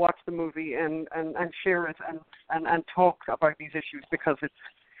 will watch the movie, and share it and talk about these issues because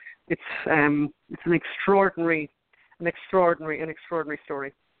it's an extraordinary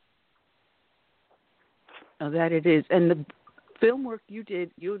story. Oh, that it is. And the film work you did,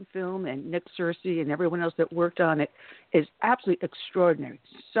 you and Film and Nick Searcy and everyone else that worked on it is absolutely extraordinary.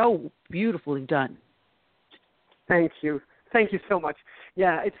 So beautifully done. Thank you so much.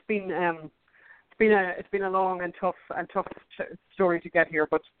 Yeah, it's been a long and tough story to get here,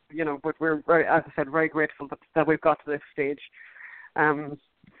 but we're very, as I said, very grateful that we've got to this stage.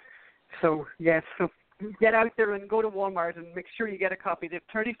 So get out there and go to Walmart and make sure you get a copy. They have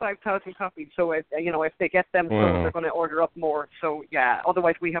 35,000 copies, so if they get them, so they're going to order up more. So yeah,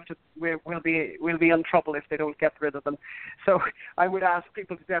 otherwise we'll be in trouble if they don't get rid of them. So I would ask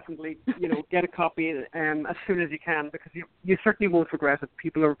people to definitely get a copy as soon as you can because you certainly won't regret it.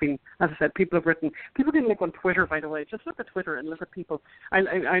 People have written. People can look on Twitter, by the way. Just look at Twitter and look at people.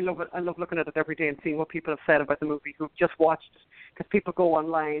 I love it. I love looking at it every day and seeing what people have said about the movie who've just watched it because people go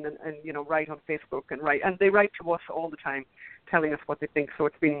online and write on Facebook and they write to us all the time, telling us what they think. So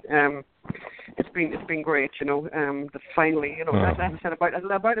it's been great, that finally, as I said, about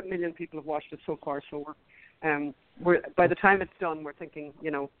 1 million people have watched it so far. So we're by the time it's done, we're thinking,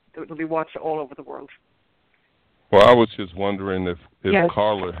 it'll be watched all over the world. Well, I was just wondering if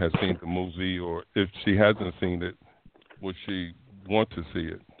Carla has seen the movie, or if she hasn't seen it, would she want to see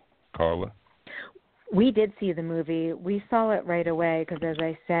it, Carla? We did see the movie. We saw it right away because, as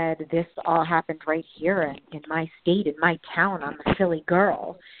I said, this all happened right here in my state, in my town. I'm a Philly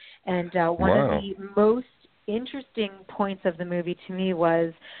girl. And one of the most interesting points of the movie to me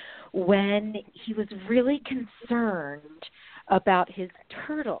was when he was really concerned about his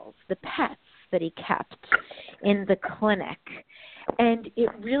turtles, the pets that he kept in the clinic. And it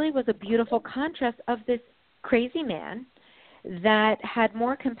really was a beautiful contrast of this crazy man that had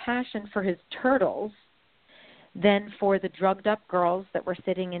more compassion for his turtles than for the drugged up girls that were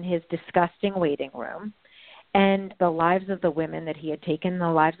sitting in his disgusting waiting room and the lives of the women that he had taken, the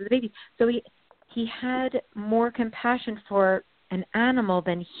lives of the babies. So he had more compassion for an animal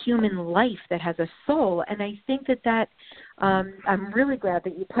than human life that has a soul. And I think that I'm really glad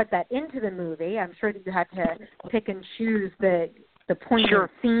that you put that into the movie. I'm sure that you had to pick and choose the poignant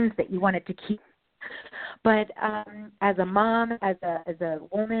scenes that you wanted to keep. But as a mom, as a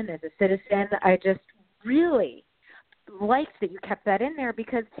woman, as a citizen, I just really liked that you kept that in there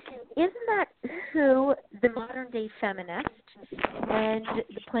because isn't that who the modern day feminist and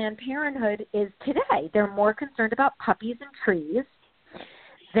the Planned Parenthood is today? They're more concerned about puppies and trees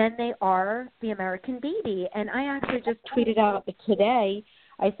than they are the American baby. And I actually just tweeted out today,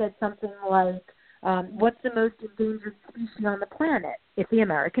 I said something like, what's the most endangered species on the planet? It's the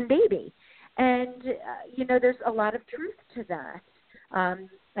American baby. And, there's a lot of truth to that.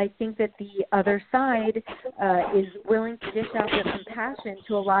 I think that the other side is willing to dish out their compassion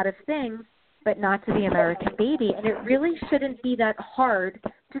to a lot of things, but not to the American baby. And it really shouldn't be that hard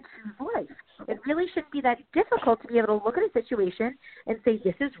to choose life. It really shouldn't be that difficult to be able to look at a situation and say,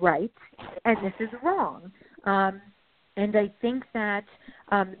 this is right and this is wrong. And I think that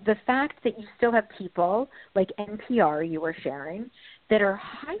the fact that you still have people like NPR you were sharing that are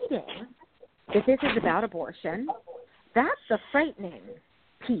hiding that this is about abortion, that's the frightening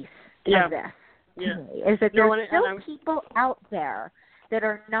piece Yeah. of this to Yeah. me, is that No, there's still people out there that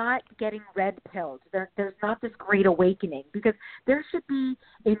are not getting red pilled. There's not this great awakening, because there should be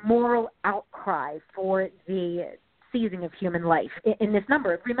a moral outcry for the seizing of human life in this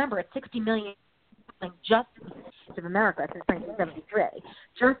number. Remember, it's 60 million just in America since 1973,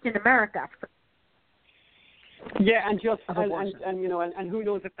 just in America. Yeah, and you know, and who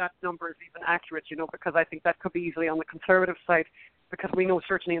knows if that number is even accurate, you know, because I think that could be easily on the conservative side, because we know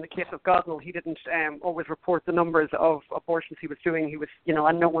certainly in the case of Gosnell, he didn't always report the numbers of abortions he was doing. He was, you know,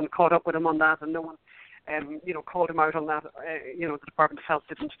 and no one caught up with him on that, and no one, you know, called him out on that. You know, the Department of Health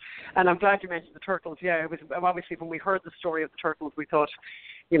didn't. And I'm glad you mentioned the turtles. Yeah, it was obviously when we heard the story of the turtles, we thought,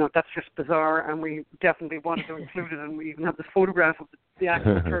 you know, that's just bizarre, and we definitely wanted to include it, and we even have the photograph of the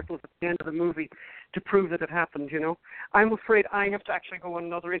actual turtles at the end of the movie to prove that it happened, you know. I'm afraid I have to actually go on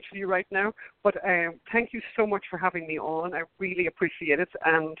another interview right now, but thank you so much for having me on. I really appreciate it,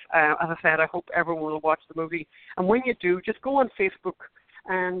 and as I said, I hope everyone will watch the movie. And when you do, just go on Facebook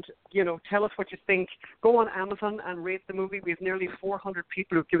and, you know, tell us what you think. Go on Amazon and rate the movie. We have nearly 400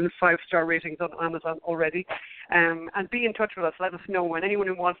 people who've given 5-star ratings on Amazon already. And be in touch with us. Let us know. And anyone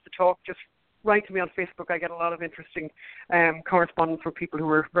who wants to talk, just write to me on Facebook. I get a lot of interesting correspondence from people who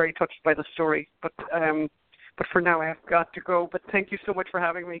are very touched by the story. But for now, I have got to go. But thank you so much for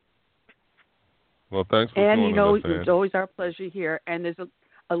having me. Well, thanks for and joining you know, us, it's always our pleasure here. And there's a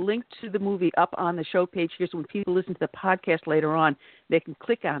link to the movie up on the show page here, so when people listen to the podcast later on, they can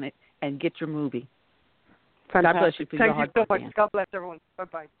click on it and get your movie. Fantastic. God bless you. Thank you so much. God bless everyone.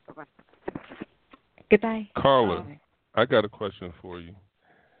 Bye-bye. Bye-bye. Goodbye. Carla, I got a question for you.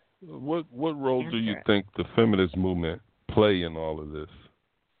 What role do you think the feminist movement play in all of this?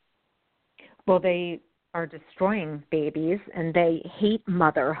 Well, they are destroying babies, and they hate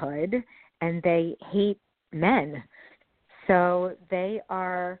motherhood, and they hate men. So they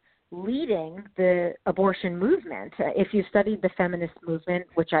are leading the abortion movement. If you studied the feminist movement,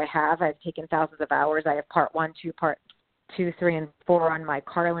 which I have, I've taken thousands of hours. I have part 1, 2, part 2, 3, and 4 on my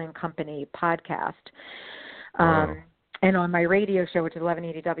Carlin Company podcast. And on my radio show, which is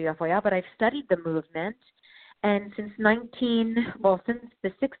 1180 WFYL, but I've studied the movement, and since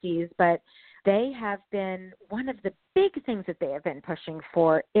the 60s, but they have been, one of the big things that they have been pushing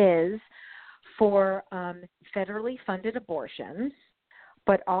for is for federally funded abortions,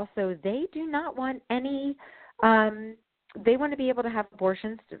 but also they do not want any, they want to be able to have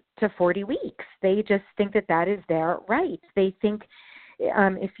abortions to 40 weeks. They just think that is their right. They think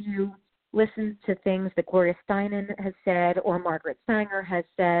if you listen to things that Gloria Steinem has said, or Margaret Sanger has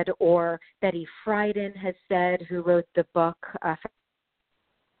said, or Betty Friedan has said, who wrote the book,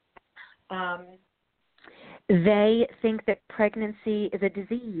 they think that pregnancy is a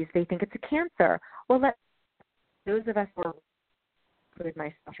disease. They think it's a cancer. Well, those of us who include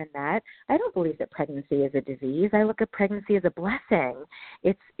myself in that, I don't believe that pregnancy is a disease. I look at pregnancy as a blessing.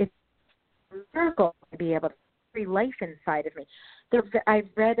 It's a miracle to be able to free life inside of me. I've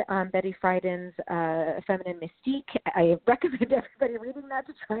read Betty Friedan's Feminine Mystique. I recommend everybody reading that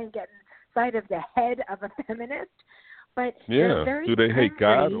to try and get inside of the head of a feminist. But yeah, do they hate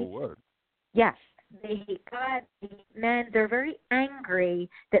God or what? Yes, they hate God, they hate men. They're very angry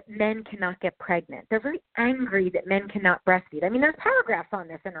that men cannot get pregnant. They're very angry that men cannot breastfeed. I mean, there's paragraphs on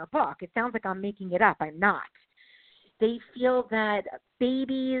this in our book. It sounds like I'm making it up. I'm not. They feel that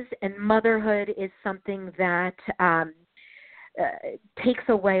babies and motherhood is something that takes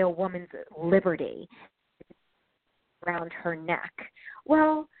away a woman's liberty around her neck.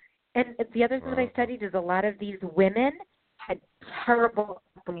 Well, and the other thing that I studied is a lot of these women had terrible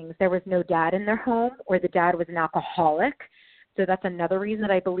upbringings. There was no dad in their home, or the dad was an alcoholic. So that's another reason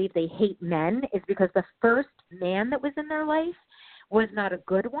that I believe they hate men, is because the first man that was in their life was not a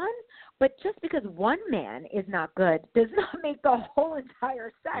good one. But just because one man is not good does not make the whole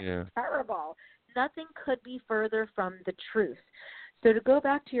entire sex terrible. Nothing could be further from the truth. So to go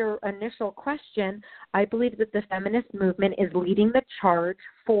back to your initial question, I believe that the feminist movement is leading the charge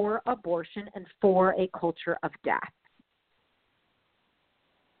for abortion and for a culture of death.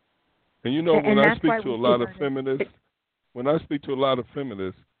 And you know, when I speak to a lot of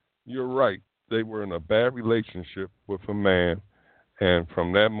feminists, you're right. They were in a bad relationship with a man, and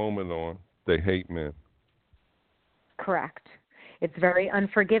from that moment on, they hate men. Correct. It's very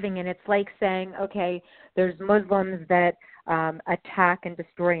unforgiving, and it's like saying, okay, there's Muslims that attack and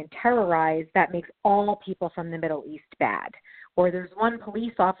destroy and terrorize. That makes all people from the Middle East bad. Or there's one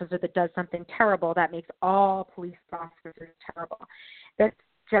police officer that does something terrible. That makes all police officers terrible. That's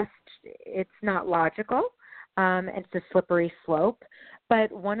just, it's not logical. It's a slippery slope. But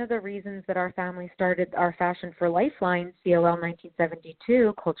one of the reasons that our family started our Fashion for Life line, COL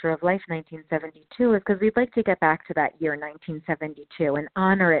 1972, Culture of Life 1972, is because we'd like to get back to that year 1972 and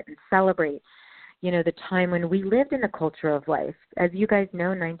honor it and celebrate, the time when we lived in a culture of life. As you guys know,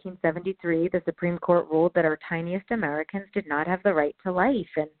 1973, the Supreme Court ruled that our tiniest Americans did not have the right to life.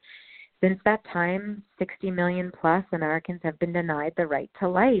 And since that time, 60 million plus Americans have been denied the right to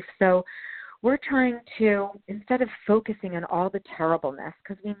life. So we're trying to, instead of focusing on all the terribleness,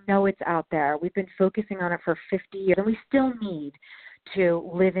 because we know it's out there, we've been focusing on it for 50 years, and we still need to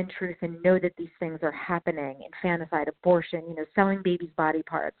live in truth and know that these things are happening, infanticide, abortion, selling babies' body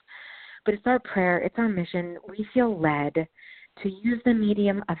parts. But it's our prayer, it's our mission. We feel led to use the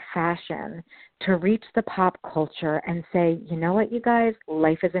medium of fashion to reach the pop culture and say, you know what, you guys,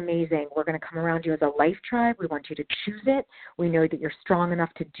 life is amazing. We're going to come around you as a life tribe. We want you to choose it. We know that you're strong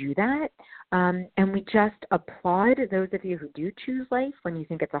enough to do that. And we just applaud those of you who do choose life when you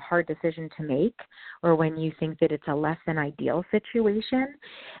think it's a hard decision to make or when you think that it's a less than ideal situation.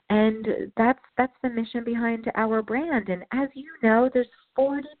 And that's the mission behind our brand. And as you know, there's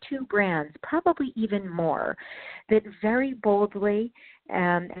 42 brands, probably even more, that very boldly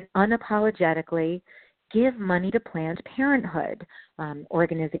and unapologetically give money to Planned Parenthood.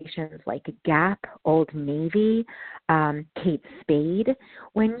 Organizations like Gap, Old Navy, Kate Spade.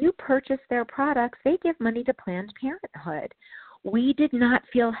 When you purchase their products, they give money to Planned Parenthood. We did not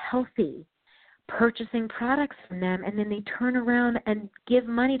feel healthy purchasing products from them, and then they turn around and give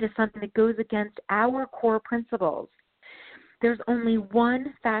money to something that goes against our core principles. There's only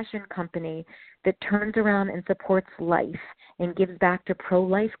one fashion company that turns around and supports life and gives back to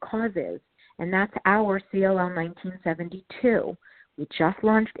pro-life causes, and that's our COL 1972. We just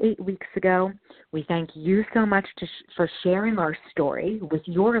launched 8 weeks ago. We thank you so much for sharing our story with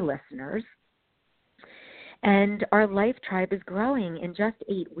your listeners. And our Life Tribe is growing. In just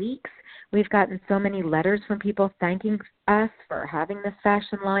 8 weeks, we've gotten so many letters from people thanking us for having this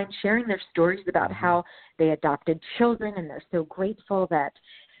fashion line, sharing their stories about how they adopted children, and they're so grateful that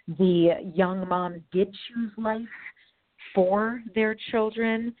the young moms did choose life for their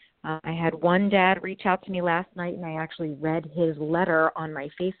children. I had one dad reach out to me last night, and I actually read his letter on my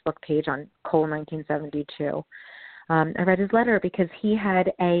Facebook page on Cole 1972. I read his letter because he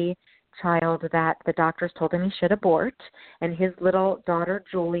had a child that the doctors told him he should abort, and his little daughter,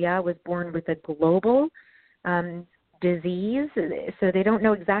 Julia, was born with a global disease, so they don't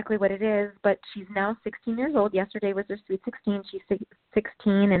know exactly what it is, but she's now 16 years old. Yesterday was her sweet 16. She's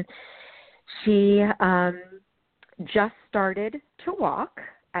 16, and she just started to walk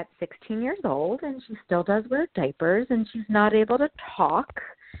at 16 years old, and she still does wear diapers, and she's not able to talk,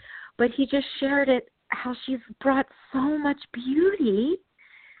 but he just shared it, how she's brought so much beauty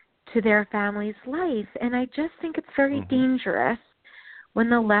to their family's life. And I just think it's very dangerous when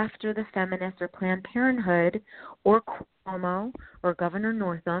the left or the feminists or Planned Parenthood or Cuomo or Governor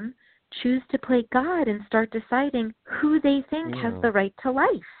Northam choose to play God and start deciding who they think has the right to life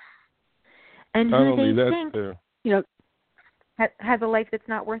and who they think has a life that's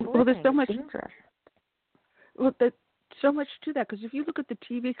not worth living. Well, there's so much dangerous. Well, there's so much to that, because if you look at the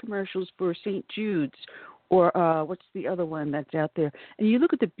TV commercials for St. Jude's or what's the other one that's out there, and you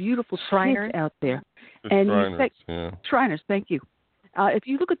look at the beautiful Shriners out there, and Shriners, you say, Shriners, thank you. If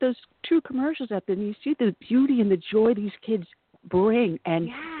you look at those two commercials out there, and you see the beauty and the joy these kids bring, and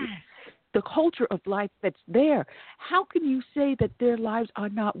the culture of life that's there, how can you say that their lives are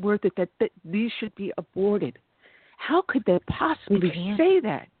not worth it, that these should be aborted? How could they possibly say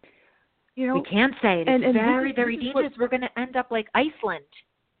that? We can't say it. It's very, very dangerous. We're going to end up like Iceland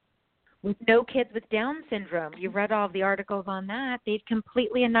with no kids with Down syndrome. You read all the articles on that. They've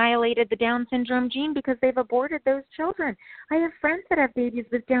completely annihilated the Down syndrome gene because they've aborted those children. I have friends that have babies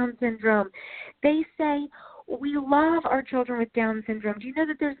with Down syndrome. They say, we love our children with Down syndrome. Do you know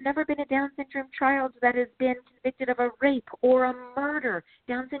that there's never been a Down syndrome child that has been convicted of a rape or a murder?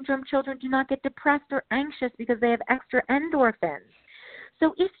 Down syndrome children do not get depressed or anxious because they have extra endorphins.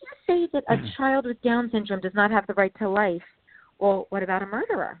 So if you say that a child with Down syndrome does not have the right to life, well, what about a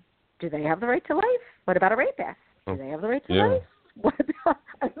murderer? Do they have the right to life? What about a rapist? Do they have the right to life? What about,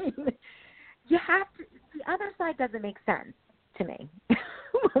 you have to, the other side doesn't make sense to me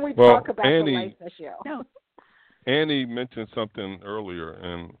when we talk about the life issue. No. Annie mentioned something earlier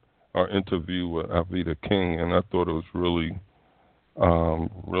in our interview with Avita King, and I thought it was really,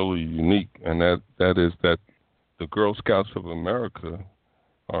 really unique, and that is that the Girl Scouts of America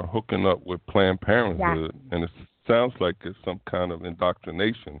are hooking up with Planned Parenthood, and it sounds like it's some kind of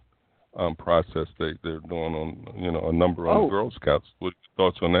indoctrination process they're doing on a number of Girl Scouts. What are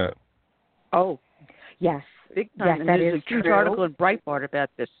your thoughts on that? Yes. Big time. Yes, and that there's is a huge true. article in Breitbart about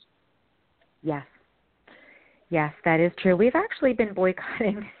this. Yes. Yes, that is true. We've actually been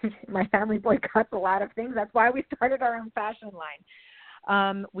boycotting. My family boycotts a lot of things. That's why we started our own fashion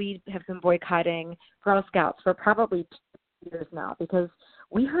line. We have been boycotting Girl Scouts for probably 2 years now because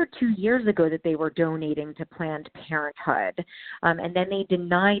we heard 2 years ago that they were donating to Planned Parenthood, and then they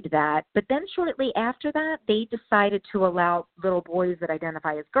denied that. But then shortly after that, they decided to allow little boys that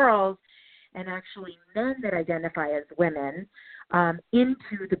identify as girls and actually men that identify as women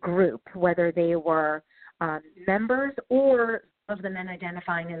into the group, whether they were members or of the men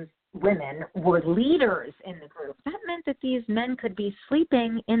identifying as women were leaders in the group. That meant that these men could be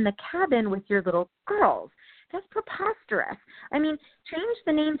sleeping in the cabin with your little girls. That's preposterous. I mean, change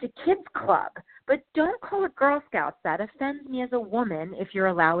the name to Kids Club, but don't call it Girl Scouts. That offends me as a woman if you're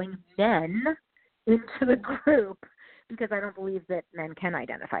allowing men into the group, because I don't believe that men can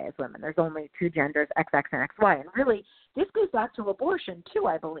identify as women. There's only 2 genders, XX and XY. And really, this goes back to abortion, too,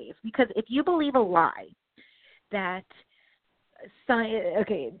 I believe, because if you believe a lie that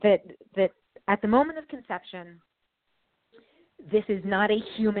that at the moment of conception, this is not a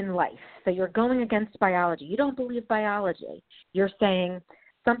human life. So you're going against biology. You don't believe biology. You're saying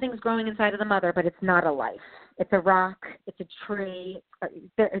something's growing inside of the mother, but it's not a life. It's a rock. It's a tree.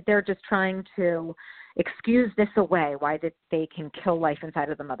 They're just trying to excuse this away, why that they can kill life inside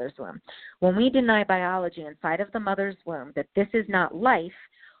of the mother's womb. When we deny biology inside of the mother's womb, that this is not life,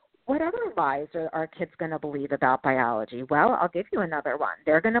 what other lies are our kids going to believe about biology? Well, I'll give you another one.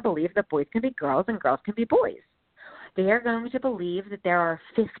 They're going to believe that boys can be girls and girls can be boys. They are going to believe that there are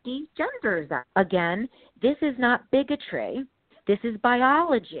 50 genders. Again, this is not bigotry. This is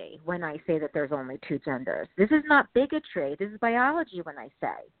biology when I say that there's only 2 genders. This is not bigotry. This is biology when I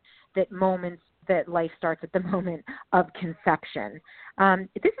say that life starts at the moment of conception.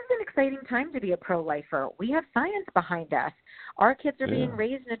 This is an exciting time to be a pro-lifer. We have science behind us. Our kids are being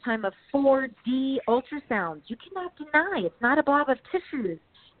raised in a time of 4D ultrasounds. You cannot deny it's not a blob of tissues.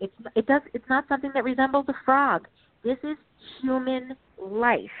 It's not something that resembles a frog. This is human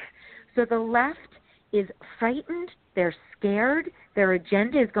life. So the left is frightened. They're scared. Their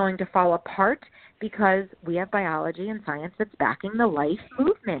agenda is going to fall apart because we have biology and science that's backing the life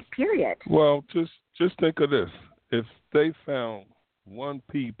movement, period. Well, just think of this. If they found one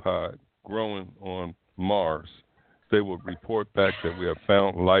pea pod growing on Mars, they would report back that we have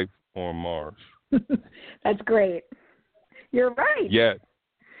found life on Mars. That's great. You're right.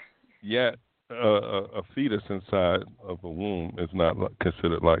 Yet a fetus inside of a womb is not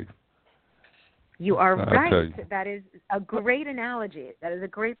considered life. You are right. You. That is a great analogy. That is a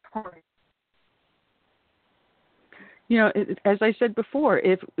great point. You know, as I said before,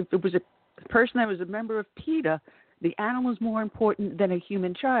 if it was a person that was a member of PETA, the animal is more important than a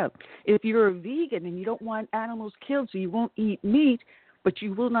human child. If you're a vegan and you don't want animals killed, so you won't eat meat, but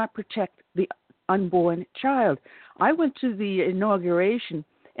you will not protect the unborn child. I went to the inauguration,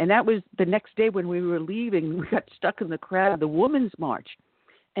 and that was the next day when we were leaving. We got stuck in the crowd of the Women's March.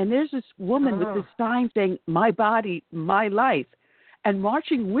 And there's this woman with this sign saying, "My body, my life." And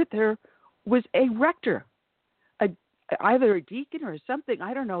marching with her was a rector, either a deacon or something,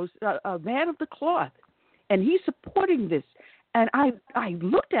 I don't know, a man of the cloth. And he's supporting this. And I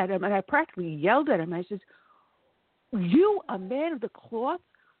looked at him and I practically yelled at him. I said, "You, a man of the cloth,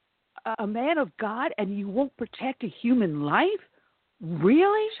 a man of God, and you won't protect a human life?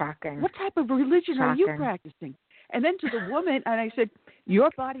 Really? Shocking. What type of religion are you practicing?" And then to the woman, and I said, "Your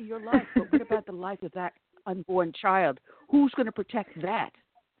body, your life, but what about the life of that unborn child? Who's going to protect that?"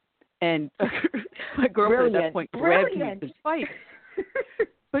 And my girlfriend at that point grabbed me to fight.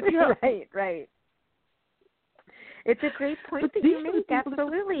 But you know, right. It's a great point that you make.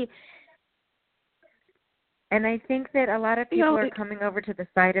 Absolutely. And I think that a lot of people are coming over to the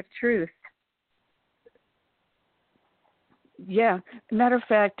side of truth. Yeah. Matter of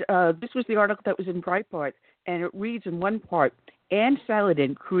fact, this was the article that was in Breitbart, and it reads in one part, Ann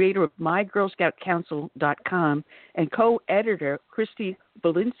Saladin, creator of MyGirlScoutCouncil.com, and co-editor Christy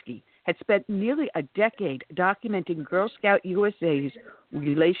Belinsky, had spent nearly a decade documenting Girl Scout USA's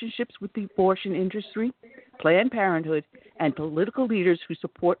relationships with the abortion industry, Planned Parenthood, and political leaders who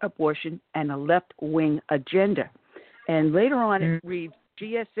support abortion and a left-wing agenda. And later on, it reads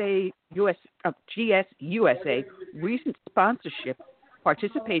GS USA recent sponsorship,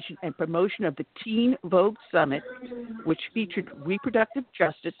 participation, and promotion of the Teen Vogue Summit, which featured reproductive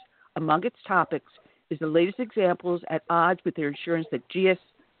justice among its topics, is the latest examples at odds with their assurance that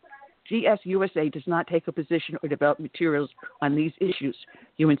GSUSA does not take a position or develop materials on these issues,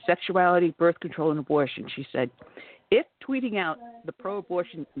 human sexuality, birth control, and abortion, she said. If tweeting out the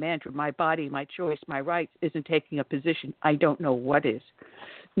pro-abortion mantra, my body, my choice, my rights, isn't taking a position, I don't know what is.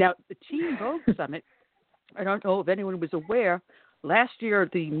 Now, the Teen Vogue Summit, I don't know if anyone was aware, last year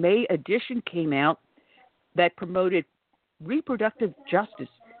the May edition came out that promoted reproductive justice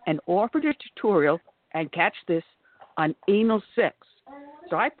and offered a tutorial, and catch this, on anal sex.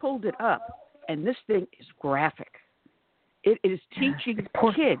 So I pulled it up, and this thing is graphic. It is teaching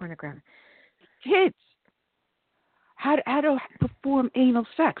kids how to perform anal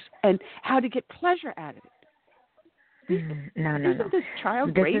sex and how to get pleasure out of it. No. This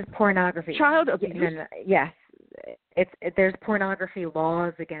child this rape, is pornography. Child abuse. Yes. There's pornography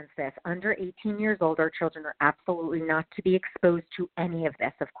laws against this. Under 18 years old, our children are absolutely not to be exposed to any of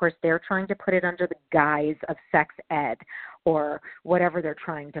this. Of course, they're trying to put it under the guise of sex ed or whatever they're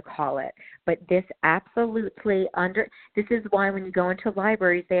trying to call it. But this this is why when you go into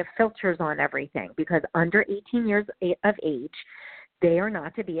libraries, they have filters on everything, because under 18 years of age, they are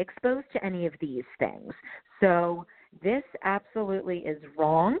not to be exposed to any of these things. So this absolutely is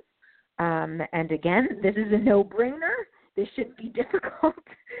wrong. And again, this is a no-brainer. This shouldn't be difficult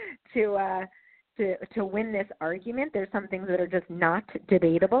to win this argument. There's some things that are just not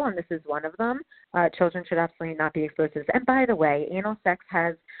debatable, and this is one of them. Children should absolutely not be exposed to this. And by the way, anal sex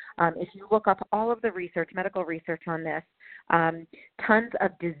has, if you look up all of the research, medical research on this, tons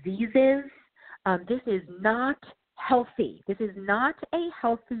of diseases. This is not healthy. This is not a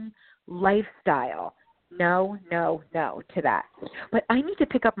healthy lifestyle. No to that. But I need to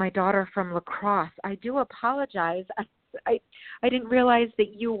pick up my daughter from lacrosse. I do apologize. I didn't realize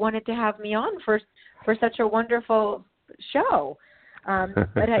that you wanted to have me on for such a wonderful show.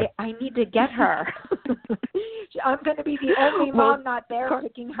 But I need to get her. I'm going to be the only mom not there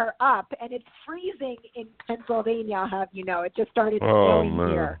picking her up, and it's freezing in Pennsylvania. I'll have you know, it just started snowing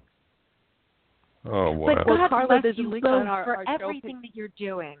here. Oh wow! But God Carla, bless there's a you link both on our for show everything that you're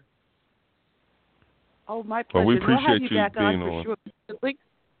doing. Oh, my pleasure. Well, we We'll have appreciate you you back on being for sure.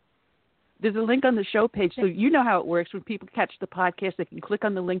 There's a link on the show page, so you know how it works. When people catch the podcast, they can click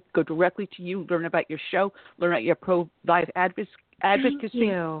on the link, go directly to you, learn about your show, learn about your pro-life advocacy,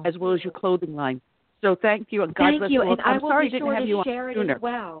 as well as your clothing line. So thank you, and God bless you. And I'm sorry I be didn't sure have to you share on it sooner. as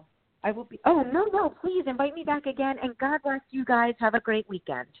well. I will be. Oh no! Please invite me back again, and God bless you guys. Have a great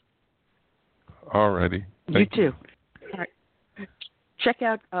weekend. Alrighty. You too. All right. Check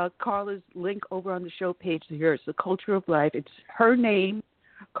out Carla's link over on the show page here. It's The Culture of Life. It's her name,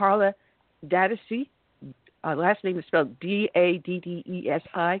 Carla Daddesi. Last name is spelled Daddesi,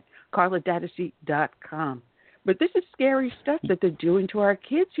 carladaddesi.com. But this is scary stuff that they're doing to our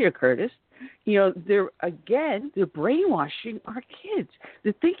kids here, Curtis. You know, they're brainwashing our kids.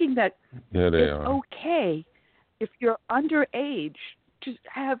 They're thinking that it's okay if you're underage to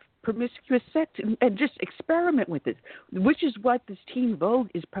have promiscuous sex and just experiment with it, which is what this Teen Vogue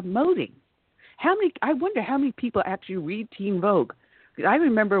is promoting. I wonder how many people actually read Teen Vogue. I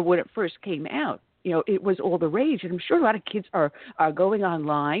remember when it first came out, you know, it was all the rage, and I'm sure a lot of kids are going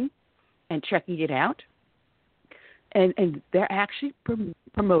online and checking it out, and they're actually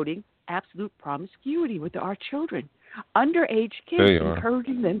promoting absolute promiscuity with our children, underage kids,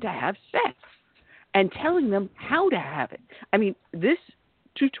 encouraging them to have sex and telling them how to have it. I mean, this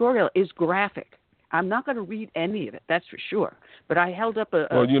tutorial is graphic. I'm not going to read any of it, that's for sure. But I held up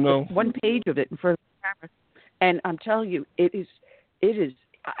one page of it in front of the camera, and I'm telling you, it is.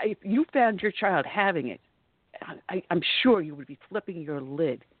 If you found your child having it, I'm sure you would be flipping your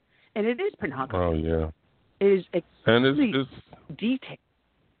lid. And it is pornography. Oh yeah. It is extremely it's detailed.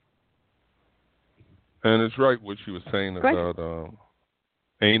 And it's right what she was saying about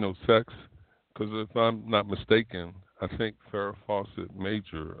anal sex, because if I'm not mistaken, I think Farrah Fawcett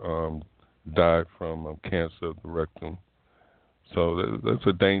Major died from cancer of the rectum. So that's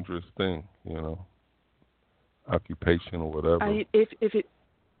a dangerous thing, you know, occupation or whatever.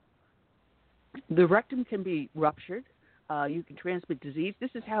 The rectum can be ruptured. You can transmit disease. This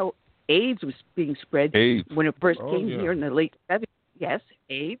is how AIDS was being spread when it first came here in the late 70s. Yes,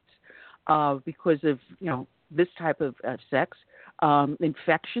 AIDS, because of, you know, this type of sex.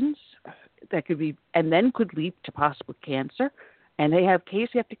 Infections that could be, and then could lead to possible cancer. And they have case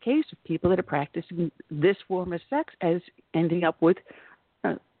after case of people that are practicing this form of sex as ending up with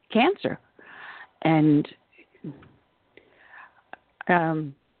cancer. And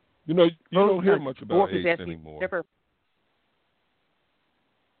you don't hear much about AIDS anymore.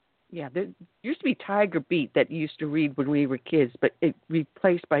 There used to be Tiger Beat that you used to read when we were kids, but it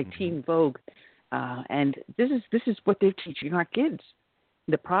replaced by Teen Vogue. And this is what they're teaching our kids.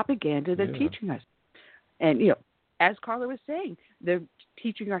 the propaganda they're teaching us. And, as Carla was saying, they're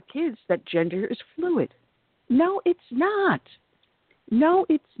teaching our kids that gender is fluid. No, it's not. No,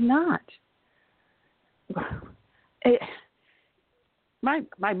 it's not.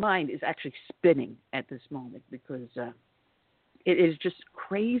 My mind is actually spinning at this moment because it is just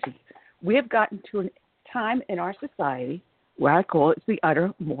crazy. We have gotten to a time in our society where I call it the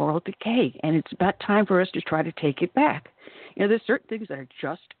utter moral decay, and it's about time for us to try to take it back. There's certain things that are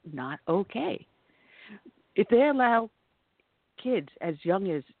just not okay. If they allow kids as young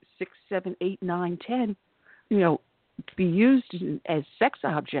as 6, 7, 8, 9, 10, to be used as sex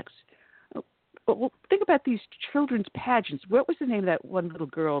objects. Well, think about these children's pageants. What was the name of that one little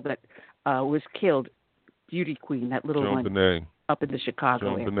girl that was killed? Beauty Queen, that little Joan one Benet. Up in the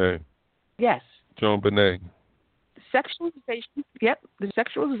Chicago area. Joan Benet. Yes. Joan Benet. Sexualization. Yep, the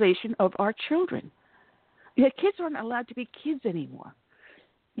sexualization of our children. Kids aren't allowed to be kids anymore.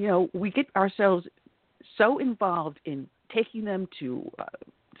 We get ourselves so involved in taking them to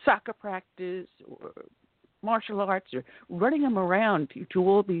soccer practice or martial arts or running them around to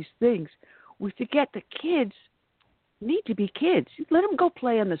all these things. We forget that kids need to be kids. Let them go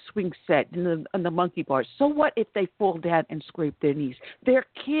play on the swing set and on the monkey bars. So what if they fall down and scrape their knees? They're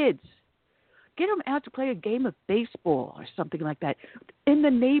kids. Get them out to play a game of baseball or something like that in the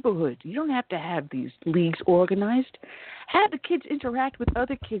neighborhood. You don't have to have these leagues organized. Have the kids interact with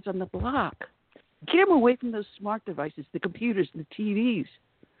other kids on the block. Get them away from those smart devices, the computers and the TVs.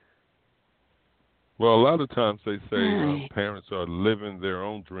 Well, a lot of times they say parents are living their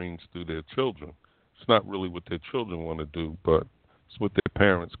own dreams through their children. It's not really what their children want to do, but it's what their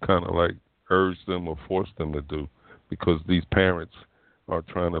parents kind of like urge them or force them to do, because these parents are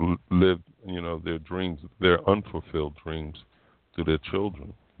trying to live, their dreams, their unfulfilled dreams through their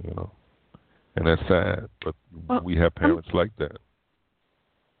children, And that's sad, but we have parents like that.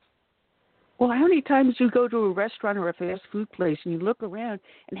 Well, how many times you go to a restaurant or a fast food place and you look around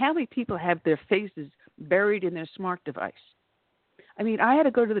and how many people have their faces buried in their smart device? I mean, I had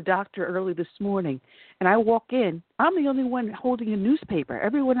to go to the doctor early this morning, and I walk in. I'm the only one holding a newspaper.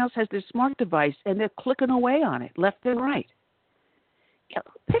 Everyone else has their smart device, and they're clicking away on it left and right.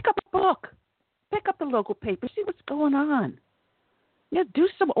 Pick up a book. Pick up the local paper. See what's going on. Do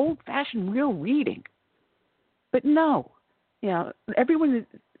some old-fashioned real reading. But no, everyone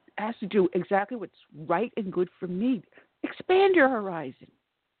has to do exactly what's right and good for me. Expand your horizon.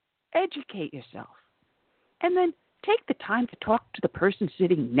 Educate yourself. And then take the time to talk to the person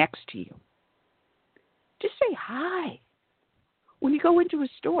sitting next to you. Just say hi. When you go into a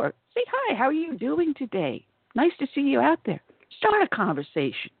store, say hi. How are you doing today? Nice to see you out there. Start a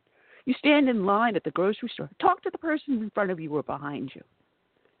conversation. You stand in line at the grocery store. Talk to the person in front of you or behind you.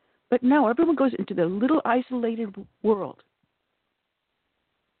 But no, everyone goes into their little isolated world.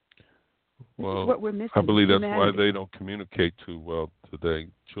 Well, what we're missing. I believe that's humanity. why they don't communicate too well today.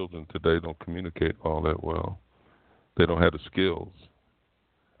 Children today don't communicate all that well. They don't have the skills.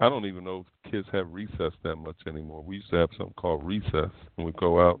 I don't even know if kids have recess that much anymore. We used to have something called recess, and we'd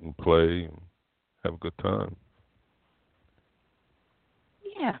go out and play and have a good time.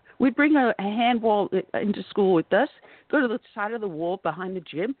 Yeah, we'd bring a handball into school with us, go to the side of the wall behind the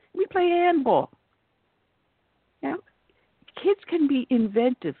gym, and we play handball. Kids can be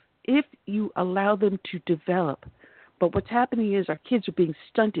inventive if you allow them to develop. But what's happening is our kids are being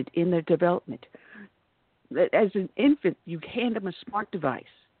stunted in their development. As an infant, you hand them a smart device.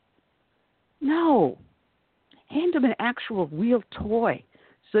 No. Hand them an actual real toy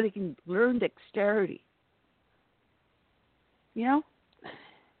so they can learn dexterity. And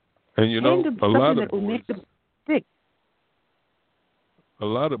hand them a lot something of that will boys, make them think. a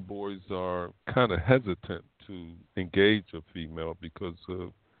lot of boys are kind of hesitant to engage a female because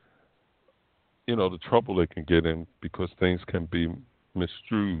of, the trouble they can get in, because things can be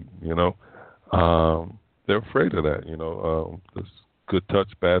misconstrued, They're afraid of that, this good touch,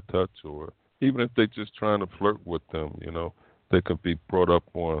 bad touch, or even if they're just trying to flirt with them, they could be brought up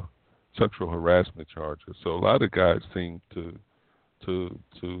on sexual harassment charges. So a lot of guys seem to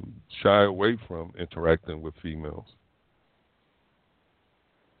shy away from interacting with females.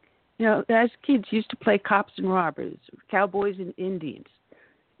 As kids used to play cops and robbers, cowboys and Indians.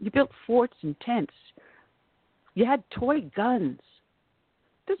 You built forts and tents. You had toy guns.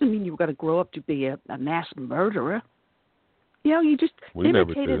 Doesn't mean you were going to grow up to be a mass murderer. You just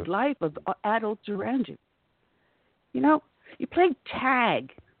imitated life of adults around you. You played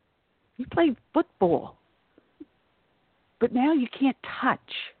tag. You played football. But now you can't touch.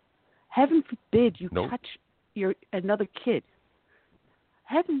 Heaven forbid you touch another kid.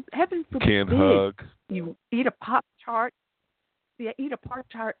 Heaven forbid can't hug. You eat a Pop-Tart. you eat a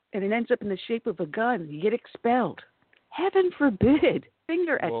Pop-Tart and it ends up in the shape of a gun, you get expelled. Heaven forbid.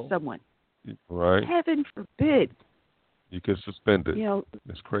 Finger at someone. Right. Heaven forbid. You get suspended. You know,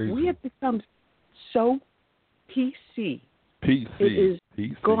 it's crazy. We have become so PC. PC. It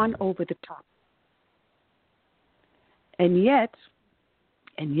is gone over the top. And yet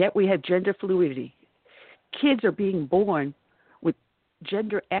we have gender fluidity. Kids are being born with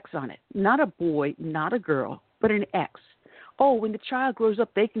gender X on it. Not a boy, not a girl, but an X. Oh, when the child grows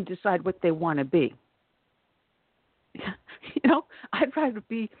up, they can decide what they want to be. You know, I'd rather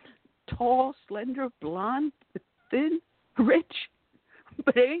be tall, slender, blonde, thin, rich,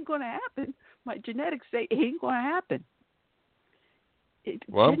 but it ain't going to happen. My genetics say it ain't going to happen.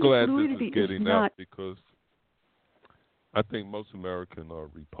 Well, I'm glad this is getting out because I think most Americans are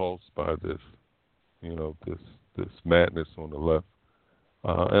repulsed by this, you know, this madness on the left.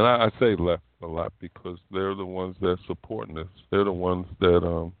 And I say left a lot because they're the ones that are supporting this. They're the ones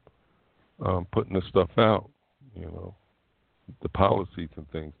that putting this stuff out, you know, the policies and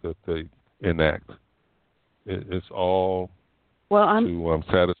things that they enact. It's all to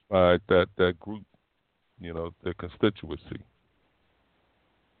satisfy that group, you know, their constituency.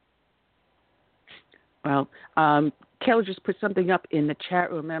 Well, Kel just put something up in the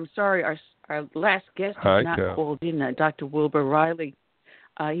chat room. I'm sorry, our last guest has not called in, Dr. Wilbur Riley.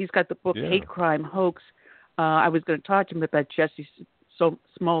 He's got the book Hate Crime Hoax. I was going to talk to him about Jesse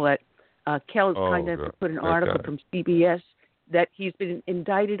Smollett. Kel kind of put an article from CBS that he's been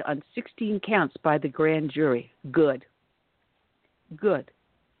indicted on 16 counts by the grand jury. Good.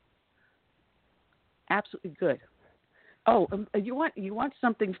 Absolutely good. Oh, you want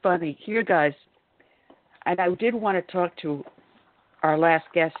something funny? Here, guys. And I did want to talk to our last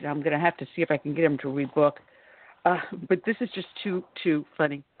guest, and I'm going to have to see if I can get him to read book. But this is just too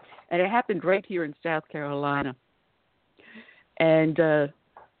funny. And it happened right here in South Carolina. And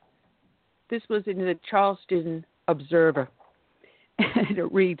this was in the Charleston Observer. And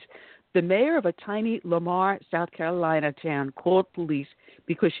it reads, the mayor of a tiny Lamar, South Carolina town called police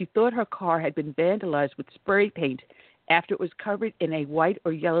because she thought her car had been vandalized with spray paint after it was covered in a white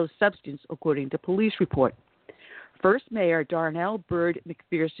or yellow substance, according to police report. First Mayor Darnell Bird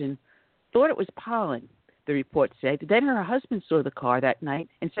McPherson thought it was pollen, the report said. Then her husband saw the car that night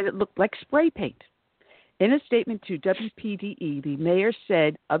and said it looked like spray paint. In a statement to WPDE, the mayor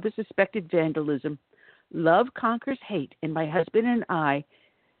said of the suspected vandalism, love conquers hate, and my husband and I,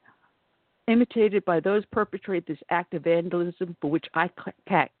 imitated by those perpetrate this act of vandalism for which I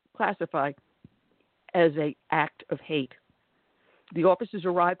classify as an act of hate. The officers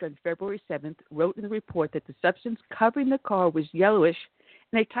arrived on February 7th, wrote in the report that the substance covering the car was yellowish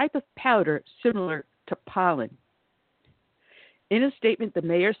and a type of powder similar to pollen. In a statement, the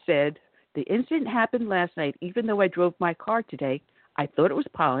mayor said, the incident happened last night. Even though I drove my car today, I thought it was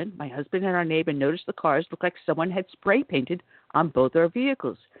pollen. My husband and our neighbor noticed the cars looked like someone had spray painted on both our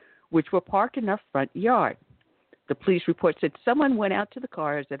vehicles, which were parked in our front yard. The police report said someone went out to the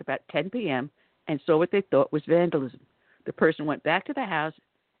cars at about 10 p.m. and saw what they thought was vandalism. The person went back to the house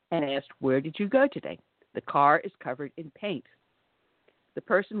and asked, where did you go today? The car is covered in paint. The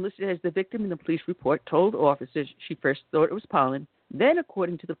person listed as the victim in the police report told officers she first thought it was pollen. Then,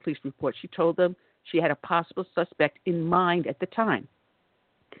 according to the police report, she told them she had a possible suspect in mind at the time.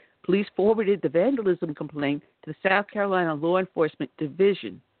 Police forwarded the vandalism complaint to the South Carolina Law Enforcement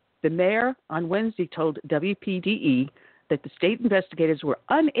Division. The mayor on Wednesday told WPDE that the state investigators were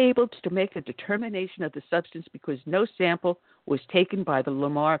unable to make a determination of the substance because no sample was taken by the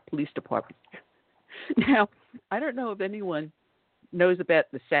Lamar Police Department. Now, I don't know if anyone knows about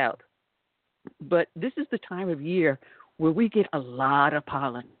the South, but this is the time of year where we get a lot of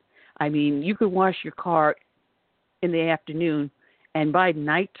pollen. I mean, you could wash your car in the afternoon, and by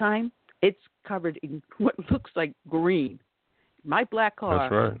nighttime, it's covered in what looks like green. My black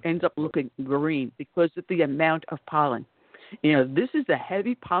car ends up looking green because of the amount of pollen. You know, this is the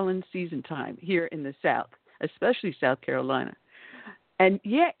heavy pollen season time here in the South, especially South Carolina. And,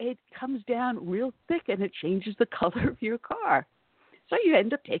 yeah, it comes down real thick, and it changes the color of your car. So you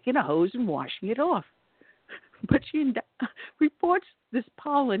end up taking a hose and washing it off. But she reports this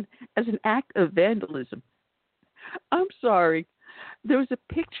pollen as an act of vandalism. I'm sorry. There was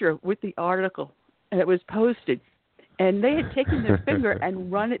a picture with the article, and it was posted. And they had taken their finger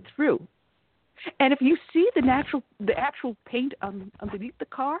and run it through. And if you see the actual paint underneath the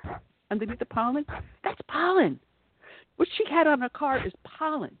car, underneath the pollen, that's pollen. What she had on her car is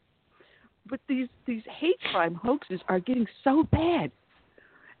pollen. But these hate crime hoaxes are getting so bad.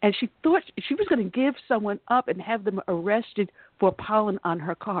 And she thought she was going to give someone up and have them arrested for pollen on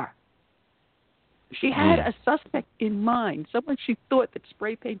her car. She had a suspect in mind, someone she thought that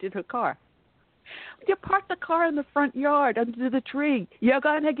spray painted her car. You park the car in the front yard under the tree. You're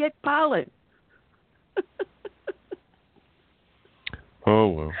going to get pollen. Oh,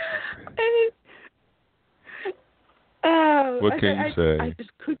 well. What can you say?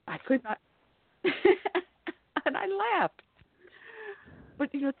 I could not. And I laughed.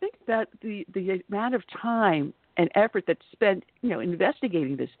 But, think about the amount of time and effort that's spent,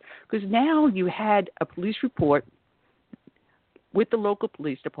 investigating this. Because now you had a police report with the local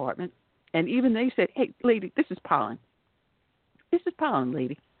police department, and even they said, hey, lady, this is pollen. This is pollen,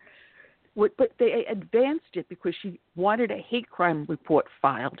 lady. But they advanced it because she wanted a hate crime report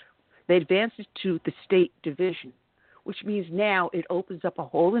filed. They advanced it to the state division, which means now it opens up a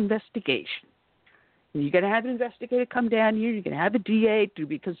whole investigation. And you're going to have an investigator come down here. You're going to have a DA to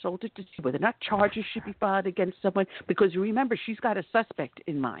be consulted to see whether or not charges should be filed against someone. Because remember, she's got a suspect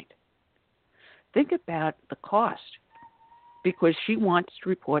in mind. Think about the cost. Because she wants to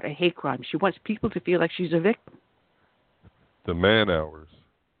report a hate crime. She wants people to feel like she's a victim. The man hours.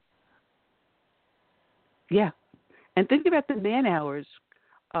 Yeah. And think about the man hours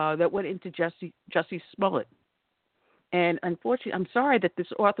that went into Jussie Smollett. And unfortunately, I'm sorry that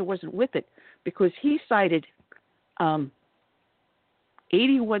this author wasn't with it because he cited 81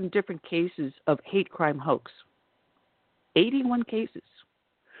 different cases of hate crime hoax. 81 cases.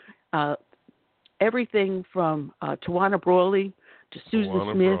 Everything from Tawana Brawley to Susan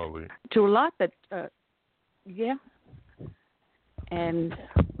Smith to a lot that, yeah. And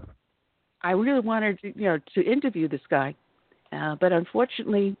I really wanted to interview this guy, but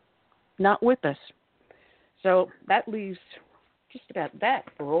unfortunately, not with us. So that leaves just about that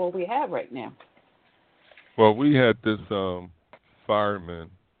for all we have right now. Well, we had this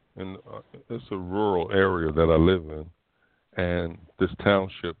fireman, and it's a rural area that I live in, and this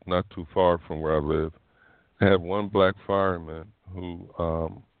township not too far from where I live had one black fireman who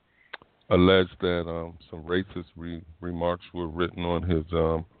alleged that some racist remarks were written on his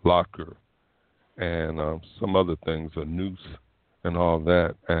locker and some other things, a noose and all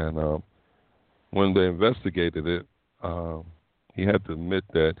that. And when they investigated it, he had to admit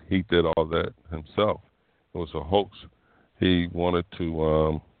that he did all that himself. It was a hoax. He wanted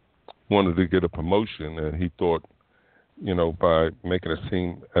to get a promotion, and he thought, by making it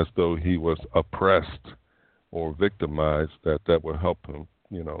seem as though he was oppressed or victimized, that would help him,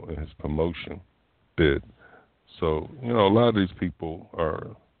 in his promotion bid. So, a lot of these people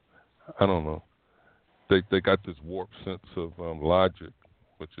are, I don't know, they got this warped sense of logic,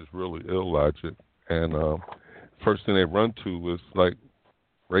 which is really illogic, and first thing they run to is like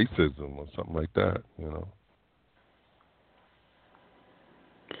racism or something like that,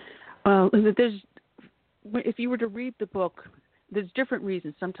 If you were to read the book, there's different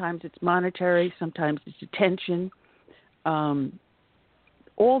reasons. Sometimes it's monetary, sometimes it's attention,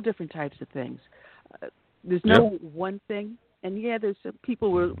 all different types of things. There's no one thing. And there's some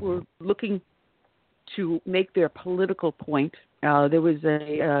people were looking to make their political point. There was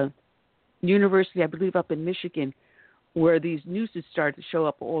a university, I believe, up in Michigan, where these nooses started to show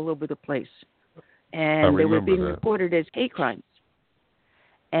up all over the place. And they were being reported as hate crimes.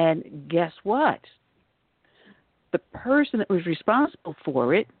 And guess what? The person that was responsible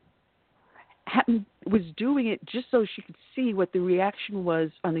for it was doing it just so she could see what the reaction was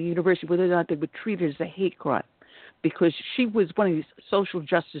on the university, whether or not they would treat it as a hate crime, because she was one of these social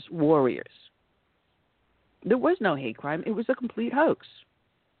justice warriors. There was no hate crime. It was a complete hoax.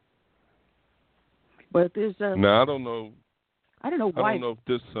 But there's a... Now, I don't know why if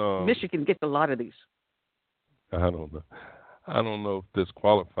this, Michigan gets a lot of these. I don't know. I don't know if this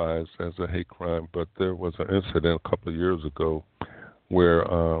qualifies as a hate crime, but there was an incident a couple of years ago where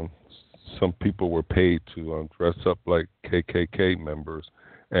some people were paid to dress up like KKK members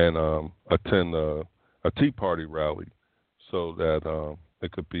and attend a Tea Party rally so that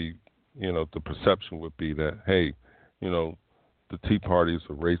it could be, the perception would be that, hey, the Tea Party is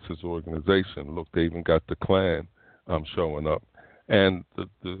a racist organization. Look, they even got the Klan showing up. And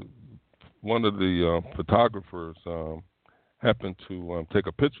the one of the photographers happened to take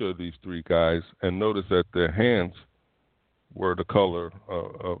a picture of these three guys and notice that their hands were the color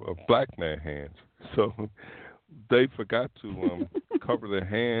of black man hands. So they forgot to cover their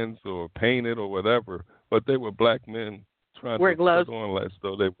hands or paint it or whatever, but they were black men trying wear to gloves. put on as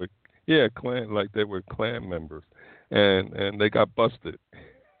though they were Klan, like they were Klan members, and they got busted.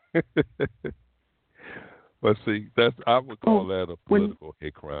 But see, I would call that a political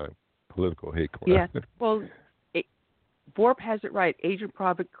hate crime. Political hate crime. Yeah. Well, Vorp has it right. Agent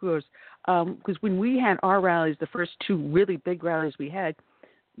provocateurs. Because when we had our rallies, the first two really big rallies we had,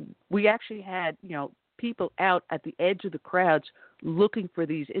 we actually had, people out at the edge of the crowds looking for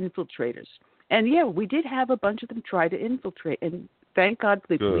these infiltrators. And, we did have a bunch of them try to infiltrate. And thank God for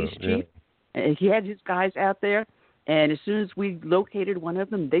the police chief. And he had his guys out there. And as soon as we located one of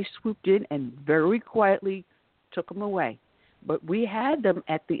them, they swooped in and very quietly took them away. But we had them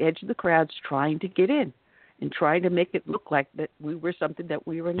at the edge of the crowds trying to get in and trying to make it look like that we were something that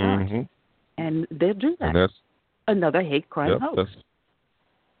we were not. Mm-hmm. And they'll do that. And that's another hate crime hoax.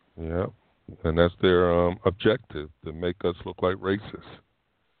 And that's their objective, to make us look like racists.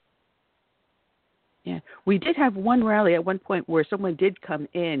 Yeah. We did have one rally at one point where someone did come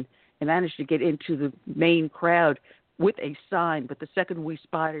in and managed to get into the main crowd with a sign, but the second we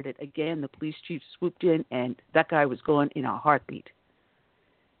spotted it, again, the police chief swooped in, and that guy was gone in a heartbeat.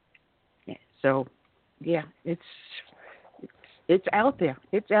 Yeah. So, it's out there.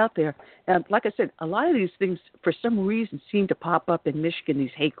 It's out there. Like I said, a lot of these things, for some reason, seem to pop up in Michigan,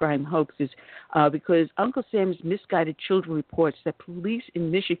 these hate crime hoaxes, because Uncle Sam's Misguided Children reports that police in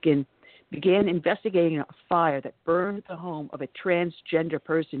Michigan began investigating a fire that burned the home of a transgender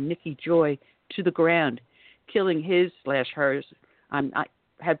person, Nikki Joy, to the ground, killing his/hers. I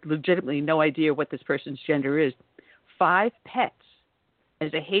have legitimately no idea what this person's gender is. 5 pets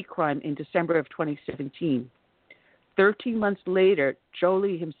as a hate crime in December of 2017. 13 months later,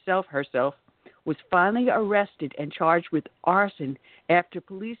 Jolie herself, was finally arrested and charged with arson after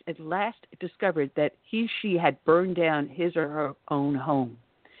police at last discovered that she had burned down his or her own home,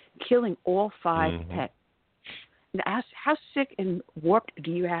 killing all 5 pets. Now, how sick and warped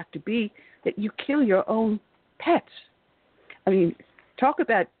do you have to be that you kill your own pets? I mean, talk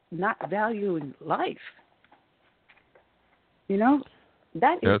about not valuing life.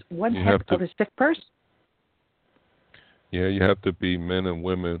 That is one heck of a sick person. Yeah, you have to be men and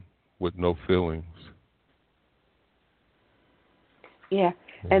women with no feelings. Yeah,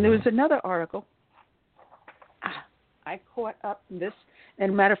 and there was another article. I caught up in this.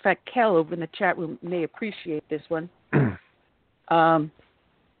 And matter of fact, Kel over in the chat room may appreciate this one.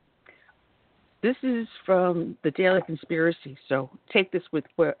 This is from the Daily Conspiracy, so take this with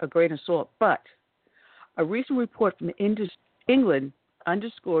a grain of salt. But a recent report from England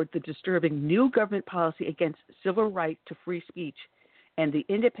underscored the disturbing new government policy against civil right to free speech and the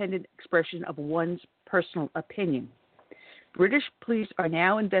independent expression of one's personal opinion. British police are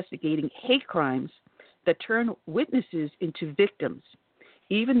now investigating hate crimes that turn witnesses into victims,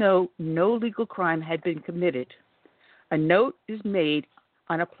 even though no legal crime had been committed. A note is made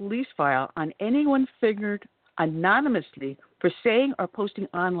on a police file on anyone figured anonymously for saying or posting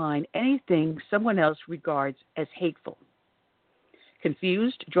online anything someone else regards as hateful.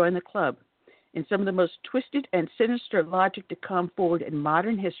 Confused? Join the club. In some of the most twisted and sinister logic to come forward in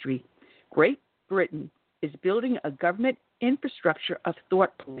modern history, Great Britain is building a government infrastructure of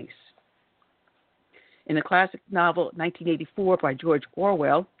thought police. In the classic novel 1984 by George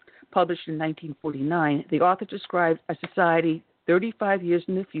Orwell, published in 1949, the author described a society 35 years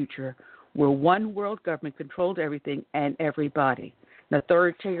in the future where one world government controlled everything and everybody. An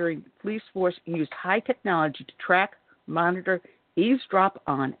authoritarian police force used high technology to track, monitor, eavesdrop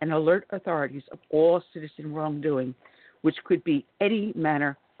on, and alert authorities of all citizen wrongdoing, which could be any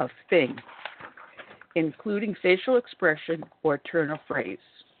manner of thing, including facial expression or turn of phrase.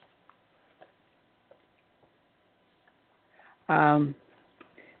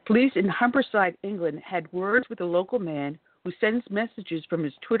 Police in Humberside, England, had words with a local man who sends messages from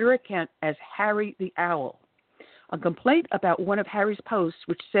his Twitter account as Harry the Owl. A complaint about one of Harry's posts,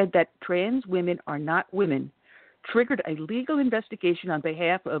 which said that trans women are not women, triggered a legal investigation on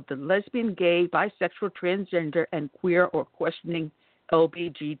behalf of the lesbian, gay, bisexual, transgender, and queer or questioning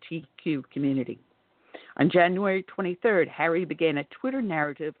LGBTQ community. On January 23rd, Harry began a Twitter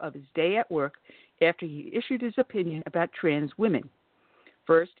narrative of his day at work after he issued his opinion about trans women.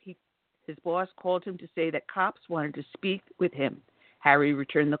 First, his boss called him to say that cops wanted to speak with him. Harry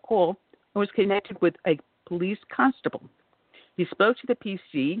returned the call and was connected with a police constable. He spoke to the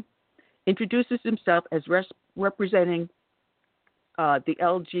PC, introduces himself as representing the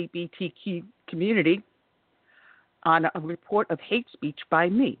LGBTQ community on a report of hate speech by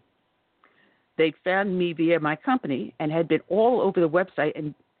me. They found me via my company and had been all over the website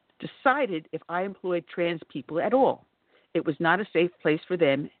and decided if I employed trans people at all. It was not a safe place for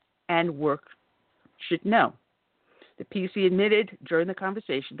them, and work should know. The PC admitted during the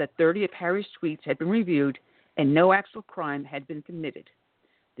conversation that 30 of Harry's tweets had been reviewed and no actual crime had been committed.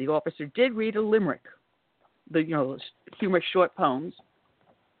 The officer did read a limerick, humorous short poems,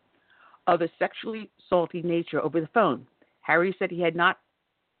 of a sexually salty nature over the phone. Harry said he had not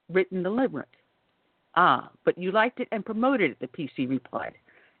written the limerick. Ah, but you liked it and promoted it, the PC replied.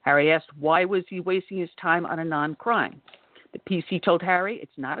 Harry asked why was he wasting his time on a non-crime. The PC told Harry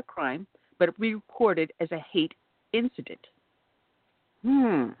it's not a crime, but it be recorded as a hate incident.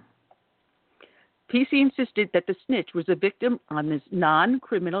 PC insisted that the snitch was a victim on this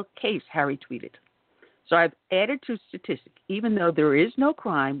non-criminal case, Harry tweeted. So I've added to statistic, even though there is no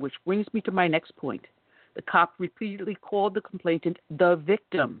crime, which brings me to my next point. The cop repeatedly called the complainant the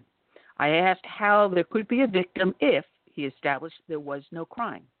victim. I asked how there could be a victim if he established there was no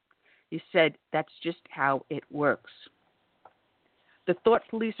crime. He said that's just how it works. The thought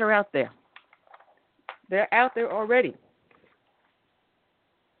police are out there. They're out there already.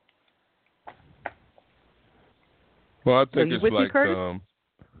 Well, I So think you it's with me, like, Curtis?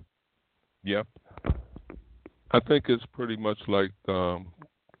 yep. I think it's pretty much like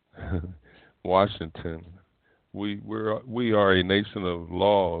Washington. We are a nation of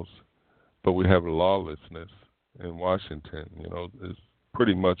laws, but we have lawlessness in Washington. You know, it's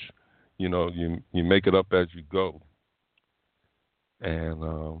pretty much, you know, you make it up as you go,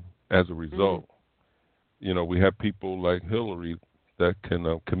 and as a result, you know, we have people like Hillary that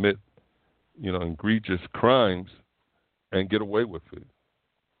can commit, you know, egregious crimes and get away with it.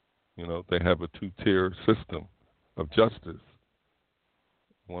 You know, they have a two-tier system of justice,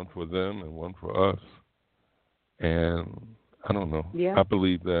 one for them and one for us. And I don't know. Yeah. I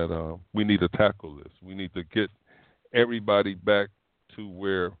believe that we need to tackle this. We need to get everybody back to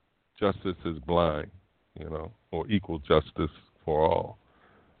where justice is blind, you know, or equal justice for all.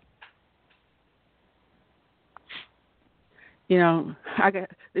 You know,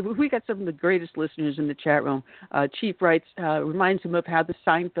 we got some of the greatest listeners in the chat room. Chief writes, reminds him of how the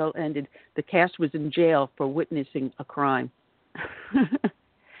Seinfeld ended. The cast was in jail for witnessing a crime.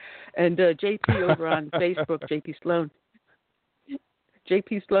 And JP over on Facebook, JP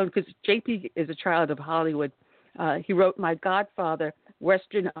Sloan, because JP is a child of Hollywood. He wrote, my godfather,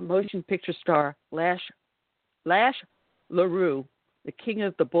 Western motion picture star Lash LaRue, the king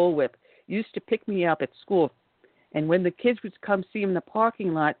of the bullwhip, used to pick me up at school. And when the kids would come see him in the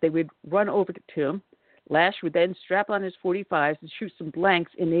parking lot, they would run over to him. Lash would then strap on his .45s and shoot some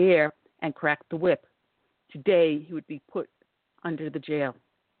blanks in the air and crack the whip. Today, he would be put under the jail.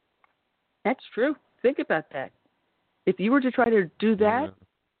 That's true. Think about that. If you were to try to do that,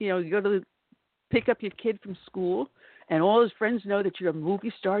 you know, you go to pick up your kid from school, and all his friends know that you're a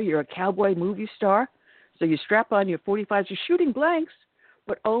movie star, you're a cowboy movie star, so you strap on your .45s, you're shooting blanks,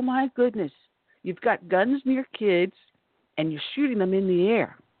 but oh my goodness, you've got guns near kids, and you're shooting them in the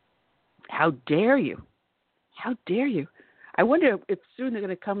air. How dare you? How dare you? I wonder if soon they're going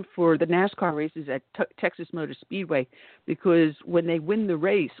to come for the NASCAR races at Texas Motor Speedway, because when they win the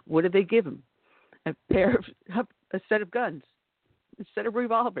race, what do they give them? A set of guns, a set of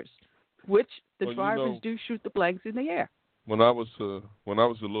revolvers, which the drivers do shoot the blanks in the air. When I was a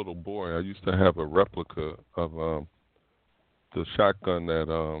little boy, I used to have a replica of the shotgun that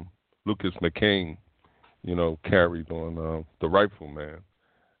Lucas McCain, you know, carried on the Rifleman,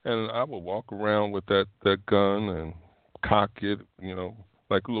 and I would walk around with that gun and cock it, you know,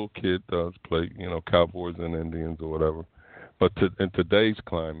 like a little kid does, play, you know, cowboys and Indians or whatever. But in today's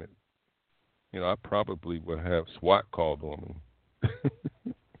climate, you know, I probably would have SWAT called on me.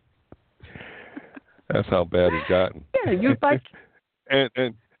 That's how bad it's gotten. Yeah, you'd buy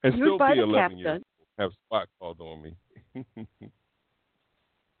and still buy be the 11 cap years gun. old, have SWAT called on me.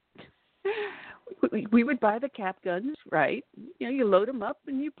 We would buy the cap guns, right? You know, you load them up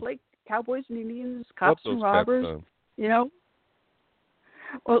and you play cowboys and Indians, cops and robbers. You know.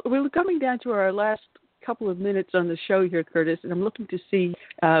 Well, we're coming down to our last couple of minutes on the show here, Curtis, and I'm looking to see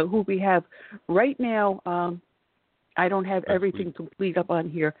who we have right now. I don't have everything complete up on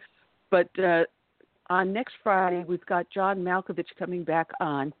here, but on next Friday we've got John Malkovich coming back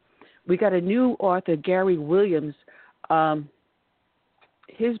on. We got a new author, Gary Williams.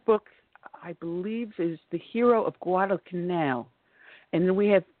 His book, I believe, is The Hero of Guadalcanal. And then we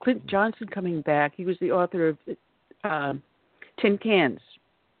have Clint Johnson coming back. He was the author of Tin Cans,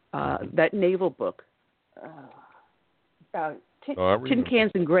 that naval book. About tin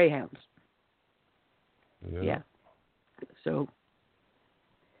cans and greyhounds. Yeah. So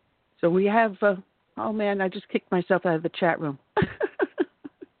we have. Oh man, I just kicked myself out of the chat room.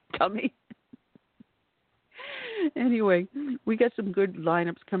 Dummy. Anyway, we got some good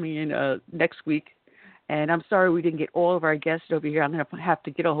lineups coming in next week, and I'm sorry we didn't get all of our guests over here. I'm going to have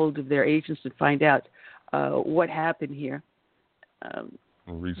to get a hold of their agents and find out what happened here.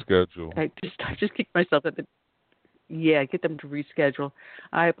 Reschedule. I just kicked myself at the. Yeah, get them to reschedule.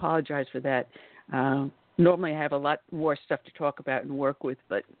 I apologize for that. Normally I have a lot more stuff to talk about and work with,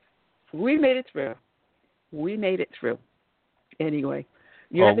 but we made it through. Anyway,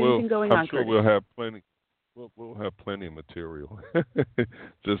 You have anything going on, I'm sure Curtis? we'll have plenty. We'll have plenty of material.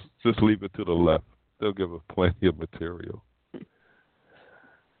 just leave it to the left. They'll give us plenty of material.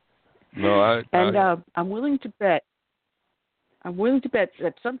 No, I'm willing to bet.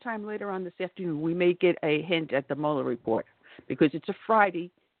 That sometime later on this afternoon we may get a hint at the Mueller report, because it's a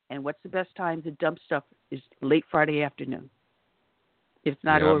Friday, and what's the best time to dump stuff is late Friday afternoon. If it's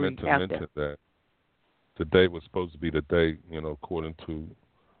not already out there. I meant to mention that. Today was supposed to be the day, according to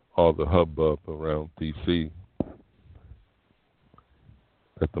all the hubbub around D.C.,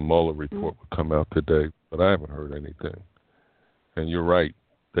 that the Mueller report would come out today, but I haven't heard anything. And you're right.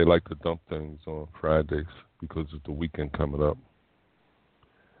 They like to dump things on Fridays because it's the weekend coming up.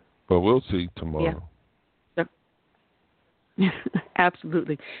 But we'll see tomorrow. Yeah.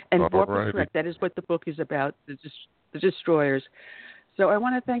 Absolutely. And Barbara's correct. That is what the book is about, the destroyers. So I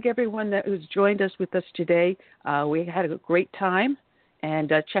want to thank everyone who's joined us with us today. We had a great time.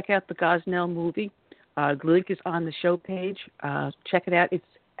 And check out the Gosnell movie. The link is on the show page. Check it out. It's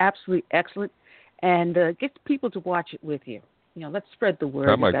absolutely excellent. And get people to watch it with you. Let's spread the word.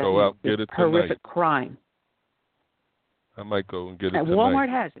 I might go out and get it tonight. Horrific crime. I might go and get it tonight. Walmart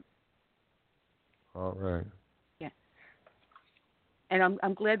has it. All right. Yeah. And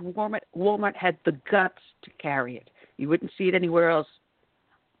I'm glad Walmart had the guts to carry it. You wouldn't see it anywhere else.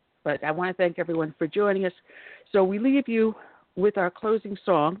 But I want to thank everyone for joining us. So we leave you with our closing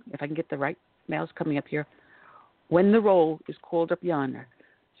song, if I can get the right mails coming up here, When the Roll is Called Up Yonder.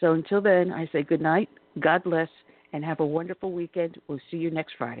 So until then, I say good night, God bless, and have a wonderful weekend. We'll see you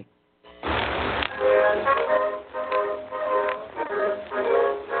next Friday.